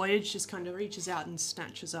Hugel, Voyage just kind of reaches out and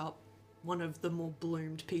snatches up one of the more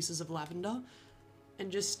bloomed pieces of lavender and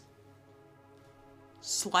just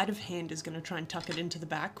sleight of hand is going to try and tuck it into the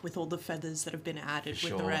back with all the feathers that have been added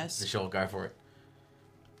with the rest. Sure, go for it.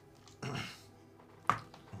 What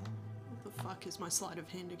the fuck is my sleight of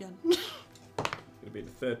hand again? It'll be the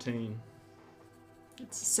 13.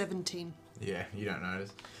 It's 17. Yeah, you don't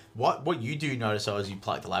notice. What you do notice though, as you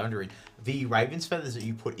pluck the lavender in, the raven's feathers that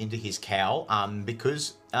you put into his cowl,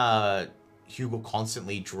 because Hugo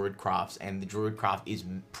constantly druid crafts, and the druid craft is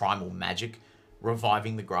primal magic,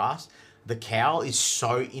 reviving the grass. The cowl is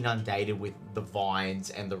so inundated with the vines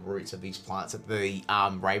and the roots of these plants that the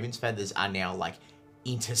raven's feathers are now like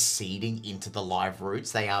interceding into the live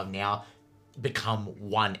roots. They are now become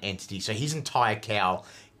one entity. So his entire cowl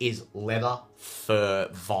is leather, fur,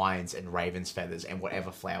 vines, and raven's feathers, and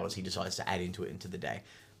whatever flowers he decides to add into it into the day.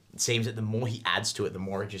 It seems that the more he adds to it, the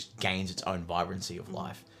more it just gains its own vibrancy of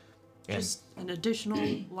life. And Just an additional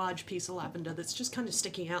large piece of lavender that's just kind of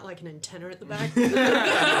sticking out like an antenna at the back.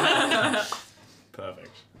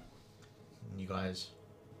 Perfect. you guys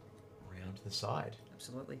round to the side.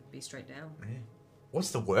 Absolutely. Be straight down. Yeah.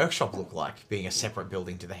 What's the workshop look like, being a separate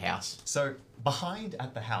building to the house? So behind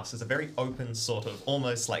at the house is a very open sort of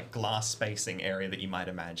almost like glass spacing area that you might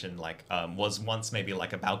imagine like was once maybe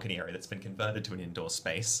like a balcony area that's been converted to an indoor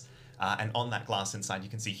space. And on that glass inside, you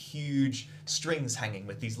can see huge strings hanging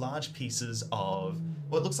with these large pieces of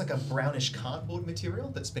what looks like a brownish cardboard material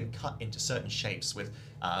that's been cut into certain shapes with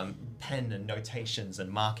pen and notations and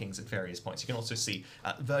markings at various points. You can also see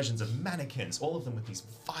versions of mannequins, all of them with these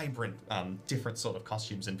vibrant, different sort of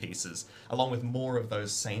costumes and pieces, along with more of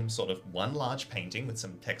those same sort of one large painting with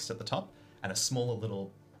some text at the top and a smaller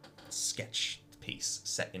little sketch piece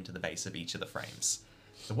set into the base of each of the frames.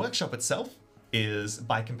 The workshop itself is,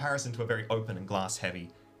 by comparison to a very open and glass-heavy,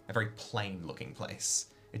 a very plain-looking place.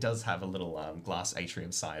 It does have a little glass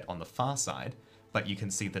atrium side on the far side, but you can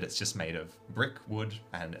see that it's just made of brick, wood,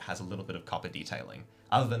 and it has a little bit of copper detailing.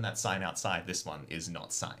 Other than that sign outside, this one is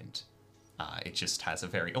not signed. It just has a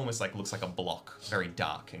very, almost like, looks like a block, very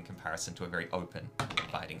dark in comparison to a very open,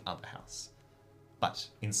 inviting other house. But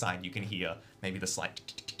inside you can hear maybe the slight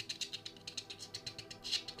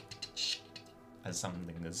as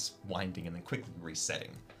something is winding and then quickly resetting.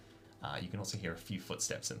 You can also hear a few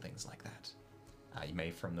footsteps and things like that. You may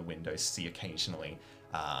from the windows see occasionally,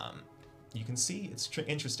 you can see, it's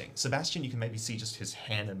interesting. Sebastian, you can maybe see just his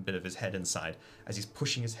hand and a bit of his head inside as he's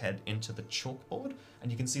pushing his head into the chalkboard, and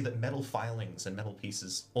you can see that metal filings and metal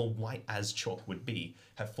pieces, all white as chalk would be,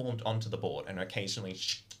 have formed onto the board and are occasionally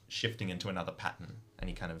shifting into another pattern. And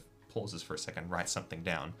he kind of pauses for a second, writes something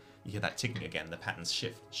down. You hear that ticking again, the patterns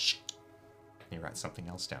shift. He writes something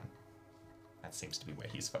else down. That seems to be where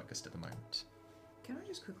he's focused at the moment. Can I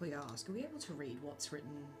just quickly ask, are we able to read what's written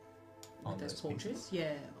On on those those portraits? pieces?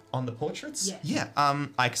 Yeah. On the portraits? Yeah. Yeah,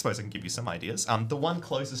 I suppose I can give you some ideas. The one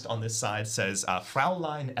closest on this side says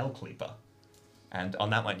Fraulein Elkleeper. And on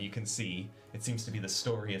that one you can see, it seems to be the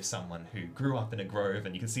story of someone who grew up in a grove,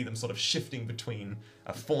 and you can see them sort of shifting between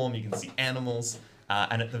a form, you can see animals,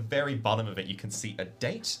 and at the very bottom of it, you can see a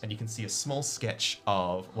date, and you can see a small sketch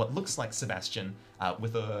of what looks like Sebastian,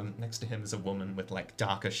 with next to him is a woman with like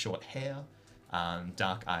darker short hair,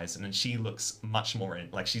 dark eyes, and then she looks much more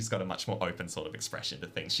like she's got a much more open sort of expression to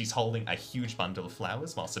things. She's holding a huge bundle of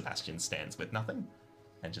flowers while Sebastian stands with nothing,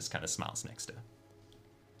 and just kind of smiles next to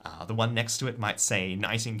her. The one next to it might say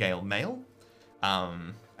Nightingale Male,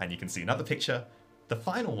 and you can see another picture. The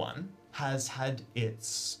final one has had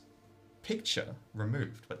its picture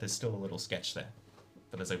removed, but there's still a little sketch there.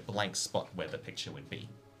 But there's a blank spot where the picture would be.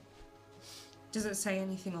 Does it say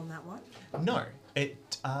anything on that one? No, it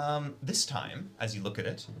this time, as you look at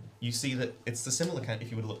it, you see that it's the similar kind.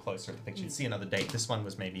 If you were to look closer at the picture, you'd see another date. This one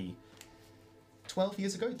was maybe 12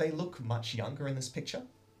 years ago. They look much younger in this picture,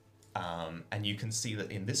 and you can see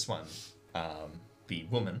that in this one, the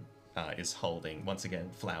woman is holding once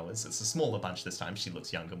again flowers. It's a smaller bunch this time. She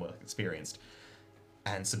looks younger, more experienced.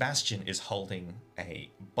 And Sebastian is holding a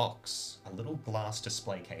box, a little glass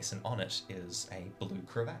display case, and on it is a blue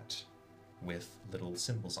cravat with little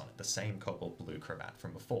symbols on it, the same cobalt blue cravat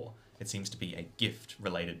from before. It seems to be a gift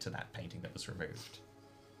related to that painting that was removed.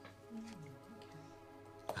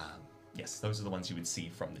 Yes, those are the ones you would see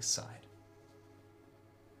from this side.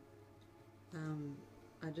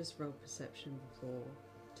 I just rolled perception before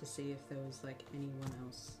to see if there was like anyone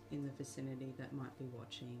else in the vicinity that might be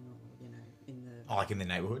watching, or in the Oh, like in the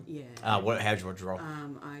neighborhood? yeah. How'd you roll?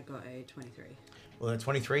 I got a 23. Well,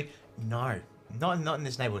 23? No, not in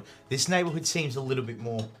this neighborhood. This neighborhood seems a little bit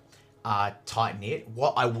more tight knit.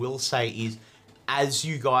 What I will say is, as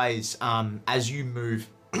you guys, as you move,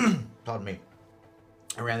 pardon me,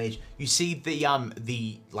 around the edge, you see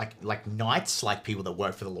the like knights, like people that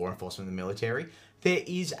work for the law enforcement and the military. There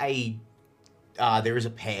is a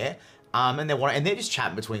pair, and they're just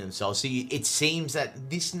chatting between themselves. So it seems that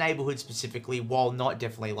this neighborhood specifically, while not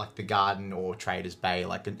definitely like the Garden or Traders Bay,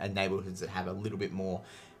 like a neighborhoods that have a little bit more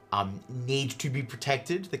need to be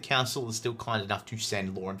protected. The council is still kind enough to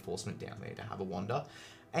send law enforcement down there to have a wander.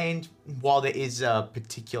 And while there is a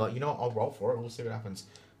particular, you know, I'll roll for it. We'll see what happens.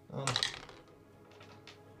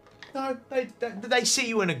 No, they see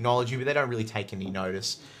you and acknowledge you, but they don't really take any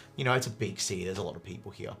notice. You know, it's a big city. There's a lot of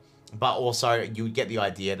people here. But also, you get the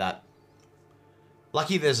idea that,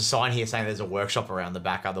 lucky there's a sign here saying there's a workshop around the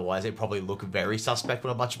back. Otherwise, it'd probably look very suspect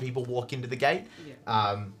when a bunch of people walk into the gate.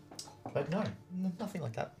 Yeah. But no, nothing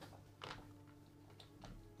like that.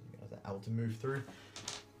 You guys are able to move through.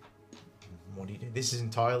 What do you do? This is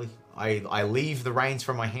entirely... I leave the reins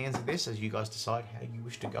from my hands of this as you guys decide how you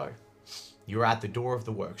wish to go. You're at the door of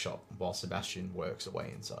the workshop while Sebastian works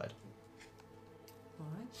away inside.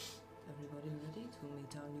 Alright. Everybody ready to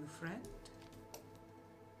meet our new friend?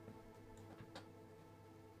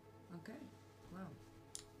 Okay. Wow.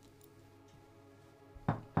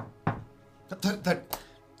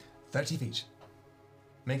 30 feet.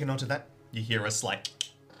 Make a note of that. You hear a slight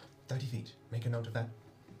 30 feet. Make a note of that.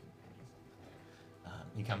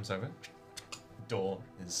 He comes over. Door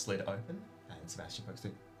is slid open, and Sebastian pokes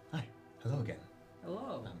through. Hi. Hello again.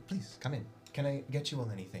 Hello. Please, come in. Can I get you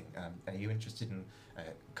all anything? Are you interested in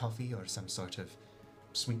coffee or some sort of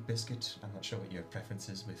sweet biscuit? I'm not sure what your preference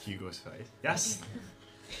is with Hugo's face. Yes.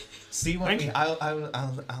 See what Thank we... you.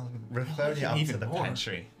 I'll refer you up to even the more.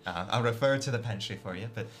 pantry. I'll refer to the pantry for you,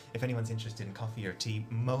 but if anyone's interested in coffee or tea,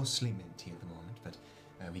 mostly mint tea at the moment, but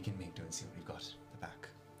we can make do and see what we've got at the back.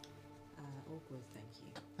 All good, thank you.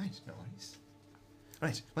 Right, no worries.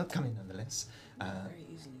 Right, well, come in nonetheless. Very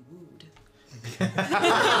easily wooed.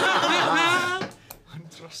 I'm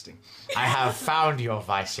thrusting. I have found your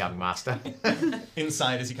vice, young master.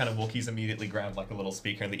 Inside, as you kind of walk, he's immediately grabbed like a little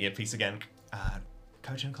speaker in the earpiece again.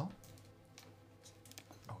 Coach and call?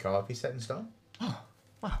 Go up, set in stone. Oh,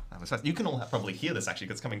 wow, that was fast. You can all probably hear this actually,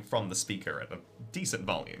 because it's coming from the speaker at a decent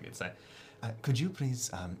volume, you'd say. Could you please,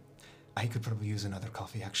 I could probably use another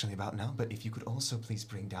coffee actually about now, but if you could also please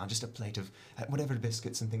bring down just a plate of whatever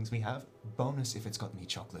biscuits and things we have. Bonus if it's got any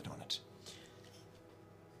chocolate on it.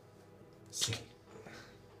 See.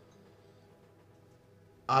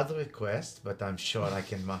 Other request, but I'm sure I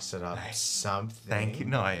can muster up something. Thank you.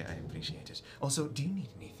 No, I appreciate it. Also, do you need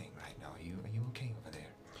anything right now? Are you okay over there?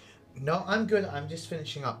 No, I'm good. I'm just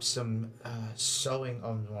finishing up some sewing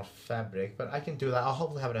on more fabric, but I can do that. I'll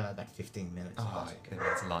hopefully have it in like 15 minutes. Oh, Okay.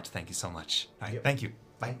 that's a lot. Thank you so much. Right, Yep. thank you.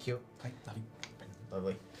 Thank you. Bye. Love you.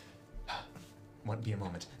 Lovely. Won't be a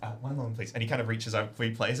moment. One moment, please. And he kind of reaches over before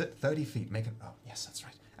he plays it. 30 feet. Make it. Oh, yes, that's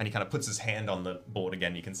right. And he kind of puts his hand on the board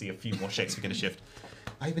again. You can see a few more shakes begin to shift.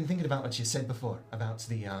 I've been thinking about what you said before about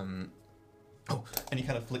the Oh, and he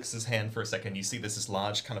kind of flicks his hand for a second. You see this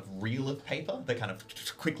large kind of reel of paper that kind of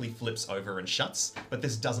quickly flips over and shuts. But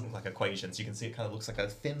this doesn't look like equations. You can see it kind of looks like a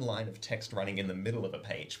thin line of text running in the middle of a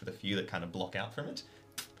page with a few that kind of block out from it.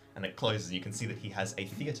 And it closes. And you can see that he has a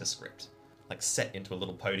theatre script, like set into a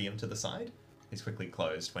little podium to the side. He's quickly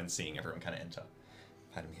closed when seeing everyone kind of enter.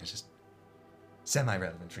 Pardon me, it's just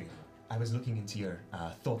semi-relevant, really. I was looking into your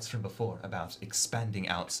thoughts from before about expanding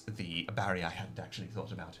out the barrier. I hadn't actually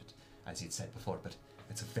thought about it, as you'd said before, but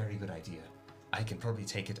it's a very good idea. I can probably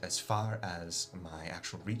take it as far as my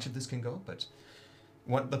actual reach of this can go, but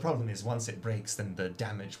the problem is once it breaks, then the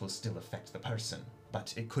damage will still affect the person,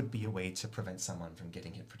 but it could be a way to prevent someone from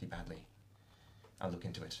getting hit pretty badly. I'll look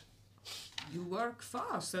into it. You work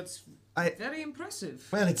fast. That's very impressive.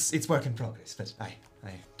 Well, it's work in progress, but I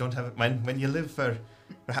don't have it. When you live for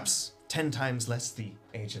perhaps 10 times less the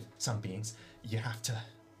age of some beings, you have to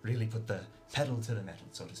really put the pedal to the metal,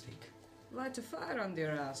 so to speak. Light a fire under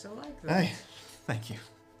your ass. I like that. Aye, thank you.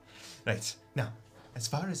 Right, now, as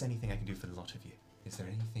far as anything I can do for the lot of you, is there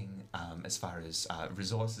anything as far as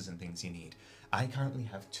resources and things you need? I currently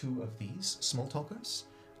have 2 of these small talkers.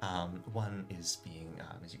 One is being,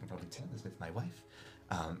 as you can probably tell, is with my wife,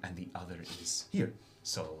 and the other is here.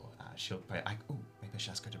 So she'll probably, maybe I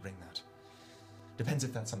should ask her to bring that. Depends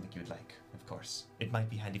if that's something you'd like, of course. It might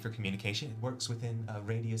be handy for communication. It works within a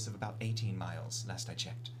radius of about 18 miles, last I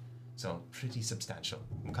checked. So pretty substantial.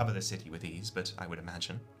 We'll cover the city with ease, but I would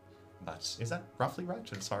imagine. But is that roughly right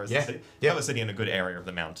as far as the city? Yeah. Cover the city in a good area of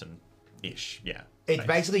the mountain-ish, yeah. It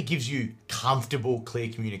basically gives you comfortable, clear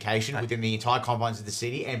communication within the entire confines of the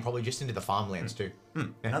city and probably just into the farmlands too.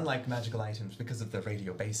 And unlike magical items, because of the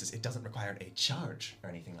radio basis, it doesn't require a charge or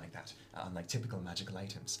anything like that, unlike typical magical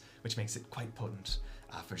items, which makes it quite potent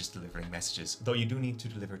for just delivering messages. Though you do need to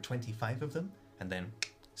deliver 25 of them, and then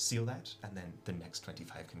seal that, and then the next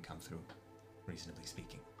 25 can come through, reasonably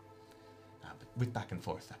speaking. But with back and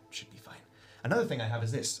forth, that should be fine. Another thing I have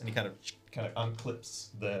is this, and he kind of unclips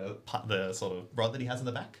the sort of rod that he has in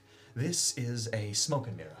the back. This is a smoke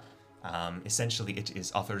and mirror. Essentially,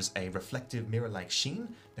 offers a reflective mirror-like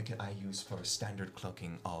sheen that I use for standard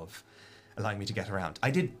cloaking of allowing me to get around.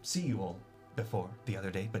 I did see you all before the other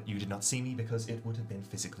day, but you did not see me because it would have been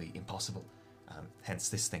physically impossible. Hence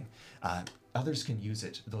this thing. Others can use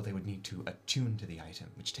it, though they would need to attune to the item,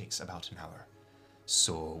 which takes about an hour.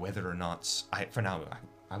 So whether or not, for now,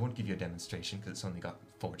 I won't give you a demonstration because it's only got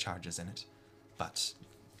 4 charges in it, but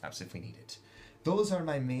perhaps if we need it. Those are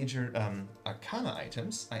my major arcana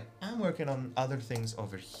items. I am working on other things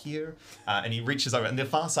over here. And he reaches over. On the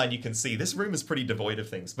far side, you can see this room is pretty devoid of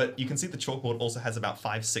things, but you can see the chalkboard also has about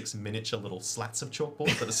 5-6 miniature little slats of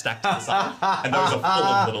chalkboard that are stacked to the side. And those are full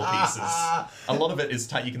of little pieces. A lot of it is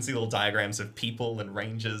tight. You can see little diagrams of people and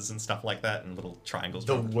ranges and stuff like that, and little triangles.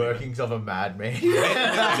 The workings of a madman. It really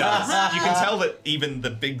does. You can tell that even the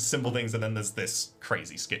big simple things, and then there's this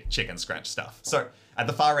crazy chicken scratch stuff. So at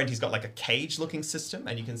the far end, he's got like a cage-looking system,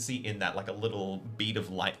 and you can see in that like a little bead of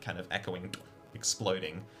light kind of echoing,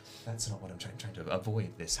 exploding. That's not what I'm trying to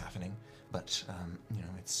avoid this happening, but you know,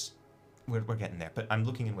 it's we're getting there. But I'm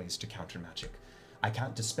looking in ways to counter magic. I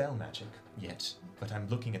can't dispel magic yet, but I'm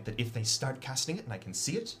looking at that. If they start casting it and I can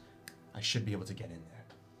see it, I should be able to get in there.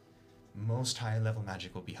 Most high-level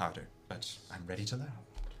magic will be harder, but I'm ready to learn.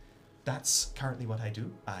 That's currently what I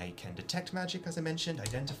do. I can detect magic, as I mentioned,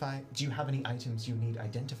 identify. Do you have any items you need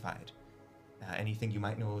identified? Anything you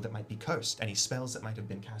might know that might be cursed? Any spells that might have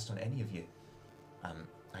been cast on any of you?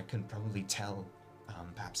 I can probably tell,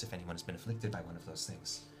 perhaps if anyone has been afflicted by one of those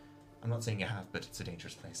things. I'm not saying you have, but it's a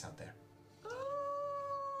dangerous place out there.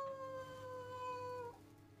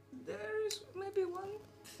 There is maybe one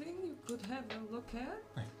thing you could have a look at.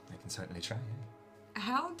 I can certainly try, yeah.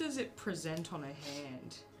 How does it present on a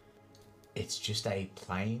hand? It's just a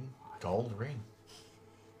plain gold ring.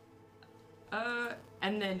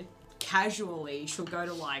 And then casually she'll go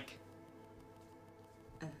to like...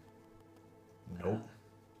 Nope.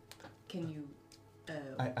 Can you,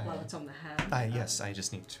 while it's on the hand? Yes, I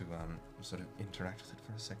just need to sort of interact with it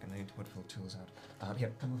for a second. I need to put full tools out.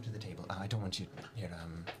 Here, come over to the table. I don't want you here.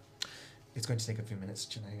 It's going to take a few minutes,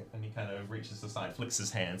 Janae. And he kind of reaches aside, flicks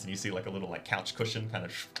his hands, and you see like a little like couch cushion kind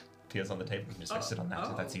of appears on the table. You can just sit on that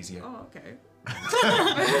if that's easier. Oh, okay.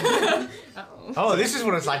 Oh, this is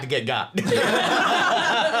what it's like to get gut.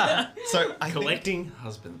 So I Collecting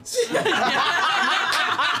husbands.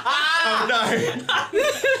 Oh no!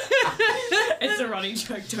 It's a running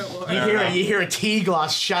joke, don't worry. You hear a tea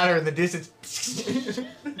glass shatter in the distance.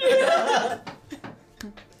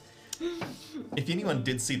 If anyone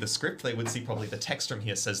did see the script, they would see probably the text from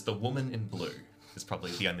here says "The Woman in Blue" is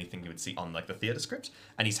probably the only thing you would see on like the theatre script,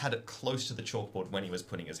 and he's had it close to the chalkboard when he was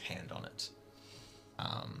putting his hand on it.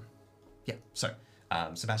 So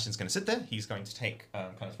Sebastian's going to sit there. He's going to take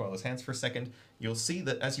kind of twirl his hands for a second. You'll see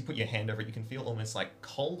that as you put your hand over it, you can feel almost like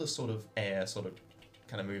colder sort of air sort of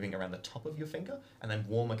kind of moving around the top of your finger, and then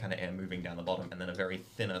warmer kind of air moving down the bottom, and then a very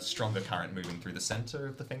thinner, stronger current moving through the center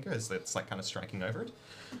of the finger as it's like kind of striking over it.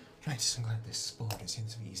 Right, I'm glad this board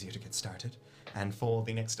seems to be easier to get started. And for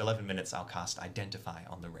the next 11 minutes, I'll cast Identify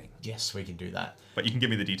on the ring. Yes, we can do that. But you can give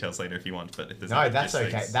me the details later if you want. But if there's no, that's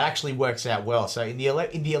okay. That actually works out well. So in the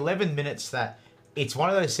 11 minutes, that it's one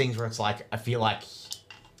of those things where it's like I feel like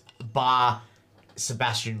bar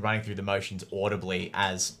Sebastian running through the motions audibly,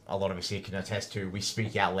 as a lot of us here can attest to, we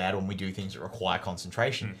speak out loud when we do things that require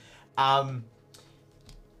concentration.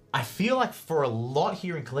 I feel like for a lot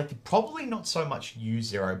here in Collected, probably not so much you,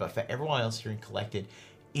 Zero, but for everyone else here in Collected,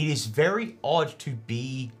 it is very odd to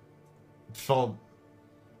be, for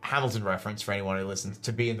Hamilton reference, for anyone who listens,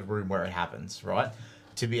 to be in the room where it happens, right?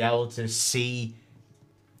 To be able to see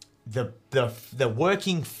the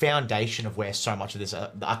working foundation of where so much of this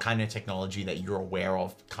arcana technology that you're aware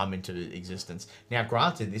of come into existence. Now,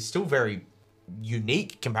 granted, it's still very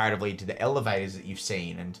unique comparatively to the elevators that you've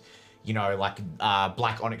seen, and you know, like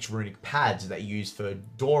black onyx runic pads that you use for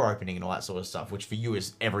door opening and all that sort of stuff, which for you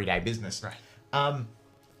is everyday business. Right.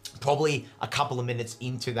 Probably a couple of minutes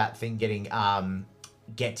into that thing getting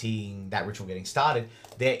that ritual getting started,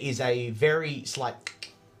 there is a very slight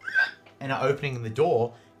and an opening in the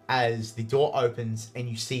door as the door opens and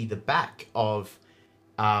you see the back of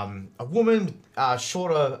a woman with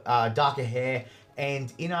shorter, darker hair,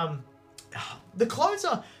 and in the clothes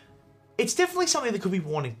are. It's definitely something that could be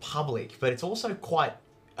worn in public, but it's also quite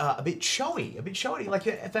a bit showy. Like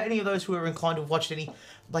for any of those who are inclined to have watched any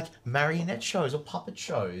like marionette shows or puppet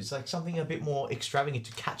shows, like something a bit more extravagant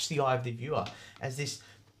to catch the eye of the viewer, as this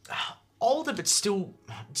older but still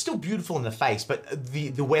beautiful in the face, but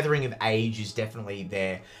the weathering of age is definitely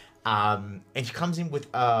there. And she comes in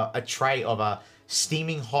with a tray of a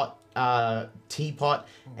steaming hot teapot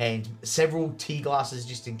and several tea glasses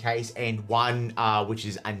just in case, and one which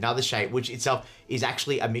is another shape, which itself is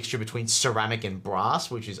actually a mixture between ceramic and brass,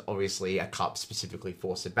 which is obviously a cup specifically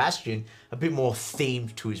for Sebastian, a bit more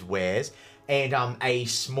themed to his wares, and a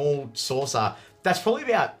small saucer that's probably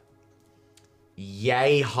about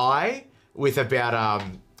yay high with about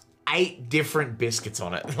 8 different biscuits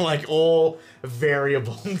on it, like all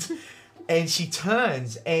variables. And she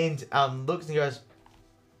turns and looks and goes,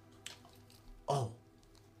 "Oh,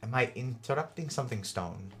 am I interrupting something,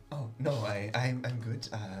 Stone?" Oh no, I'm good.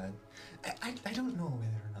 I don't know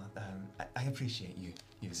whether or not. I appreciate you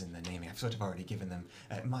using the naming. I've sort of already given them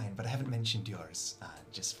mine, but I haven't mentioned yours.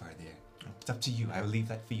 Just for it's up to you. I will leave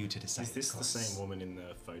that for you to decide. Is this the same woman in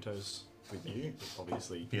the photos with you?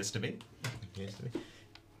 Obviously. Appears to be.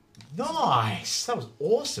 Nice, that was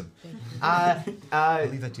awesome. I'll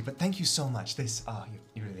leave that to you. But thank you so much. This,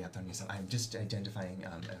 you really outdone yourself. I'm just identifying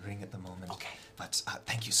a ring at the moment. Okay. But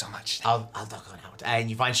thank you so much. I'll duck on out. And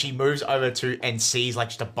you find she moves over to and sees like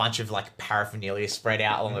just a bunch of like paraphernalia spread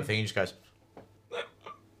out along the thing and just goes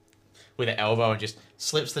with her elbow and just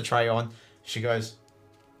slips the tray on. She goes,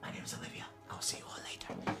 "My name's Olivia. I'll see you all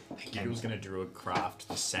later." Hugo's going to draw a craft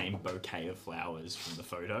the same bouquet of flowers from the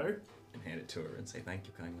photo and hand it to her and say thank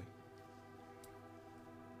you kindly.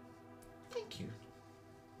 Thank you.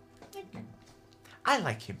 I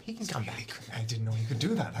like him. He can come back. I didn't know you could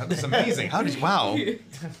do that. That was amazing. How did you? Wow.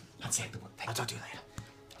 That's it. I'll talk to you later.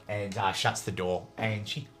 And shuts the door, and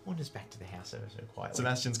she wanders back to the house ever so quietly.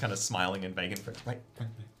 Sebastian's kind of smiling and vacant for wait,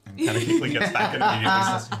 and kind of quickly gets back and immediately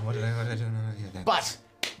says, What did I do? But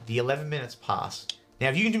the 11 minutes pass. Now,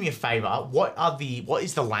 if you can do me a favor, what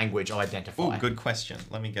is the language I identify? "Oh, good question.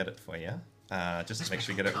 Let me get it for you. Just to make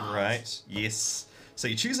sure you get it right. Yes. So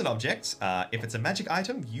you choose an object. If it's a magic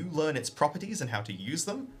item, you learn its properties and how to use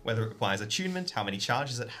them, whether it requires attunement, how many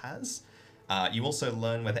charges it has. You also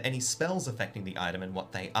learn whether any spells affecting the item and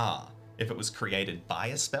what they are. If it was created by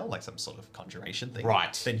a spell, like some sort of conjuration thing,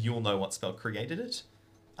 right, then you'll know what spell created it.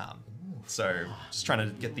 So just trying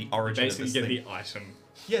to get the origin Basically of this get thing. the item.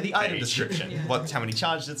 Yeah, the item page. description. How many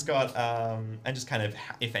charges it's got, and just kind of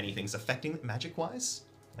if anything's affecting it magic-wise.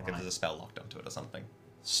 Like if there's a spell locked onto it or something.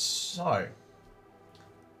 So,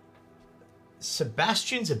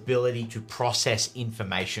 Sebastian's ability to process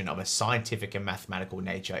information of a scientific and mathematical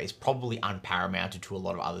nature is probably unparamounted to a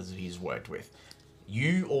lot of others that he's worked with.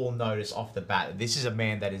 You all notice off the bat that this is a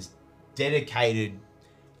man that is dedicated,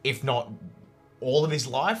 if not all of his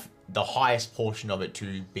life, the highest portion of it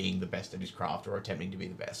to being the best at his craft or attempting to be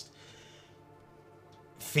the best.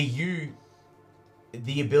 For you,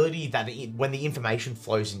 the ability that when the information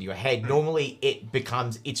flows into your head, normally it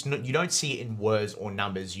becomes, you don't see it in words or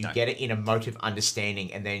numbers. You get it in emotive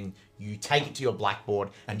understanding, and then you take it to your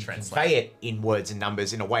blackboard and convey it in words and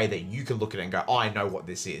numbers in a way that you can look at it and go, "Oh, I know what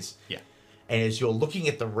this is." Yeah. And as you're looking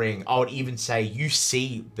at the ring, I would even say you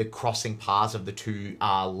see the crossing paths of the two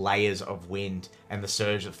layers of wind and the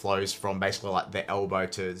surge that flows from basically like the elbow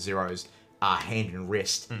to Zero's hand and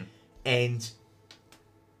wrist. And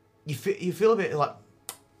you feel a bit like,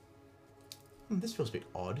 this feels a bit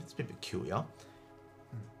odd. It's a bit peculiar.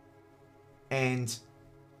 And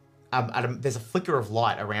there's a flicker of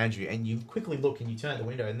light around you, and you quickly look and you turn the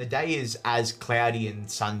window, and the day is as cloudy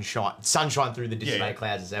and sunshine through the distant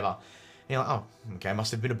clouds as ever. And you're like, oh, okay,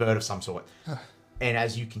 must have been a bird of some sort. And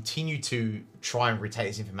as you continue to try and retain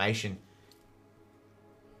this information,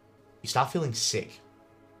 you start feeling sick.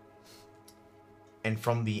 And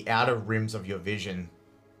from the outer rims of your vision,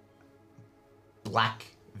 black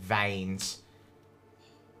veins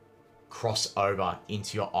cross over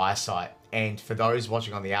into your eyesight. And for those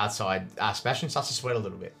watching on the outside, Sebastian starts to sweat a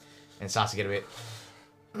little bit and starts to get a bit...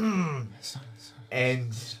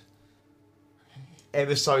 And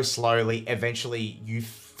ever so slowly, eventually, you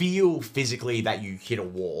feel physically that you hit a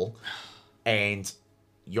wall and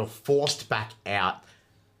you're forced back out.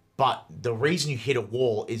 But the reason you hit a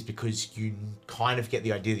wall is because you kind of get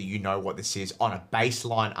the idea that you know what this is on a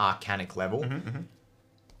baseline arcanic level.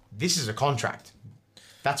 This is a contract.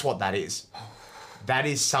 That's what that is. That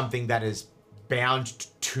is something that is bound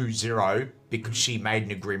to Zero because she made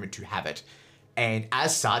an agreement to have it. And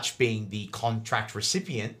as such, being the contract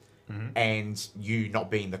recipient and you not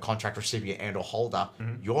being the contract recipient and or holder,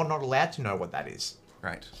 you're not allowed to know what that is.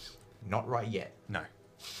 Right. Not right yet. No.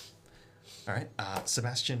 All right.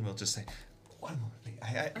 Sebastian will just say, "One moment.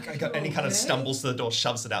 I got," and he kind of stumbles to the door,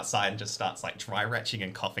 shoves it outside, and just starts like dry retching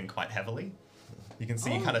and coughing quite heavily. You can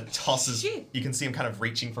see he kind of tosses. You can see him kind of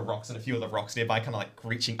reaching for rocks, and a few of the rocks nearby, kind of like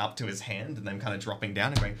reaching up to his hand, and then kind of dropping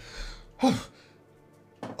down and going,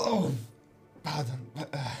 "Oh,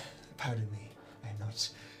 pardon me. I'm not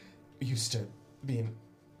used to being.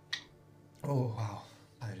 Oh wow!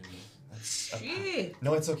 Pardon me. That's Shit.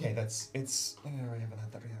 no, it's okay. It's. I haven't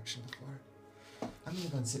had that reaction before. I'm gonna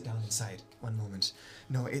go and sit down inside. One moment.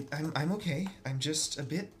 No, I'm okay. I'm just a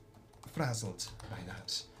bit frazzled by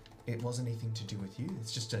that. It wasn't anything to do with you.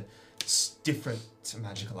 It's just a different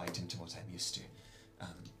magical item to what I'm used to.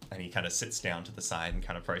 And he kind of sits down to the side and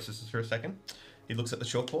kind of processes for a second. He looks at the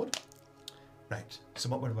chalkboard. Right. So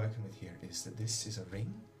what we're working with here is that this is a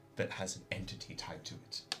ring that has an entity tied to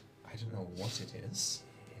it. I don't know what it is.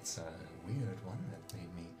 It's a weird one that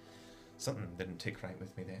made me. Something didn't tick right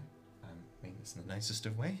with me there. I mean this in the nicest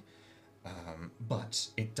of way. But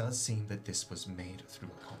it does seem that this was made through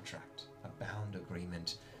a contract, a bound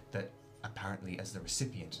agreement that apparently, as the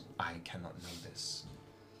recipient, I cannot know this.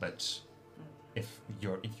 But if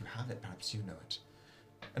you have it, perhaps you know it.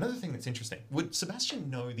 Another thing that's interesting, would Sebastian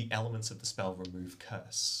know the elements of the spell Remove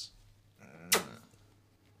Curse?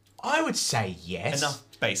 I would say yes. Enough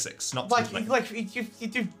basics, not Like you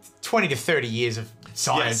do 20 to 30 years of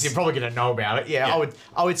science, Yes. you're probably going to know about it. Yeah,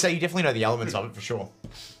 I would say you definitely know the elements of it for sure.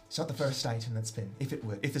 It's not the first item that's been.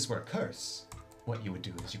 If this were a curse, what you would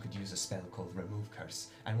do is you could use a spell called Remove Curse,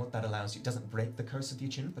 and what that allows you doesn't break the curse of the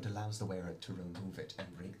attunement, but allows the wearer to remove it and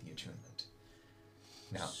break the attunement.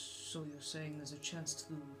 Now, So you're saying there's a chance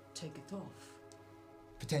to take it off?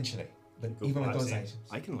 potentially, but Good even with what I've those seen. items,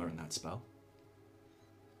 I can learn that spell.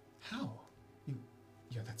 how?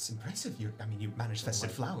 Yeah, that's impressive. You manage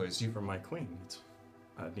festive flowers. From my queen.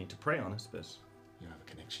 I'd need to pray on it, but You have a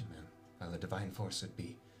connection then. Well, the divine force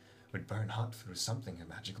would burn hot through something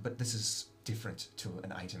magical, but this is different to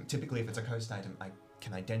an item. Typically, if it's a cursed item, I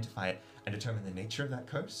can identify it and determine the nature of that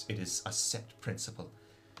curse. It is a set principle.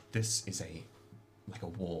 This is like a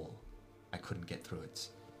wall. I couldn't get through it,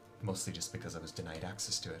 mostly just because I was denied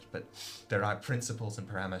access to it. But there are principles and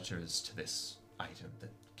parameters to this item that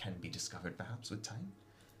can be discovered perhaps with time.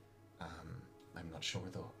 I'm not sure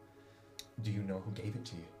though. Do you know who gave it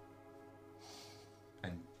to you?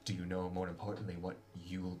 And do you know, more importantly, what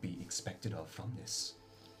you will be expected of from this?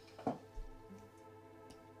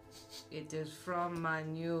 It is from my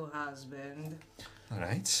new husband. All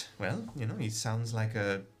right. Well, he sounds like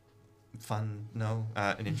a fun,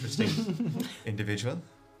 an interesting individual.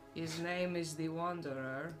 His name is the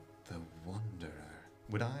Wanderer. The Wanderer.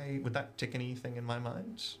 Would that tick anything in my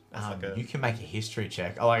mind? As You can make a history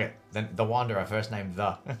check. I like it. Then the Wanderer, first name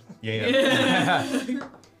the. Yeah.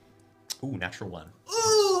 Ooh, natural 1.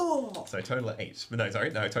 Ooh! So total of 8. No,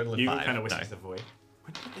 total of 5. you kind of whispers the void.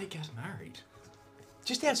 When did they get married?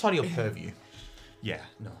 Just outside of your purview. Yeah,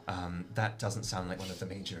 no. That doesn't sound like one of the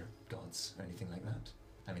major gods or anything like that.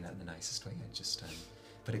 I mean that in the nicest way.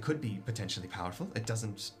 But it could be potentially powerful. It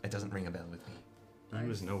doesn't ring a bell with me. He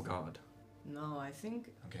was no god. No, I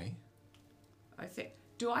think. Okay.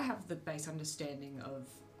 Do I have the base understanding of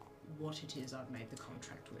what it is I've made the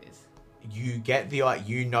contract with? You get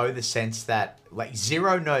you know the sense that, like,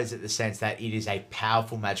 Zero knows the sense that it is a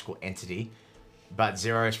powerful magical entity, but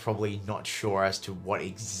Zero is probably not sure as to what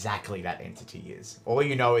exactly that entity is. All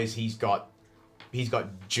you know is he's got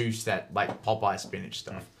juice that, like, Popeye spinach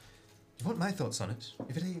stuff. You want my thoughts on it?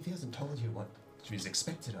 If he hasn't told you what is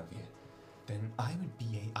expected of you, then I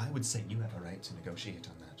would say you have a right to negotiate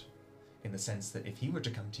on that. In the sense that if he were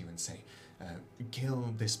to come to you and say,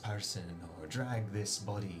 kill this person or drag this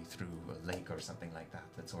body through a lake or something like that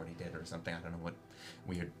that's already dead or something, I don't know what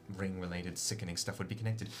weird ring-related sickening stuff would be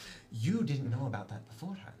connected. You didn't know about that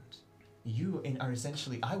beforehand. You are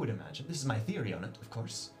essentially, I would imagine, this is my theory on it, of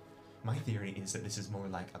course. My theory is that this is more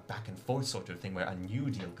like a back and forth sort of thing where a new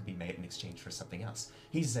deal could be made in exchange for something else.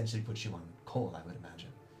 He's essentially put you on call, I would imagine.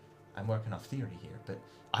 I'm working off theory here, but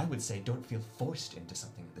I would say don't feel forced into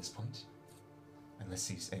something at this point. Unless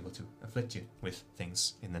he's able to afflict you with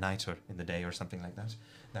things in the night or in the day or something like that.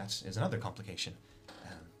 That is another complication.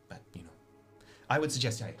 But, I would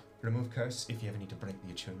suggest, remove curse if you ever need to break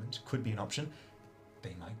the attunement. Could be an option.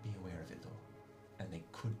 They might be aware of it, though. And they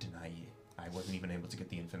could deny you. I wasn't even able to get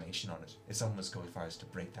the information on it. If someone was to go as far as to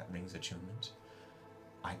break that ring's attunement,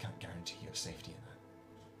 I can't guarantee your safety in that.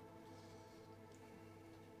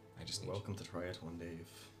 I just need Welcome to try it one day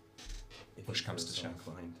if Push you comes feel to so shove.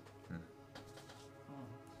 inclined.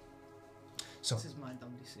 So, This is my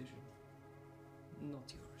dumb decision.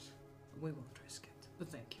 Not yours. We won't risk it,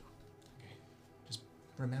 but thank you. just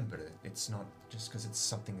remember that it's not just because it's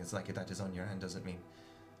something that's like that is on your hand doesn't mean,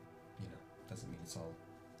 doesn't mean it's all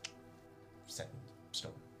set in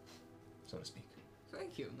stone, so to speak.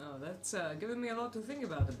 Thank you. No, that's given me a lot to think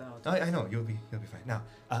about. I know, you'll be fine. Now,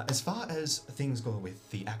 as far as things go with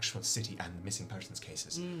the actual city and the missing persons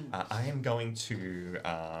cases, I am going to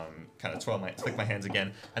kind of flick my hands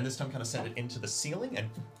again, and this time kind of send it into the ceiling, and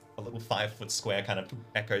a little 5-foot square kind of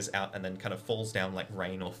echoes out and then kind of falls down like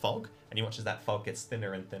rain or fog, and you watch as that fog gets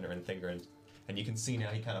thinner and thinner and thinner, and you can see now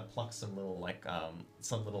he kind of plucks some little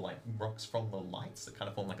rocks from the lights that kind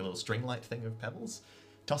of form like a little string light thing of pebbles,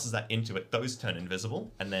 tosses that into it, those turn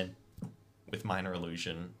invisible, and then with minor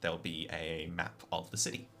illusion there'll be a map of the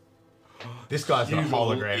city. This guy's got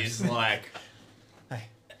holograms. Is like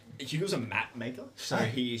Hugo's a map maker, so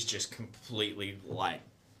he's just completely like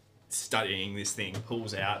studying this thing,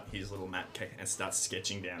 pulls out his little map and starts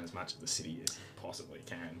sketching down as much of the city as he possibly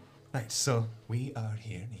can. Right, so we are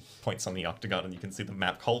here. And he points on the octagon, and you can see the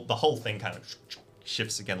map. The whole thing kind of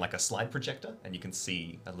shifts again like a slide projector, and you can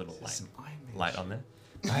see a little light on there.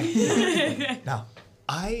 Right. Now,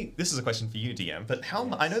 this is a question for you, DM, but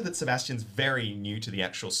I know that Sebastian's very new to the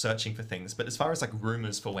actual searching for things, but as far as like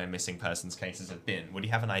rumors for where missing persons cases have been, would he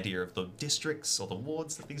have an idea of the districts or the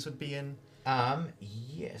wards that these would be in?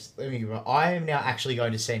 Yes. I am now actually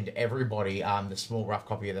going to send everybody the small rough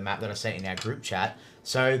copy of the map that I sent in our group chat.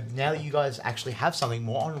 So now that you guys actually have something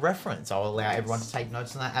more on reference, I'll allow everyone to take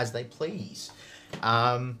notes on that as they please.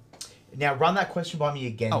 Now run that question by me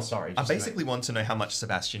again. Sorry. I basically want to know how much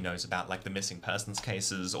Sebastian knows about like the missing persons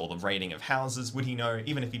cases or the raiding of houses. Would he know,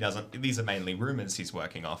 even if he doesn't, these are mainly rumors he's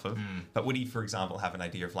working off of, but would he, for example, have an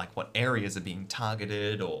idea of like what areas are being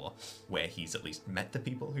targeted or where he's at least met the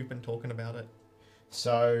people who've been talking about it?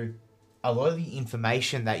 So a lot of the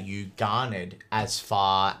information that you garnered as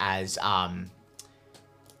far as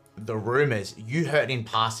the rumors, you heard in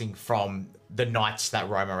passing from the knights that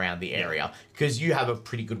roam around the area, because you have a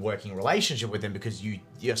pretty good working relationship with them because you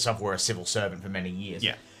yourself were a civil servant for many years.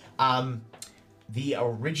 Yeah. The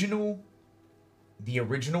original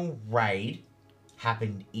raid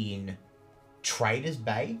happened in Traders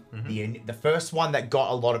Bay. The first one that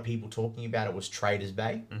got a lot of people talking about it was Traders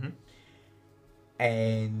Bay.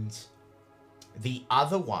 And the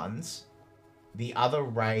other ones, the other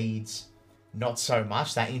raids, not so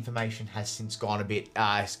much. That information has since gone a bit,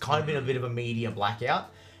 it's kind of been a bit of a media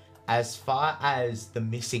blackout. As far as the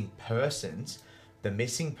missing persons,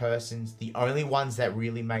 the only ones that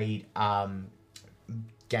really made,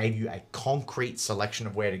 gave you a concrete selection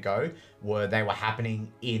of where to go they were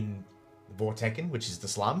happening in Vortekken, which is the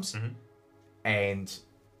slums. And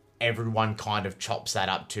everyone kind of chops that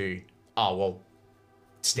up to, oh, well,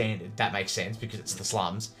 standard. That makes sense because it's the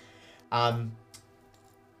slums.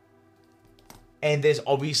 And there's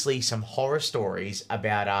obviously some horror stories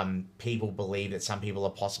about people believe that some people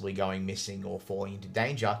are possibly going missing or falling into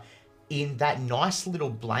danger in that nice little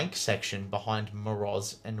blank section behind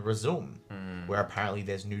Moroz and Razum, where apparently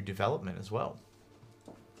there's new development as well.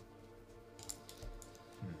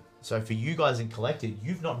 So for you guys in Collected,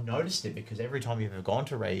 you've not noticed it because every time you've ever gone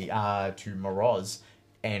to Moroz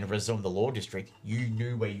and Razum, the Law District, you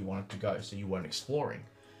knew where you wanted to go, so you weren't exploring.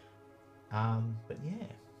 But yeah,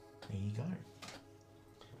 there you go.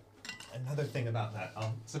 Another thing about that,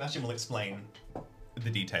 Sebastian will explain the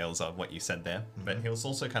details of what you said there, but he'll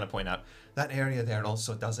also kind of point out that area there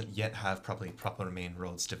also doesn't yet have proper main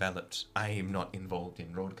roads developed. I am not involved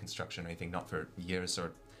in road construction or anything, not for years,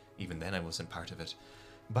 or even then I wasn't part of it.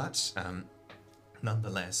 But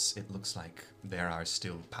nonetheless, it looks like there are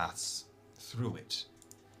still paths through it.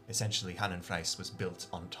 Essentially, Hannenfreis was built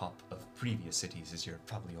on top of previous cities, as you're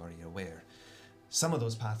probably already aware. Some of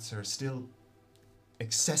those paths are still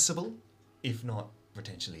accessible, if not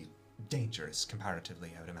potentially dangerous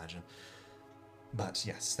comparatively, I would imagine. But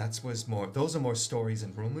yes, those are more stories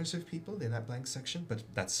and rumors of people in that blank section, but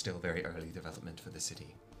that's still very early development for the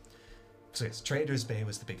city. So yes, Traders Bay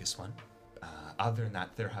was the biggest one. Other than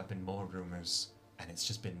that, there have been more rumors, and it's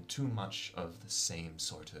just been too much of the same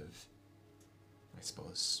sort of, I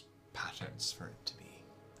suppose, patterns for it to be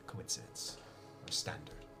a coincidence or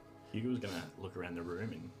standard. Hugo was gonna look around the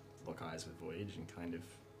room and lock eyes with Voyage and kind of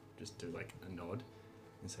just do like a nod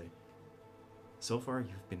and say, so far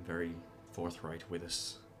you've been very forthright with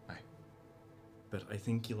us. Aye. But I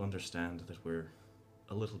think you'll understand that we're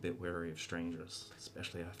a little bit wary of strangers,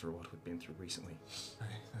 especially after what we've been through recently. Aye,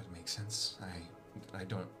 that makes sense.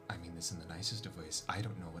 I mean this in the nicest of ways. I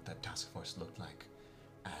don't know what that task force looked like.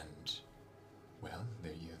 And, well,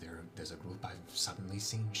 there's a group I've suddenly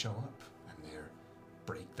seen show up, and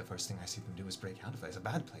the first thing I see them do is break out of it. It's a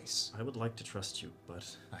bad place. I would like to trust you,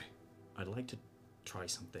 but Aye. I'd like to try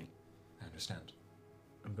something. I understand.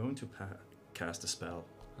 I'm going to cast a spell.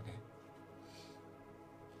 Okay.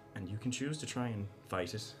 And you can choose to try and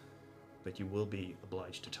fight it, but you will be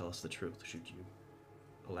obliged to tell us the truth should you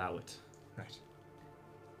allow it. Right.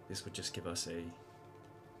 This would just give us a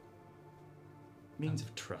means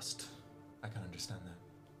of trust. I can understand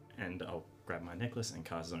that. And I'll grab my necklace and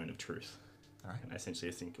cast Zone of Truth. All right. And essentially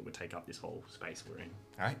I think it would take up this whole space we're in.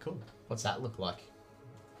 All right, cool. What's that look like?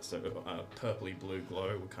 So a purpley blue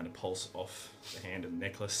glow would kind of pulse off the hand and the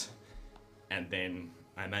necklace. And then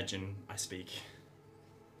I imagine I speak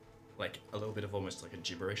like a little bit of almost like a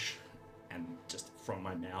gibberish, and just from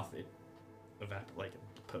my mouth it like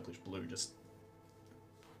a purplish blue just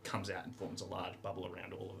comes out and forms a large bubble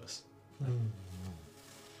around all of us.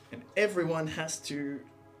 And everyone has to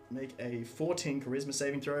make a 14 charisma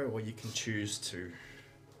saving throw, or you can choose to...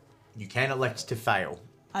 You can elect to fail.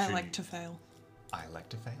 I like to fail. I like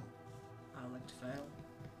to fail. I like to fail.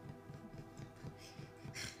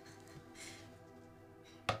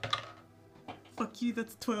 Fuck you,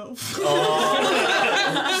 that's 12.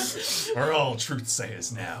 We're all truth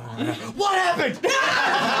sayers now. What happened?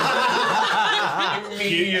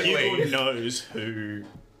 Hugo knows who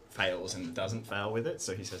fails and doesn't fail with it,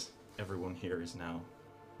 so he says, everyone here is now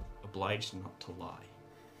obliged not to lie.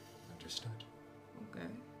 Understood. Okay.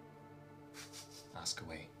 Ask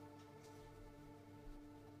away.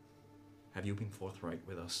 Have you been forthright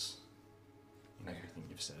with us in everything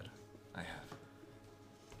you've said? I have.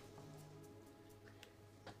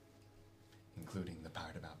 Including the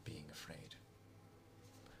part about being afraid.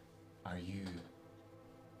 Are you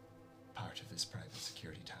part of this private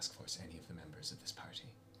security task force, any of the members of this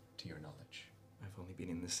party, to your knowledge? I've only been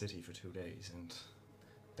in the city for 2 days, and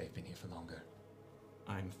They've been here for longer.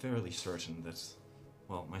 I'm fairly certain that,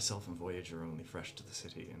 well, myself and Voyage are only fresh to the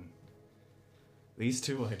city, and these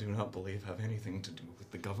two I do not believe have anything to do with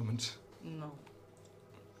the government. No.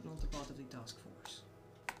 Not a part of the task force.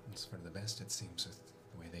 It's for the best, it seems, with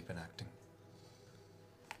the way they've been acting.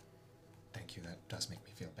 Thank you, that does make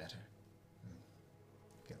me feel better.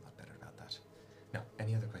 Feel a lot better about that. Now,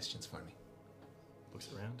 any other questions for me? Looks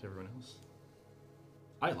around to everyone else.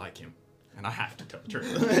 I like him, and I have to tell the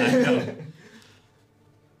truth. I know.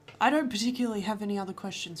 I don't particularly have any other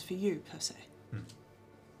questions for you, per se.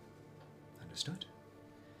 Understood.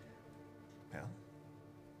 Well,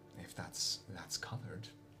 if that's covered,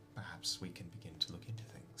 perhaps we can begin to look into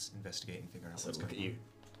things, investigate and figure out So what's look going at on. you.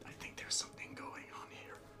 I think there's something going on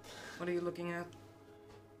here. What are you looking at?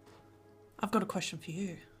 I've got a question for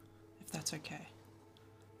you, if that's okay.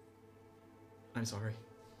 I'm sorry.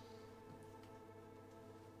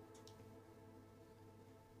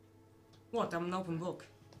 What? I'm an open book.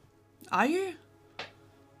 Are you?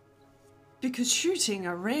 Because shooting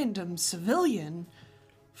a random civilian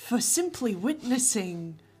for simply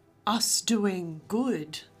witnessing us doing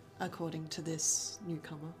good, according to this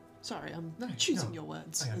newcomer. Sorry, I'm choosing your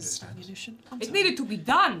words I as understand. ammunition. I'm It sorry. needed to be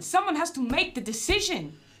done. Someone has to make the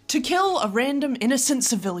decision. To kill a random innocent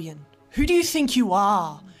civilian. Who do you think you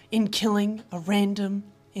are in killing a random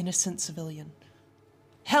innocent civilian?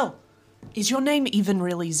 Hell, is your name even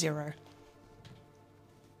really Zero?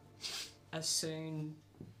 As soon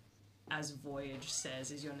as Voyage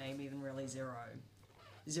says, is your name even really Zero?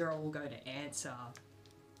 Zero will go to answer.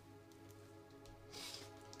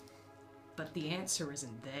 But the answer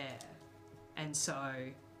isn't there. And so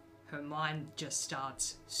her mind just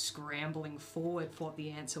starts scrambling forward for what the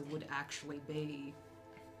answer would actually be.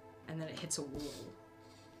 And then it hits a wall.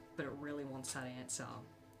 But it really wants that answer.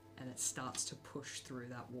 And it starts to push through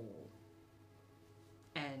that wall.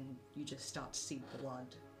 And you just start to see blood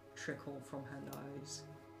trickle from her nose.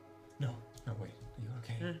 No, wait. Are you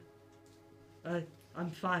okay?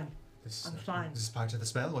 I'm fine. I'm fine. This is part of the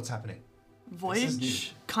spell? What's happening?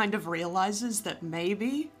 Voyage kind of realizes that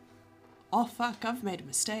maybe, oh fuck, I've made a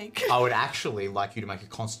mistake. I would actually like you to make a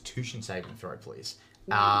Constitution saving throw, please.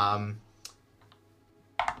 Oh, my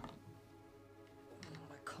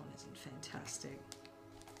con isn't fantastic.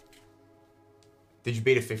 Did you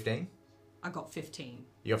beat a 15? I got 15.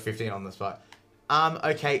 You got 15 on the spot.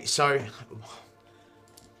 Okay, so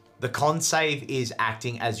the con save is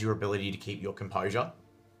acting as your ability to keep your composure.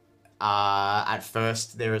 At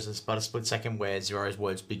first, there is about a split second where Zero's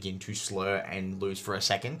words begin to slur and lose for a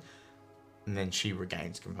second, and then she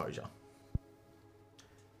regains composure.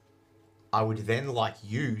 I would then like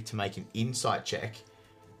you to make an insight check.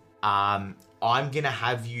 I'm gonna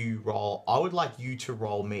have you roll. I would like you to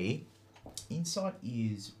roll me. Insight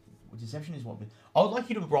is deception is what. I would like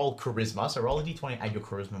you to roll charisma. So roll a d20 and your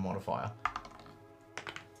charisma modifier.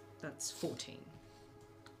 That's 14.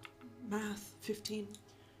 Math, 15.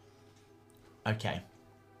 Okay.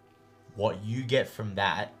 What you get from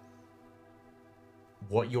that,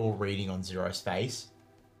 what you're reading on Zero's face,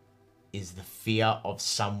 is the fear of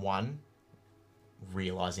someone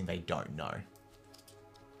realizing they don't know.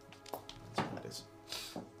 That's what that is.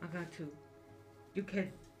 I'm going to. You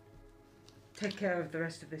can take care of the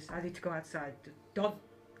rest of this. I need to go outside. Don't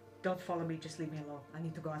follow me. Just leave me alone. I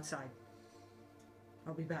need to go outside.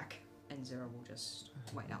 I'll be back. And Zero will just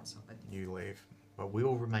wait outside. You leave. But we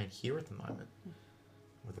will remain here at the moment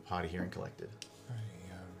with the party here and collected.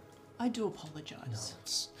 I do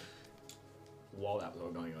apologise. While that was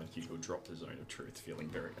all going on, Hugo dropped the zone of truth, feeling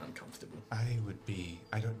very uncomfortable. I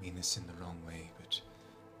don't mean this in the wrong way, but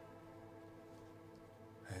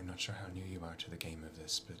I'm not sure how new you are to the game of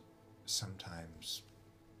this, but sometimes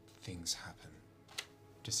things happen.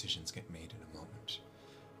 Decisions get made in a moment.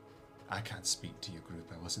 I can't speak to your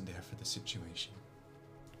group. I wasn't there for the situation.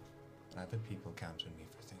 Other people count on me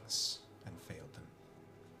for things and failed them.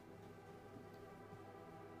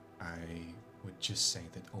 I would just say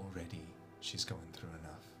that already she's going through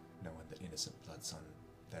enough, knowing that innocent blood's on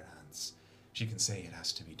their hands. She can say it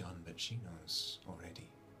has to be done, but she knows already.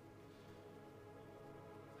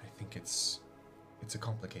 I think it's a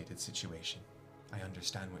complicated situation. I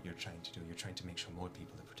understand what you're trying to do. You're trying to make sure more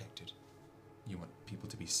people are protected. You want people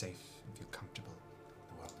to be safe and feel comfortable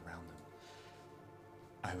in the world around them.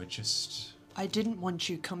 I didn't want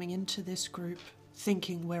you coming into this group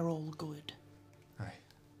thinking we're all good. Well,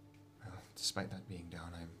 despite that being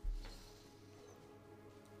down,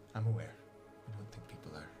 I'm aware. I don't think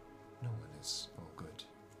people are. No one is all good.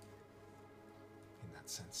 In that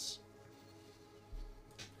sense.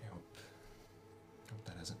 I hope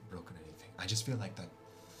that hasn't broken anything. I just feel like that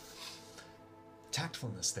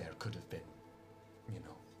tactfulness there could have been,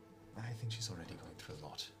 I think she's already going through a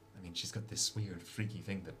lot. I mean, she's got this weird, freaky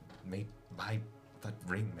thing that that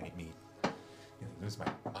ring made me lose my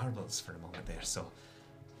marbles for a moment there, so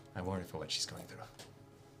I worry for what she's going through.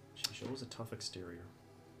 She shows a tough exterior.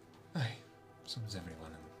 Aye, so does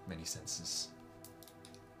everyone in many senses.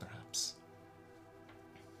 Perhaps.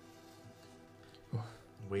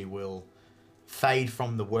 We will fade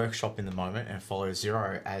from the workshop in the moment and follow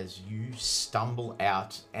Zero as you stumble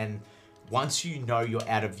out, and once you know you're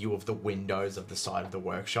out of view of the windows of the side of the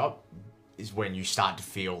workshop is when you start to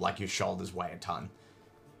feel like your shoulders weigh a ton.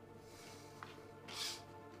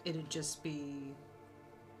 It'd just be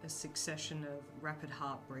a succession of rapid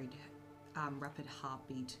heartbeat,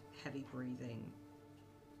 heavy breathing,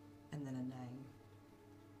 and then a name.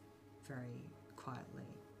 Very quietly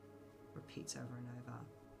repeats over and over.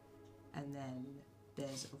 And then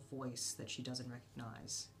there's a voice that she doesn't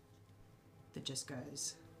recognize that just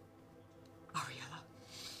goes, "Ariella,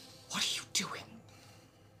 what are you doing?"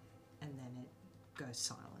 And then it goes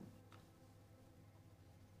silent.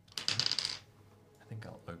 I think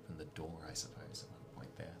I'll open the door, I suppose, at one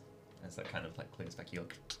point there. As that kind of like clears back, you'll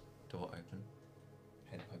door open,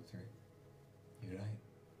 head poke through. You right?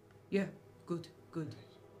 Yeah, good.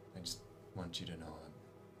 I just want you to know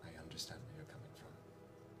I understand where you're coming from.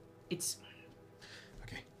 It's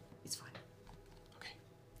Okay. It's fine. Okay.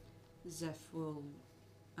 Zeph will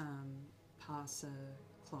pass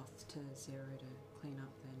a cloth to Zero to clean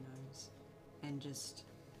up their nose and just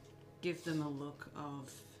give them a look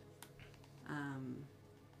of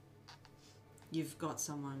you've got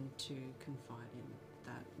someone to confide in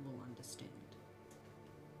that will understand.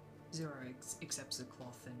 Zero accepts the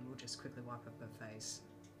cloth and will just quickly wipe up her face.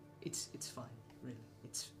 It's fine, really.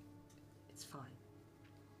 It's fine.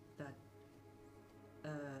 That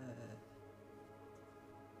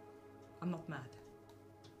I'm not mad.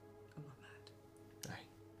 Aye.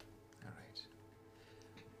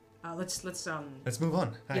 All right. Let's move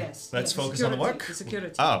on. Aye. Yes. Let's yeah, focus on the work. The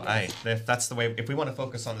security. Oh, yes. aye. If that's the way, if we want to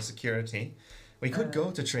focus on the security, we could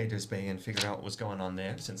go to Traders Bay and figure out what was going on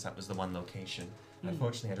there, since that was the one location.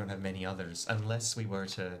 Unfortunately, I don't have many others, unless we were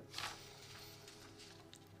to.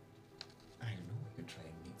 I don't know. We could try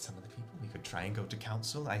and meet some of the people. We could try and go to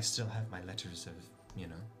council. I still have my letters of,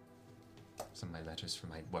 some of my letters from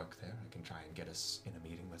my work there. I can try and get us in a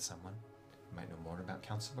meeting with someone who might know more about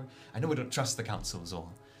council work. I know we don't trust the councils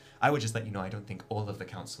all. I would just let you know I don't think all of the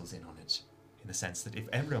council's in on it. In the sense that if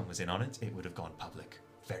everyone was in on it, it would have gone public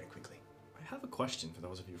very quickly. I have a question for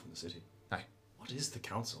those of you from the city. Aye. What is the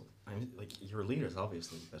council? I mean, like, you're leaders,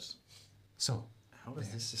 obviously, but So, how does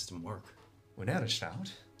this system work? Unereshraud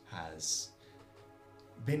has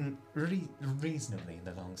been reasonably, in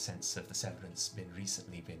the long sense of the Severance,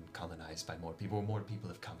 recently been colonized by more people. More people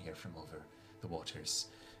have come here from over the waters.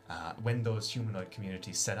 When those humanoid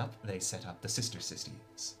communities set up, they set up the sister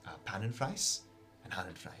cities, Pannenfreis and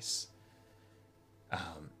Hannenfreis.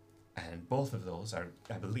 And both of those are,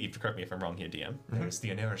 I believe, correct me if I'm wrong here, DM, there's the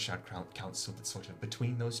Unereshraud Council that's sort of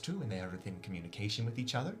between those two, and they are in communication with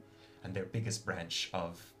each other. And their biggest branch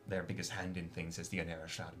of their biggest hand in things is the Onera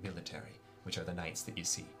Shroud military, which are the knights that you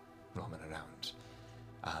see roaming around.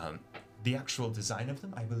 The actual design of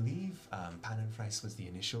them, I believe Pannenfreis was the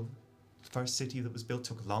initial first city that was built,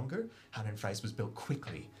 took longer. Pannenfreis was built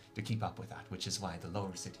quickly to keep up with that, which is why the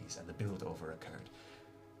lower cities and the build over occurred.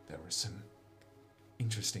 There were some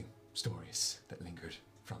interesting stories that lingered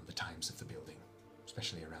from the times of the building,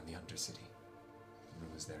 especially around the Undercity, the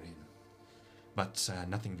ruins therein. But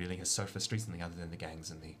nothing really has surfaced recently other than the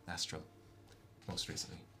gangs in the Astral, most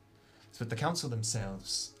recently. So the council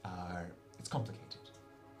themselves are, it's complicated.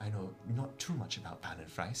 I know not too much about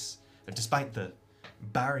Pannenfreis, despite the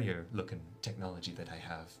barrier-looking technology that I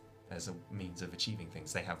have as a means of achieving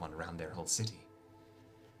things. They have one around their whole city.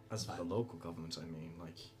 As for the local government, I mean,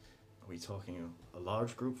 like, are we talking a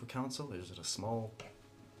large group for council? Is it a small?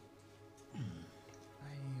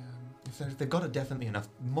 If they've got definitely enough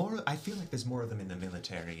more, I feel like there's more of them in the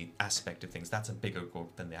military aspect of things. That's a bigger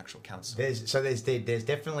group than the actual council. There's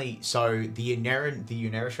definitely the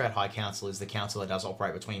Onera Shroud High Council is the council that does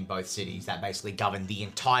operate between both cities that basically govern the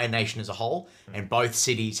entire nation as a whole, and both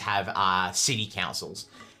cities have city councils.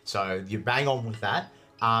 So you're bang on with that.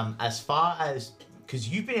 As far as, because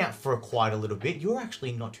you've been out for quite a little bit, you're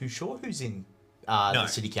actually not too sure who's in the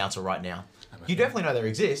city council right now. You definitely know they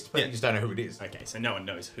exist, but you just don't know who it is. Okay, so no one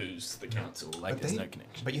knows who's the council. Like, But there's no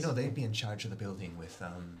connection. But they'd be in charge of the building with,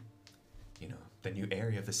 the new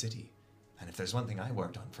area of the city. And if there's one thing I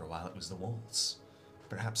worked on for a while, it was the walls.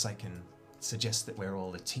 Perhaps I can suggest that we're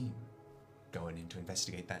all a team going in to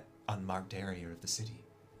investigate that unmarked area of the city.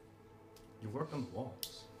 You work on the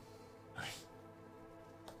walls.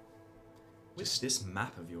 With this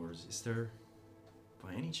map of yours, is there,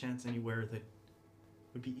 by any chance, anywhere that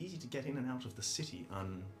would be easy to get in and out of the city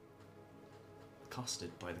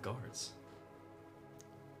unaccosted by the guards?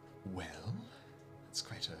 Well, that's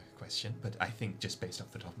quite a question, but I think just based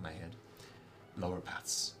off the top of my head, lower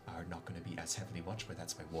paths are not going to be as heavily watched, where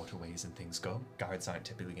that's where waterways and things go. Guards aren't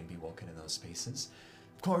typically going to be walking in those spaces.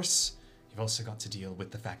 Of course, you've also got to deal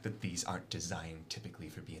with the fact that these aren't designed typically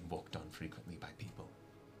for being walked on frequently by people.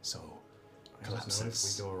 So, I don't know if we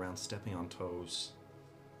go around stepping on toes.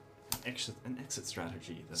 An exit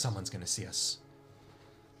strategy. Someone's going to see us.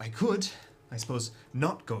 I could, I suppose,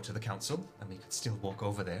 not go to the council, and we could still walk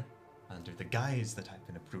over there under the guise that I've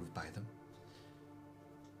been approved by them.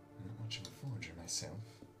 I'm not much of a forger myself.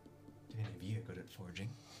 Did any of you good at forging?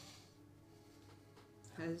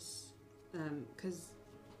 Because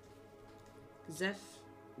Zeph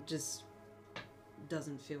just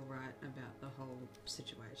doesn't feel right about the whole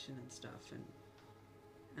situation and stuff, and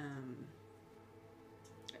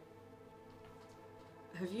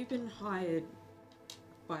have you been hired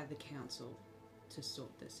by the council to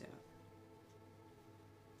sort this out?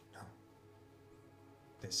 No.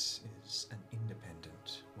 This is an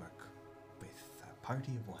independent work with a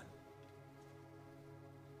party of one.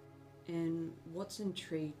 And what's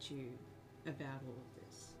intrigued you about all of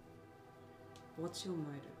this? What's your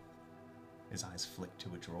motive? His eyes flick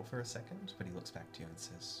to a drawer for a second, but he looks back to you and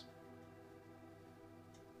says,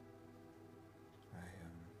 I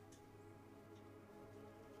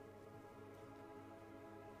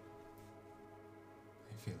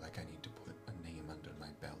feel like I need to put a name under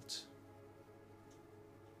my belt.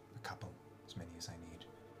 A couple, as many as I need.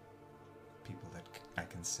 People that I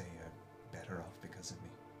can say are better off because of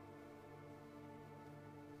me.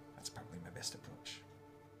 That's probably my best approach.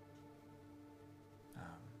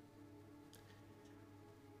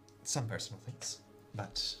 Some personal things,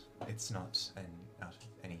 but it's not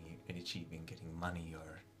any achieving getting money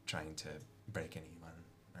or trying to break anyone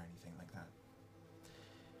or anything like that.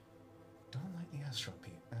 Don't like the Astral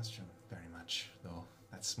very much, though.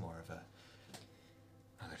 That's more of a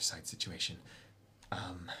other side situation.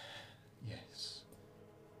 Yes.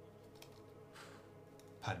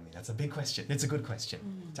 Pardon me, that's a big question. It's a good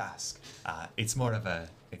question to ask. It's more of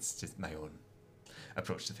it's just my own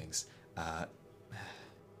approach to things.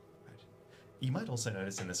 You might also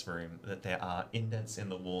notice in this room that there are indents in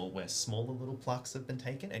the wall where smaller little plaques have been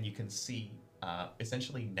taken, and you can see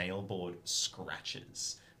essentially nail board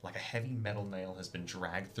scratches. Like a heavy metal nail has been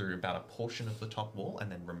dragged through about a portion of the top wall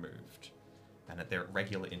and then removed. And they're at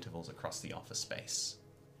regular intervals across the office space.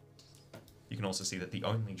 You can also see that the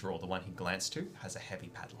only drawer, the one he glanced to, has a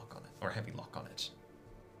heavy padlock on it, or a heavy lock on it.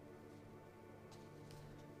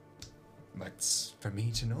 But it's for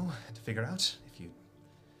me to know, to figure out.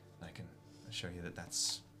 I can assure you that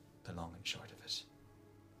that's the long and short of it.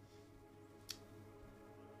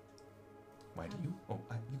 Why do you? Oh,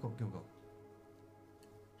 you go.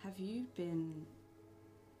 Have you been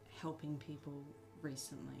helping people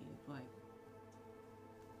recently, like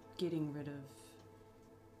getting rid of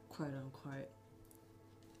quote unquote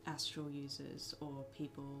astral users or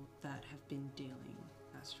people that have been dealing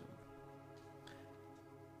astral?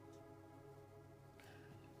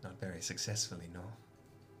 Not very successfully, no.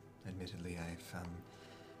 Admittedly, I've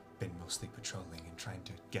been mostly patrolling and trying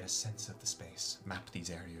to get a sense of the space, map these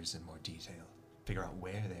areas in more detail, figure out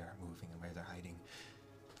where they are moving and where they're hiding.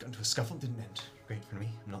 Got into a scuffle, didn't end great for me.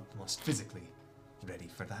 I'm not the most physically ready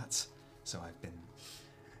for that, so I've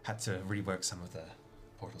had to rework some of the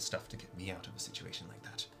portal stuff to get me out of a situation like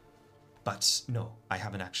that. But no, I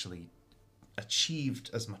haven't actually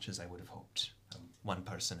achieved as much as I would have hoped. I'm one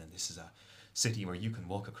person, and this is a city where you can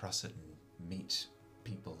walk across it and meet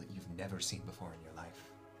people that you've never seen before in your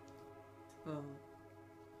life. Well,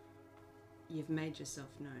 you've made yourself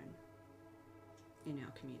known in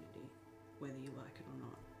our community, whether you like it or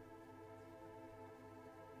not.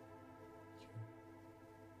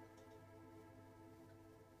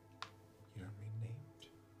 You don't mean named?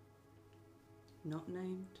 Not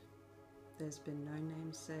named. There's been no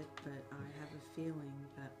name said, but I have a feeling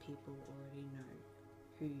that people already know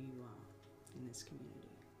who you are in this community.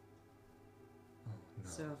 Oh, no.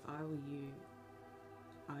 So if I were you,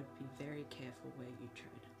 I'd be very careful where you tread.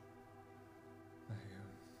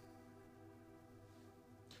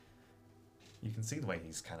 You can see the way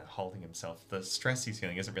he's kind of holding himself. The stress he's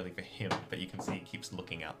feeling isn't really for him, but you can see he keeps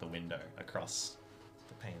looking out the window across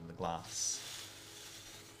the pane of the glass.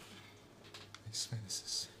 I swear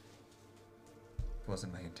this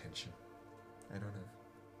wasn't my intention. I don't know.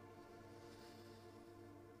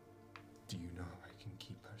 Do you know how I can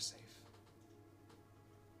keep her safe?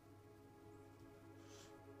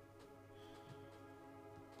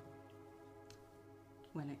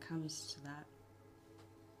 When it comes to that,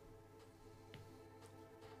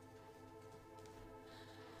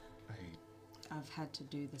 I've had to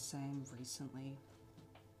do the same recently.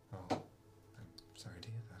 Oh, I'm sorry to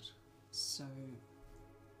hear that. So,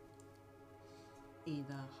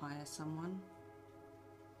 either hire someone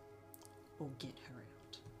or get her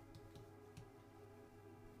out.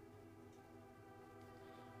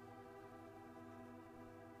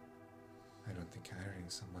 I don't think hiring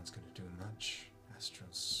someone's going to do much.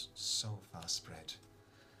 Astral's so far spread.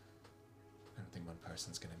 I don't think one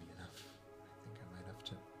person's going to be enough. I think I might have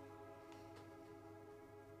to...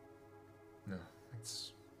 No,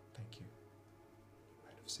 thank you. You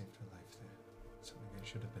might have saved her life there. Something I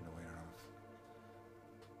should have been aware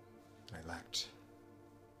of. I lacked.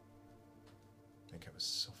 I think I was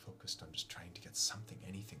so focused on just trying to get something,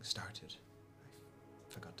 anything started.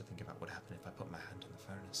 I forgot to think about what happened if I put my hand in the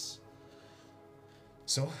furnace.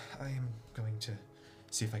 So, I am going to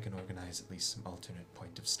see if I can organize at least some alternate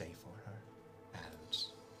point of stay for her and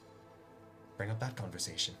bring up that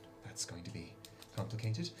conversation. That's going to be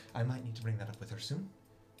complicated. I might need to bring that up with her soon.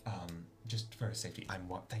 Just for her safety,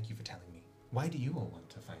 thank you for telling me. Why do you all want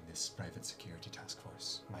to find this private security task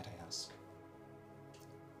force, might I ask?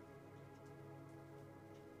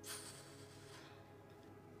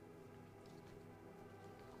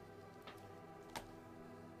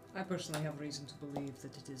 I personally have reason to believe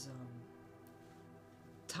that it is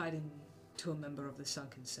tied in to a member of the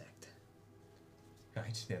Sunken Sect.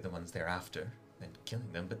 Right, they're the ones they're after and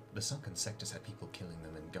killing them, but the Sunken Sect has had people killing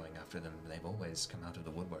them and going after them. They've always come out of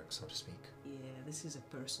the woodwork, so to speak. Yeah, this is a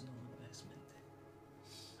personal investment.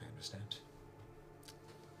 I understand.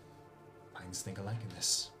 Minds think alike in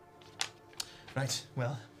this. Right,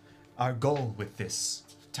 well, our goal with this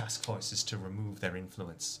task force is to remove their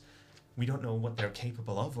influence. We don't know what they're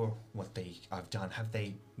capable of or what they have done.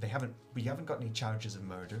 We haven't got any charges of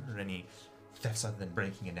murder or any thefts other than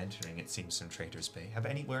breaking and entering, it seems, from Traders Bay.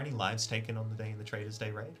 Were any lives taken on the day in the Traders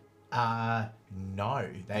Day raid? No.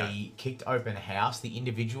 They kicked open house. The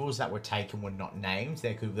individuals that were taken were not named.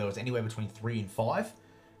 There was anywhere between 3 and 5,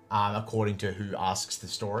 according to who asks the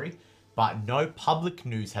story. But no public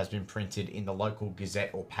news has been printed in the local gazette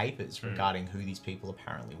or papers regarding who these people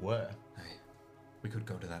apparently were. We could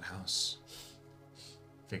go to that house,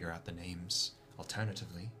 figure out the names.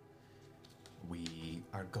 Alternatively,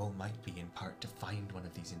 our goal might be in part to find one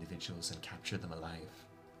of these individuals and capture them alive,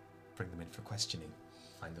 bring them in for questioning,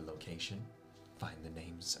 find the location, find the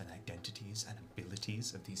names and identities and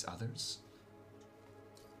abilities of these others,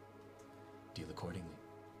 deal accordingly.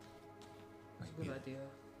 Good idea.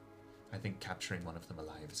 I think capturing one of them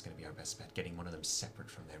alive is going to be our best bet, getting one of them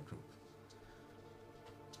separate from their group.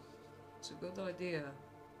 It's a good idea,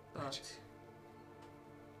 but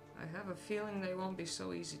I have a feeling they won't be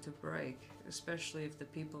so easy to break, especially if the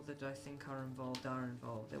people that I think are involved.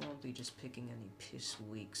 They won't be just picking any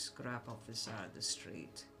piss-weak scrap off the side of the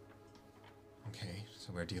street. Okay,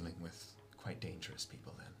 so we're dealing with quite dangerous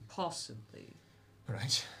people then. Possibly.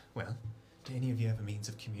 Right. Well, do any of you have a means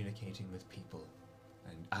of communicating with people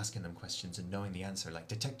and asking them questions and knowing the answer, like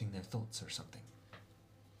detecting their thoughts or something?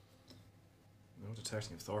 No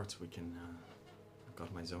detecting of thoughts. We can. I've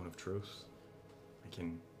got my zone of truth. I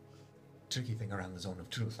can. Tricky thing around the zone of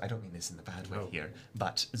truth. I don't mean this in the bad way No. here,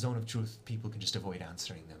 but zone of truth, people can just avoid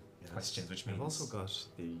answering them Yes. questions, which means I've also got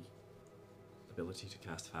the ability to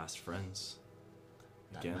cast fast friends.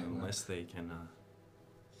 That Again, might work. unless they can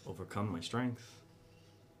overcome my strength,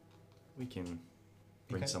 we can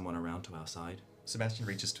bring Okay. someone around to our side. Sebastian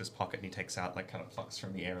reaches to his pocket and he takes out, like, kind of plucks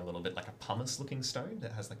from the air a little bit, like a pumice-looking stone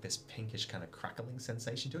that has, like, this pinkish kind of crackling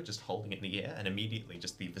sensation to it, just holding it in the air, and immediately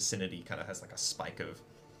just the vicinity kind of has, like, a spike of,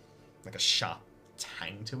 like, a sharp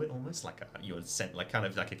tang to it, almost, like you would send, like, kind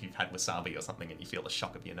of like if you've had wasabi or something and you feel the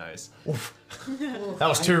shock of your nose. Oof. That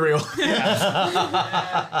was too real.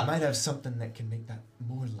 I might have something that can make that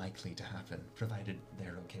more likely to happen, provided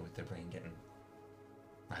they're okay with their brain getting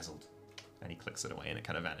razzled. And he clicks it away and it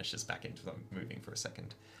kind of vanishes back into them, moving for a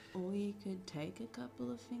second. Or you could take a couple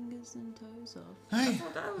of fingers and toes off. That's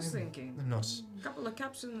what I was thinking. I'm not. A couple of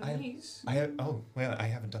caps in the I- knees. Oh, well, I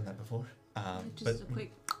haven't done that before. Just But a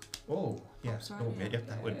quick. oh, yeah, sorry, oh, yeah, yeah.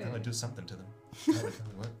 that would do something to them. That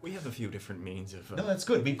would work. We have a few different means of No, that's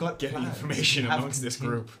good. We've got getting plans. information We have amongst this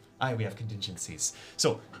group. Aye, we have contingencies.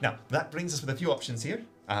 So now that brings us with a few options here.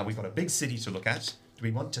 We've got a big city to look at. Do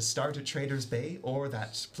we want to start at Traders Bay or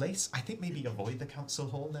that place? I think maybe avoid the council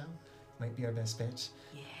hall now. Might be our best bet.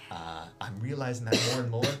 Yeah. I'm realizing that more and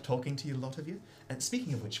more, talking to you, a lot of you. And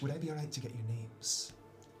speaking of which, would I be alright to get your names?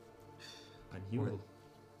 I'm Hugo.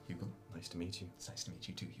 Hugo. Nice to meet you. It's nice to meet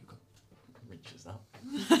you too, Hugo. Reaches up.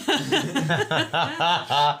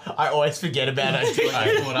 I always forget about it until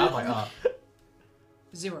I pull it up. Like, oh.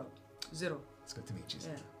 Zero. It's good to meet you.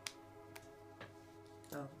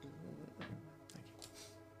 Yeah. Oh.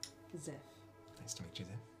 Zeph. Nice to meet you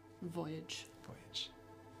there. Voyage. Voyage.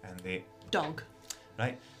 And the Dog.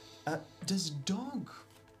 right. Does Dog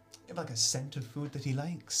have like a scent of food that he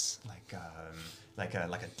likes? Like a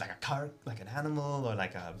carp, like an animal, or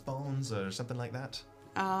like a bones, or something like that?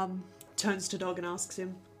 Turns to Dog and asks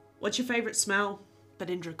him, "What's your favourite smell?" But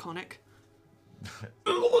in Draconic.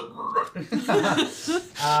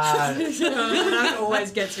 That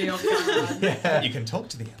always gets me off guard. You can talk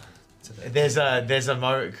to the animal. There's a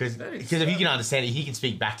moment because Very if you can understand it, he can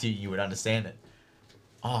speak back to you. You would understand it.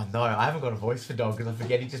 Oh no, I haven't got a voice for Dog because I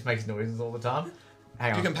forget he just makes noises all the time.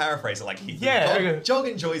 Hang on. You can paraphrase it like he. Yeah, Jog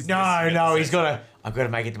enjoys. No, this. no, he's gotta. I've got to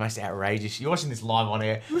make it the most outrageous. You're watching this live on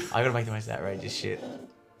air. I gotta make the most outrageous shit.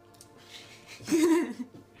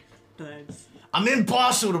 Thanks. I'm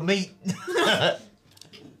impartial to meat.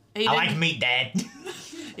 He I like didn't, meat, Dad.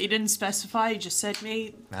 he didn't specify, he just said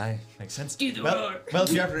meat. Aye, makes sense. Either well, or. well,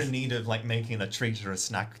 if you're ever in need of like making a treat or a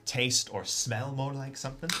snack taste or smell more like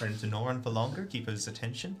something for him to gnaw on for longer, keep his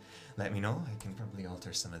attention, let me know. I can probably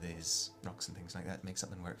alter some of these rocks and things like that, make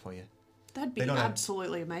something work for you. That'd be They don't have-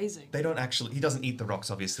 absolutely amazing. They don't actually. He doesn't eat the rocks,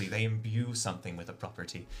 obviously. They imbue something with a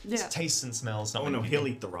property. Yeah. It's tastes and smells. Not Oh many no, people- he'll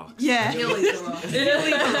eat the rocks. Yeah. He'll eat the rock.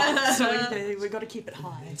 So we got to keep it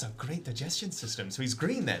high. It's a great digestion system. So he's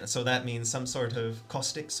green then. So that means some sort of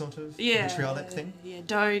caustic sort of Yeah. vitriolic thing. Yeah.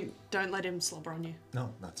 Don't let him slobber on you.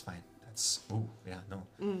 No, that's fine. That's yeah, no.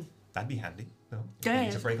 Mm. That'd be handy. No. Yeah, You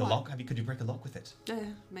need to break a quite. lock. Could you break a lock with it? Yeah.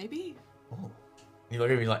 Maybe. Oh. You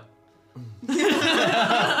look at me like,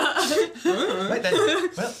 Right then.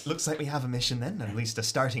 Well, looks like we have a mission then, at least a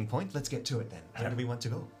starting point. Let's get to it then. Where do we want to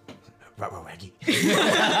go? Ruggy.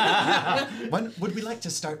 Would we like to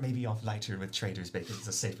start maybe off lighter with Traders Bay because it's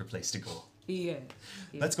a safer place to go? Yeah.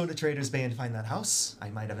 Let's go to Traders Bay and find that house. I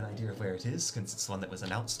might have an idea of where it is, since it's the one that was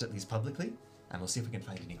announced at least publicly. And we'll see if we can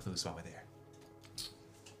find any clues while we're there.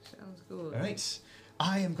 Sounds good. Alright.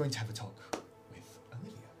 I am going to have a talk with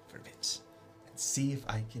Olivia for a bit. And see if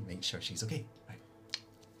I can make sure she's okay. Right.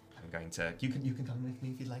 I'm going to you can come with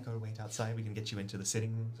me if you'd like, or wait outside. We can get you into the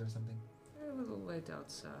sitting rooms or something. We'll wait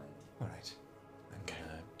outside. Alright. I'm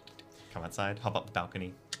gonna come outside, hop up the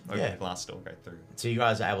balcony, open Yeah. the glass door, go through. So you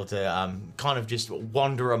guys are able to kind of just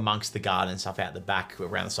wander amongst the garden and stuff out the back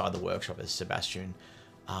around the side of the workshop as Sebastian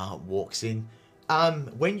walks in.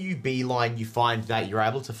 When you beeline, you find that you're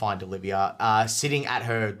able to find Olivia sitting at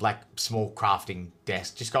her like small crafting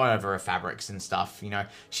desk, just going over her fabrics and stuff. You know,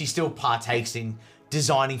 she still partakes in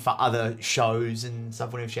designing for other shows and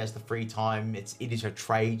stuff whenever she has the free time. It is her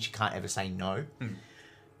trade. She can't ever say no.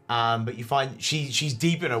 But you find she's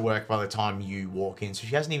deep in her work by the time you walk in, so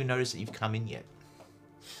she hasn't even noticed that you've come in yet.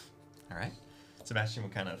 Alright. Sebastian will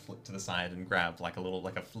kind of flip to the side and grab like a little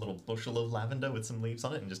bushel of lavender with some leaves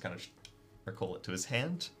on it and just kind of recall it to his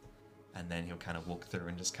hand. and then he'll kind of walk through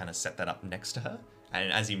and just kind of set that up next to her.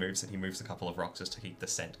 And as he moves it, he moves a couple of rocks just to keep the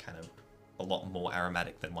scent kind of a lot more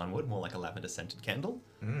aromatic than one would, more like a lavender scented candle.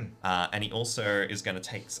 And he also is going to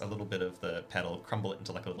take a little bit of the petal, crumble it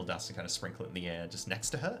into like a little dust, and kind of sprinkle it in the air just next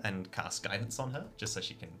to her and cast guidance on her, just so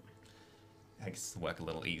she can, I guess, work a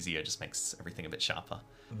little easier. Just makes everything a bit sharper.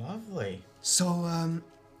 Lovely. So,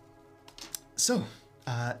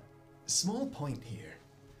 small point here,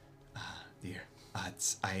 dear.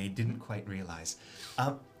 I didn't quite realize.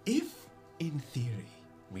 If, in theory,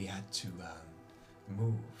 we had to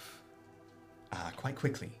move quite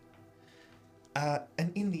quickly,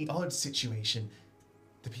 and in the odd situation,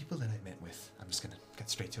 the people that I met with, I'm just gonna get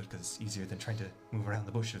straight to it because it's easier than trying to move around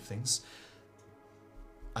the bush of things.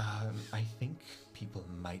 I think people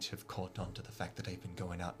might have caught on to the fact that I've been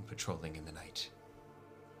going out and patrolling in the night.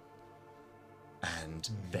 And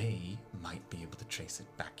they might be able to trace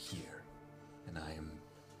it back here. And I am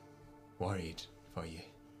worried for you.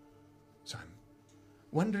 So I'm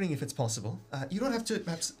wondering if it's possible. You don't have to,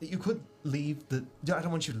 perhaps, you could leave the, I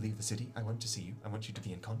don't want you to leave the city. I want to see you. I want you to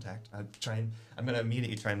be in contact. I'm going to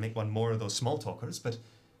immediately try and make one more of those small talkers, but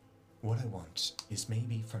what I want is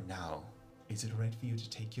maybe for now, is it alright for you to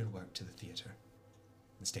take your work to the theatre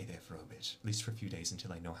and stay there for a bit, at least for a few days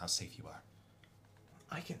until I know how safe you are?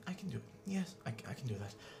 I can do it. Yes, I can do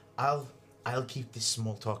that. I'll keep this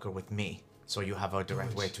small talker with me, so you have a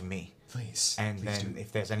direct way to me. Please. And please then do.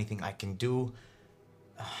 if there's anything I can do,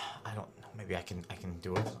 I don't know. Maybe I can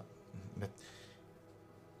do it, but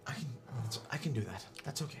I can do that.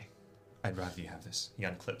 That's okay. I'd rather you have this. He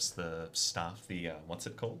unclips the staff, the what's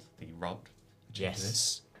it called? The rod. Yes.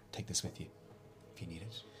 This. Take this with you. If you need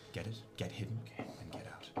it, get hidden, and get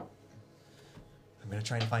out. I'm gonna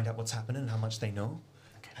try and find out what's happening and how much they know,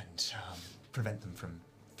 and prevent them from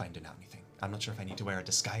finding out anything. I'm not sure if I need to wear a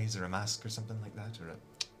disguise or a mask or something like that, or a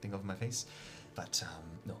thing over my face, but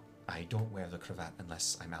no, I don't wear the cravat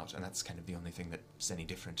unless I'm out, and that's kind of the only thing that's any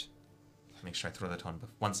different. Make sure I throw that on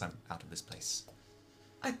once I'm out of this place.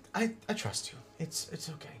 I trust you. It's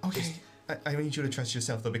okay. Okay. I need you to trust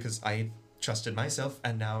yourself, though, because I trusted myself,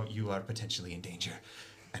 and now you are potentially in danger.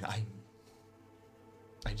 And I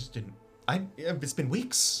just didn't... It's been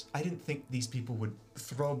weeks. I didn't think these people would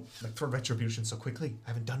throw retribution so quickly. I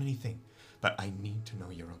haven't done anything. But I need to know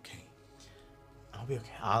you're okay. I'll be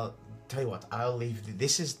okay. I'll tell you what. I'll leave.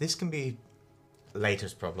 This can be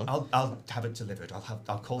later's problem. I'll have it delivered.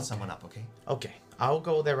 I'll call someone up. Okay. Okay. I'll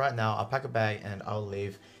go there right now. I'll pack a bag and I'll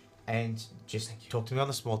leave. And just talk to me on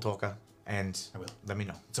the small talker. And I will. Let me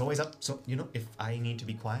know. It's always up. So if I need to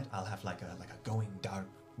be quiet, I'll have like a going dark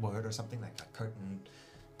word or something, like a curtain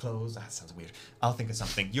close. That sounds weird. I'll think of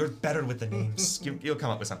something. You're better with the names. You'll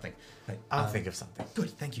come up with something. Right. I'll think of something.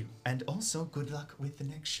 Good, thank you. And also, good luck with the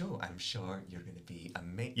next show. I'm sure you're going to be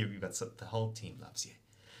amazing. You've got the whole team loves you.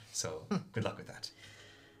 So good luck with that.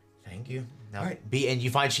 Thank you. Now, all right. And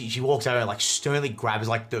you find she walks over and like sternly grabs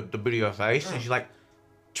like the booty of her face, and she's like,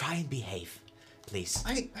 "Try and behave, please."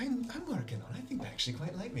 I'm working on it. I think they actually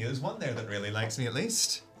quite like me. There's one there that really likes me at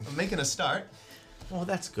least. I'm making a start. Well,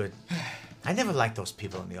 that's good. I never liked those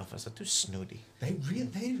people in the office. They're too snooty. The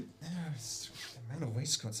amount of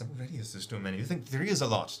waistcoats already is just too many. You think 3 is a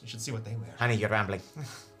lot? You should see what they wear. Honey, you're rambling.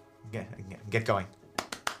 Get going.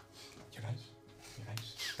 You're right.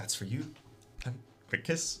 That's for you. Quick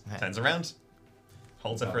kiss. Turns around.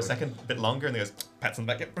 Holds it for a second, a bit longer, and then goes, pats on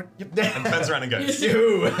the back, yep, and turns around and goes.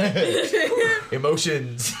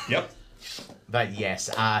 Emotions. Yep. But yes,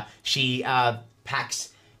 she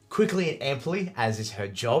packs quickly and amply, as is her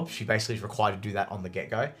job. She basically is required to do that on the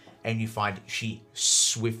get-go. And you find she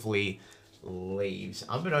swiftly leaves.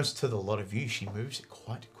 Unbeknownst to the lot of you, she moves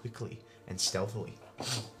quite quickly and stealthily.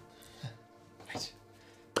 Right.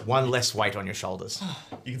 One less weight on your shoulders.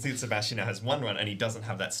 You can see that Sebastian now has one run, and he doesn't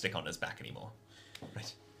have that stick on his back anymore.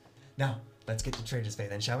 Right. Now, let's get to Trader's Bay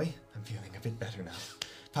then, shall we? I'm feeling a bit better now.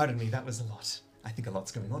 Pardon me, that was a lot. I think a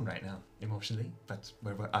lot's going on right now, emotionally, but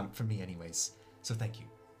for me anyways. So thank you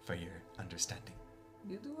for your understanding.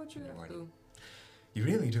 You do what you have to. You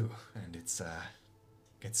really do, and it's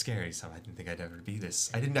gets scary, so I didn't think I'd ever be this.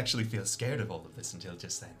 I didn't actually feel scared of all of this until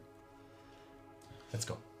just then. Let's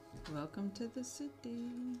go. Welcome to the city.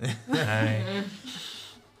 Hi.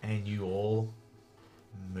 And you all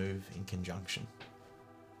move in conjunction.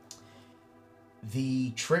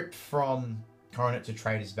 The trip from Coronet to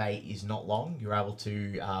Traders Bay is not long. You're able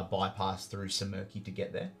to bypass through Semirkey to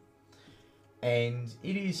get there. And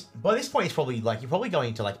it is, by this point, it's probably like, you're probably going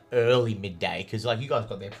into like early midday, because like you guys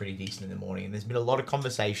got there pretty decent in the morning, and there's been a lot of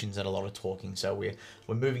conversations and a lot of talking, so we're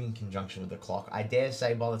moving in conjunction with the clock. I dare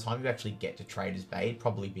say by the time you actually get to Traders Bay, it'd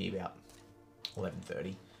probably be about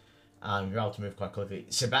 11:30. You're able to move quite quickly.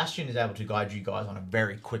 Sebastian is able to guide you guys on a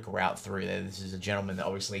very quick route through there. This is a gentleman that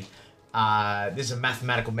obviously, this is a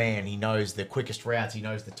mathematical man. He knows the quickest routes. He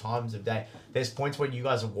knows the times of day. There's points when you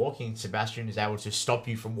guys are walking. Sebastian is able to stop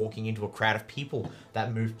you from walking into a crowd of people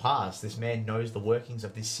that move past. This man knows the workings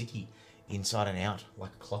of this city inside and out,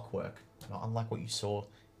 like clockwork. Not unlike what you saw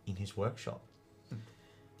in his workshop.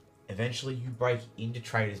 Eventually, you break into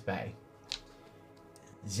Traders Bay.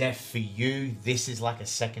 Zeph, for you, this is like a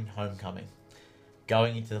second homecoming.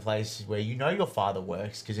 Going into the places where you know your father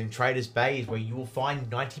works, because in Traders Bay is where you will find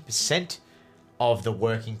 90% of the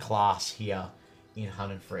working class here in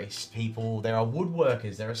Hunt and Freeze. People, there are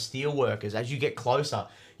woodworkers, there are steel workers. As you get closer,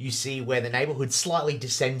 you see where the neighborhood slightly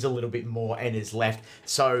descends a little bit more and is left.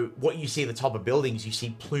 So what you see at the top of buildings, you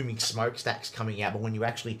see pluming smokestacks coming out, but when you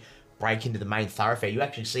actually break into the main thoroughfare, you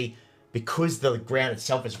actually see, because the ground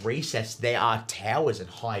itself is recessed, there are towers and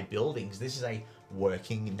high buildings. This is a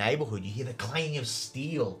working neighborhood. You hear the clanging of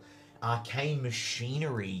steel, arcane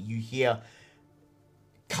machinery. You hear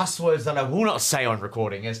cuss words that I will not say on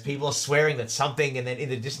recording as people are swearing that something, and then in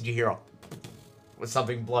the distance you hear when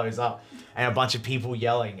something blows up and a bunch of people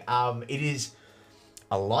yelling. It is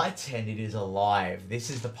alight and it is alive. This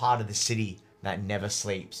is the part of the city that never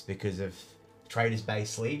sleeps, because if Traders Bay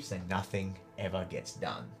sleeps, then nothing ever gets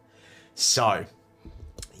done. So,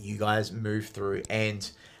 you guys move through, and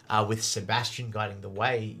with Sebastian guiding the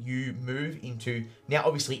way, you move into... Now,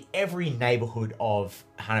 obviously, every neighborhood of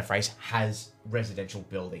Hunt and Freeze has residential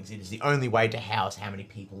buildings. It is the only way to house how many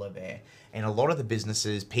people are there. And a lot of the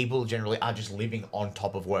businesses, people generally are just living on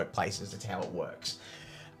top of workplaces. That's how it works.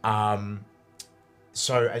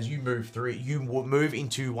 So as you move through, you will move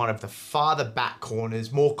into one of the farther back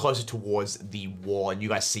corners, more closer towards the wall, and you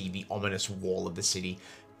guys see the ominous wall of the city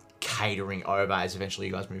catering over as eventually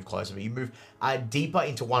you guys move closer. But you move deeper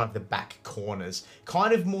into one of the back corners,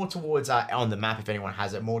 kind of more towards, on the map if anyone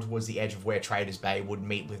has it, more towards the edge of where Traders Bay would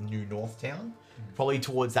meet with New Northtown. Probably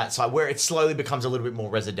towards that side, where it slowly becomes a little bit more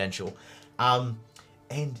residential.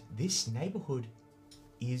 And this neighborhood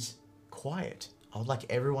is quiet. I would like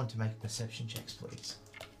everyone to make perception checks, please.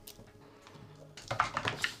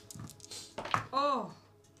 Oh!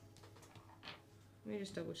 Let me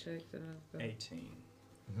just double check that I've got 18.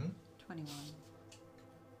 21.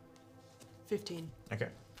 15. Okay.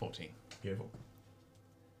 14. Beautiful.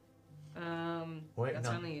 Wait, That's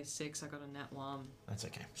no. only a 6. I got a nat 1. That's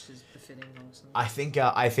okay. Which is befitting, honestly.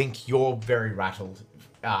 I think you're very rattled.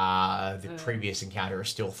 The previous encounter is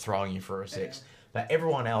still throwing you for a 6. But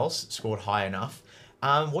everyone else scored high enough.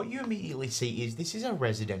 What you immediately see is this is a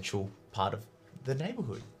residential part of the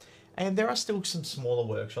neighborhood. And there are still some smaller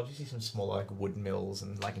workshops. You see some smaller like wood mills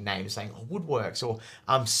and like names saying woodworks, or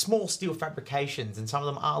small steel fabrications, and some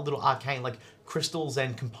of them are a little arcane, like crystals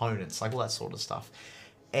and components, like all that sort of stuff.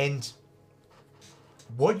 And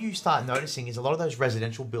what you start noticing is a lot of those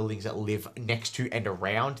residential buildings that live next to and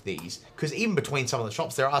around these, because even between some of the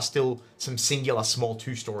shops, there are still some singular small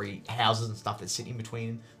 2-story houses and stuff that sit in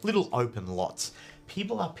between little open lots.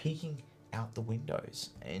 People are peeking out the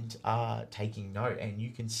windows and are taking note, and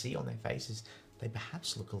you can see on their faces they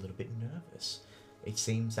perhaps look a little bit nervous. It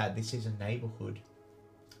seems that this is a neighborhood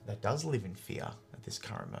that does live in fear at this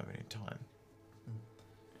current moment in time.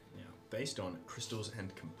 Now, based on crystals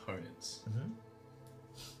and components,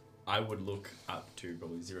 I would look up to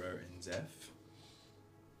probably Zero and Zeph.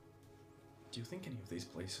 Do you think any of these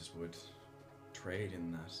places would trade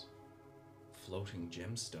in that floating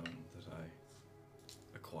gemstone that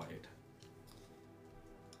I acquired?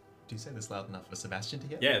 Do you say this loud enough for Sebastian to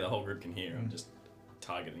hear? Yeah, the whole group can hear. I'm just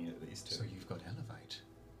targeting at these two. So you've got Elevite.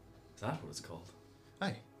 Is that what it's called?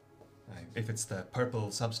 Aye. If it's the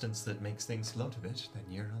purple substance that makes things float a bit, then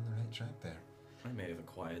you're on the right track there. I may have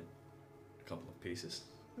acquired a couple of pieces.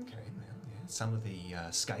 Okay, well, yeah. Some of the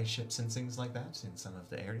sky ships and things like that in some of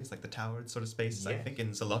the areas, like the towered sort of spaces, I think,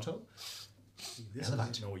 in Zoloto. This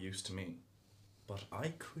is no use to me, but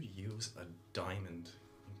I could use a diamond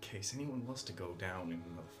in case anyone was to go down in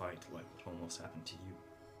another fight like what almost happened to you.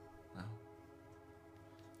 Wow.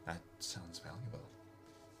 That sounds valuable.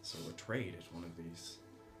 So a trade at one of these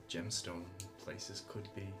gemstone places could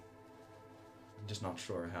be. I'm just not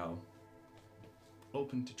sure how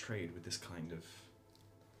open to trade with this kind of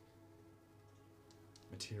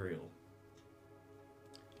material.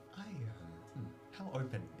 How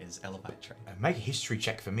open is Elevite trade? Make a history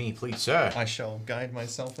check for me, please, sir. I shall guide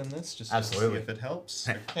myself in this, just Absolutely. to see if it helps.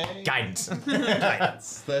 Okay. Guidance.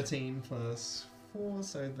 Guidance. 13 plus 4,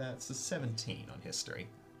 so that's a 17 on history.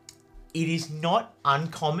 It is not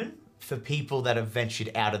uncommon for people that have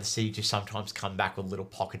ventured out of the city to sometimes come back with little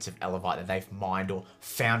pockets of Elevite that they've mined or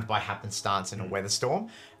found by happenstance in a weather storm.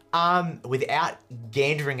 Without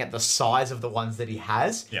gandering at the size of the ones that he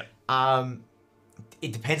has,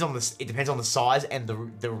 it depends on the size and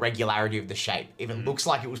the regularity of the shape. If it looks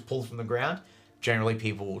like it was pulled from the ground, generally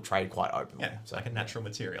people will trade quite openly. Yeah, so like a natural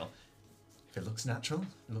material. If it looks natural,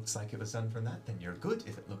 it looks like it was done from that, then you're good.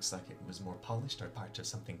 If it looks like it was more polished or part of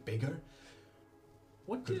something bigger,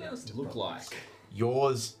 What did ours look like?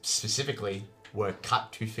 Yours specifically were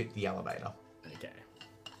cut to fit the elevator. Okay.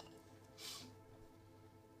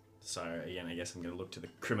 So again, I guess I'm going to look to the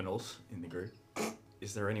criminals in the group.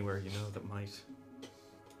 Is there anywhere you know that might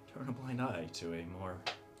turn a blind eye to a more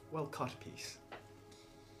well-cut piece?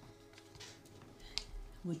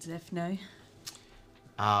 Would Zeph know?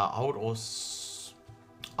 I would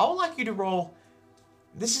like you to roll.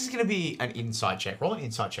 This is going to be an inside check. Roll an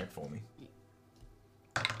inside check for me.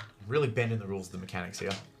 Really bending the rules of the mechanics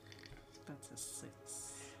here. That's a 6.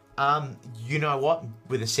 You know what?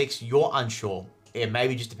 With a 6, you're unsure. It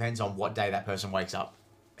maybe just depends on what day that person wakes up,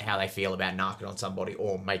 how they feel about narking on somebody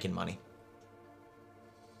or making money.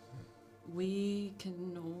 We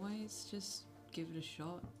can always just give it a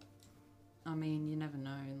shot. I mean, you never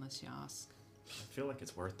know unless you ask. I feel like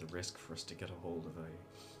it's worth the risk for us to get a hold of a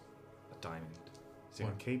diamond. So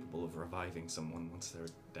I'm capable of reviving someone once they're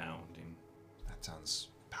downed in. that sounds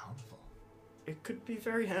powerful. It could be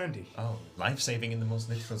very handy. Oh, life-saving in the most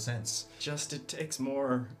literal sense. Just it takes a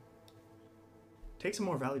more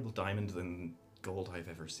valuable diamond than gold I've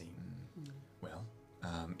ever seen. Well,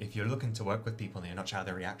 if you're looking to work with people and you're not sure how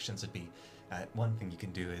their reactions would be, one thing you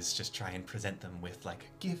can do is just try and present them with like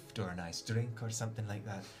a gift or a nice drink or something like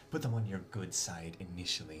that. Put them on your good side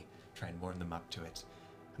initially. Try and warm them up to it.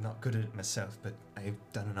 I'm not good at it myself, but I've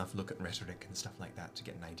done enough look at rhetoric and stuff like that to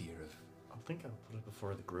get an idea of... I think I'll put it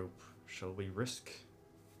before the group. Shall we risk?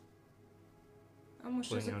 How much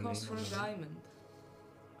does Putting it our cost for name a on it. diamond?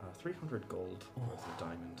 300 gold worth of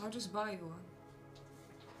diamond. I'll just buy you one.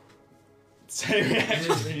 Same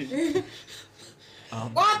reaction.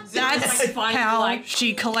 What? That's Finally, how like-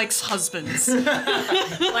 she collects husbands.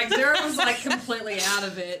 Like Zero was like completely out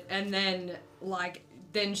of it, and then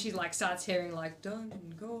then she like starts hearing like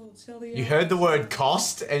diamond, gold, sell the. You heard the word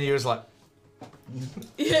cost, and you was like,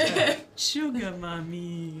 Sugar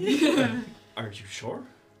mommy. Are you sure?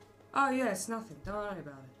 Oh yeah, it's nothing. Don't worry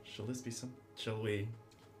about it. Shall this be some? Shall we?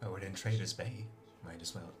 Oh, we're in Trader's Bay. Might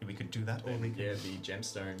as well. We could do that, or we could... Yeah, the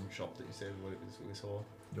gemstone shop that you said what it was we saw.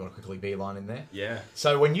 you want to quickly beeline in there? Yeah.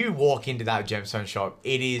 So when you walk into that gemstone shop,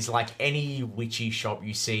 it is like any witchy shop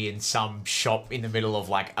you see in some shop in the middle of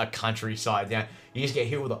like a countryside. Now you just get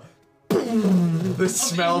hit with a the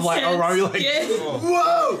smell of like aroma, like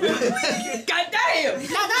whoa, Goddamn!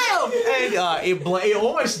 and it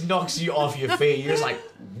almost knocks you off your feet. You're just like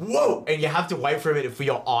whoa, and you have to wait for a minute for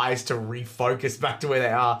your eyes to refocus back to where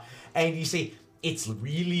they are, and you see. It's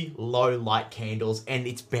really low light candles and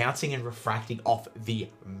it's bouncing and refracting off the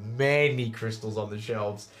many crystals on the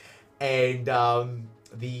shelves. And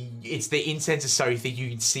it's the incense is so thick you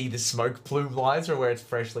can see the smoke plume lines from where it's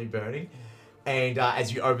freshly burning. And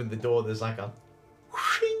as you open the door, there's like a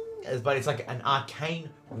whooshing, but it's like an arcane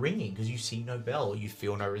ringing because you see no bell, you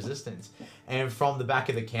feel no resistance. And from the back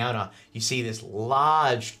of the counter, you see this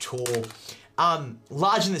large, tall,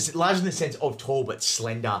 large in the sense of tall but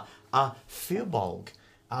slender, Firbolg,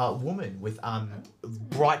 woman with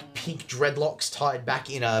bright pink dreadlocks tied back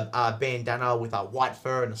in a bandana with a white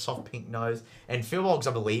fur and a soft pink nose. And Firbolgs,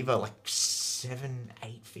 I believe, are like 7-8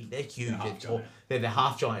 feet. They're huge. They're the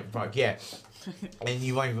half giant folk, yeah. And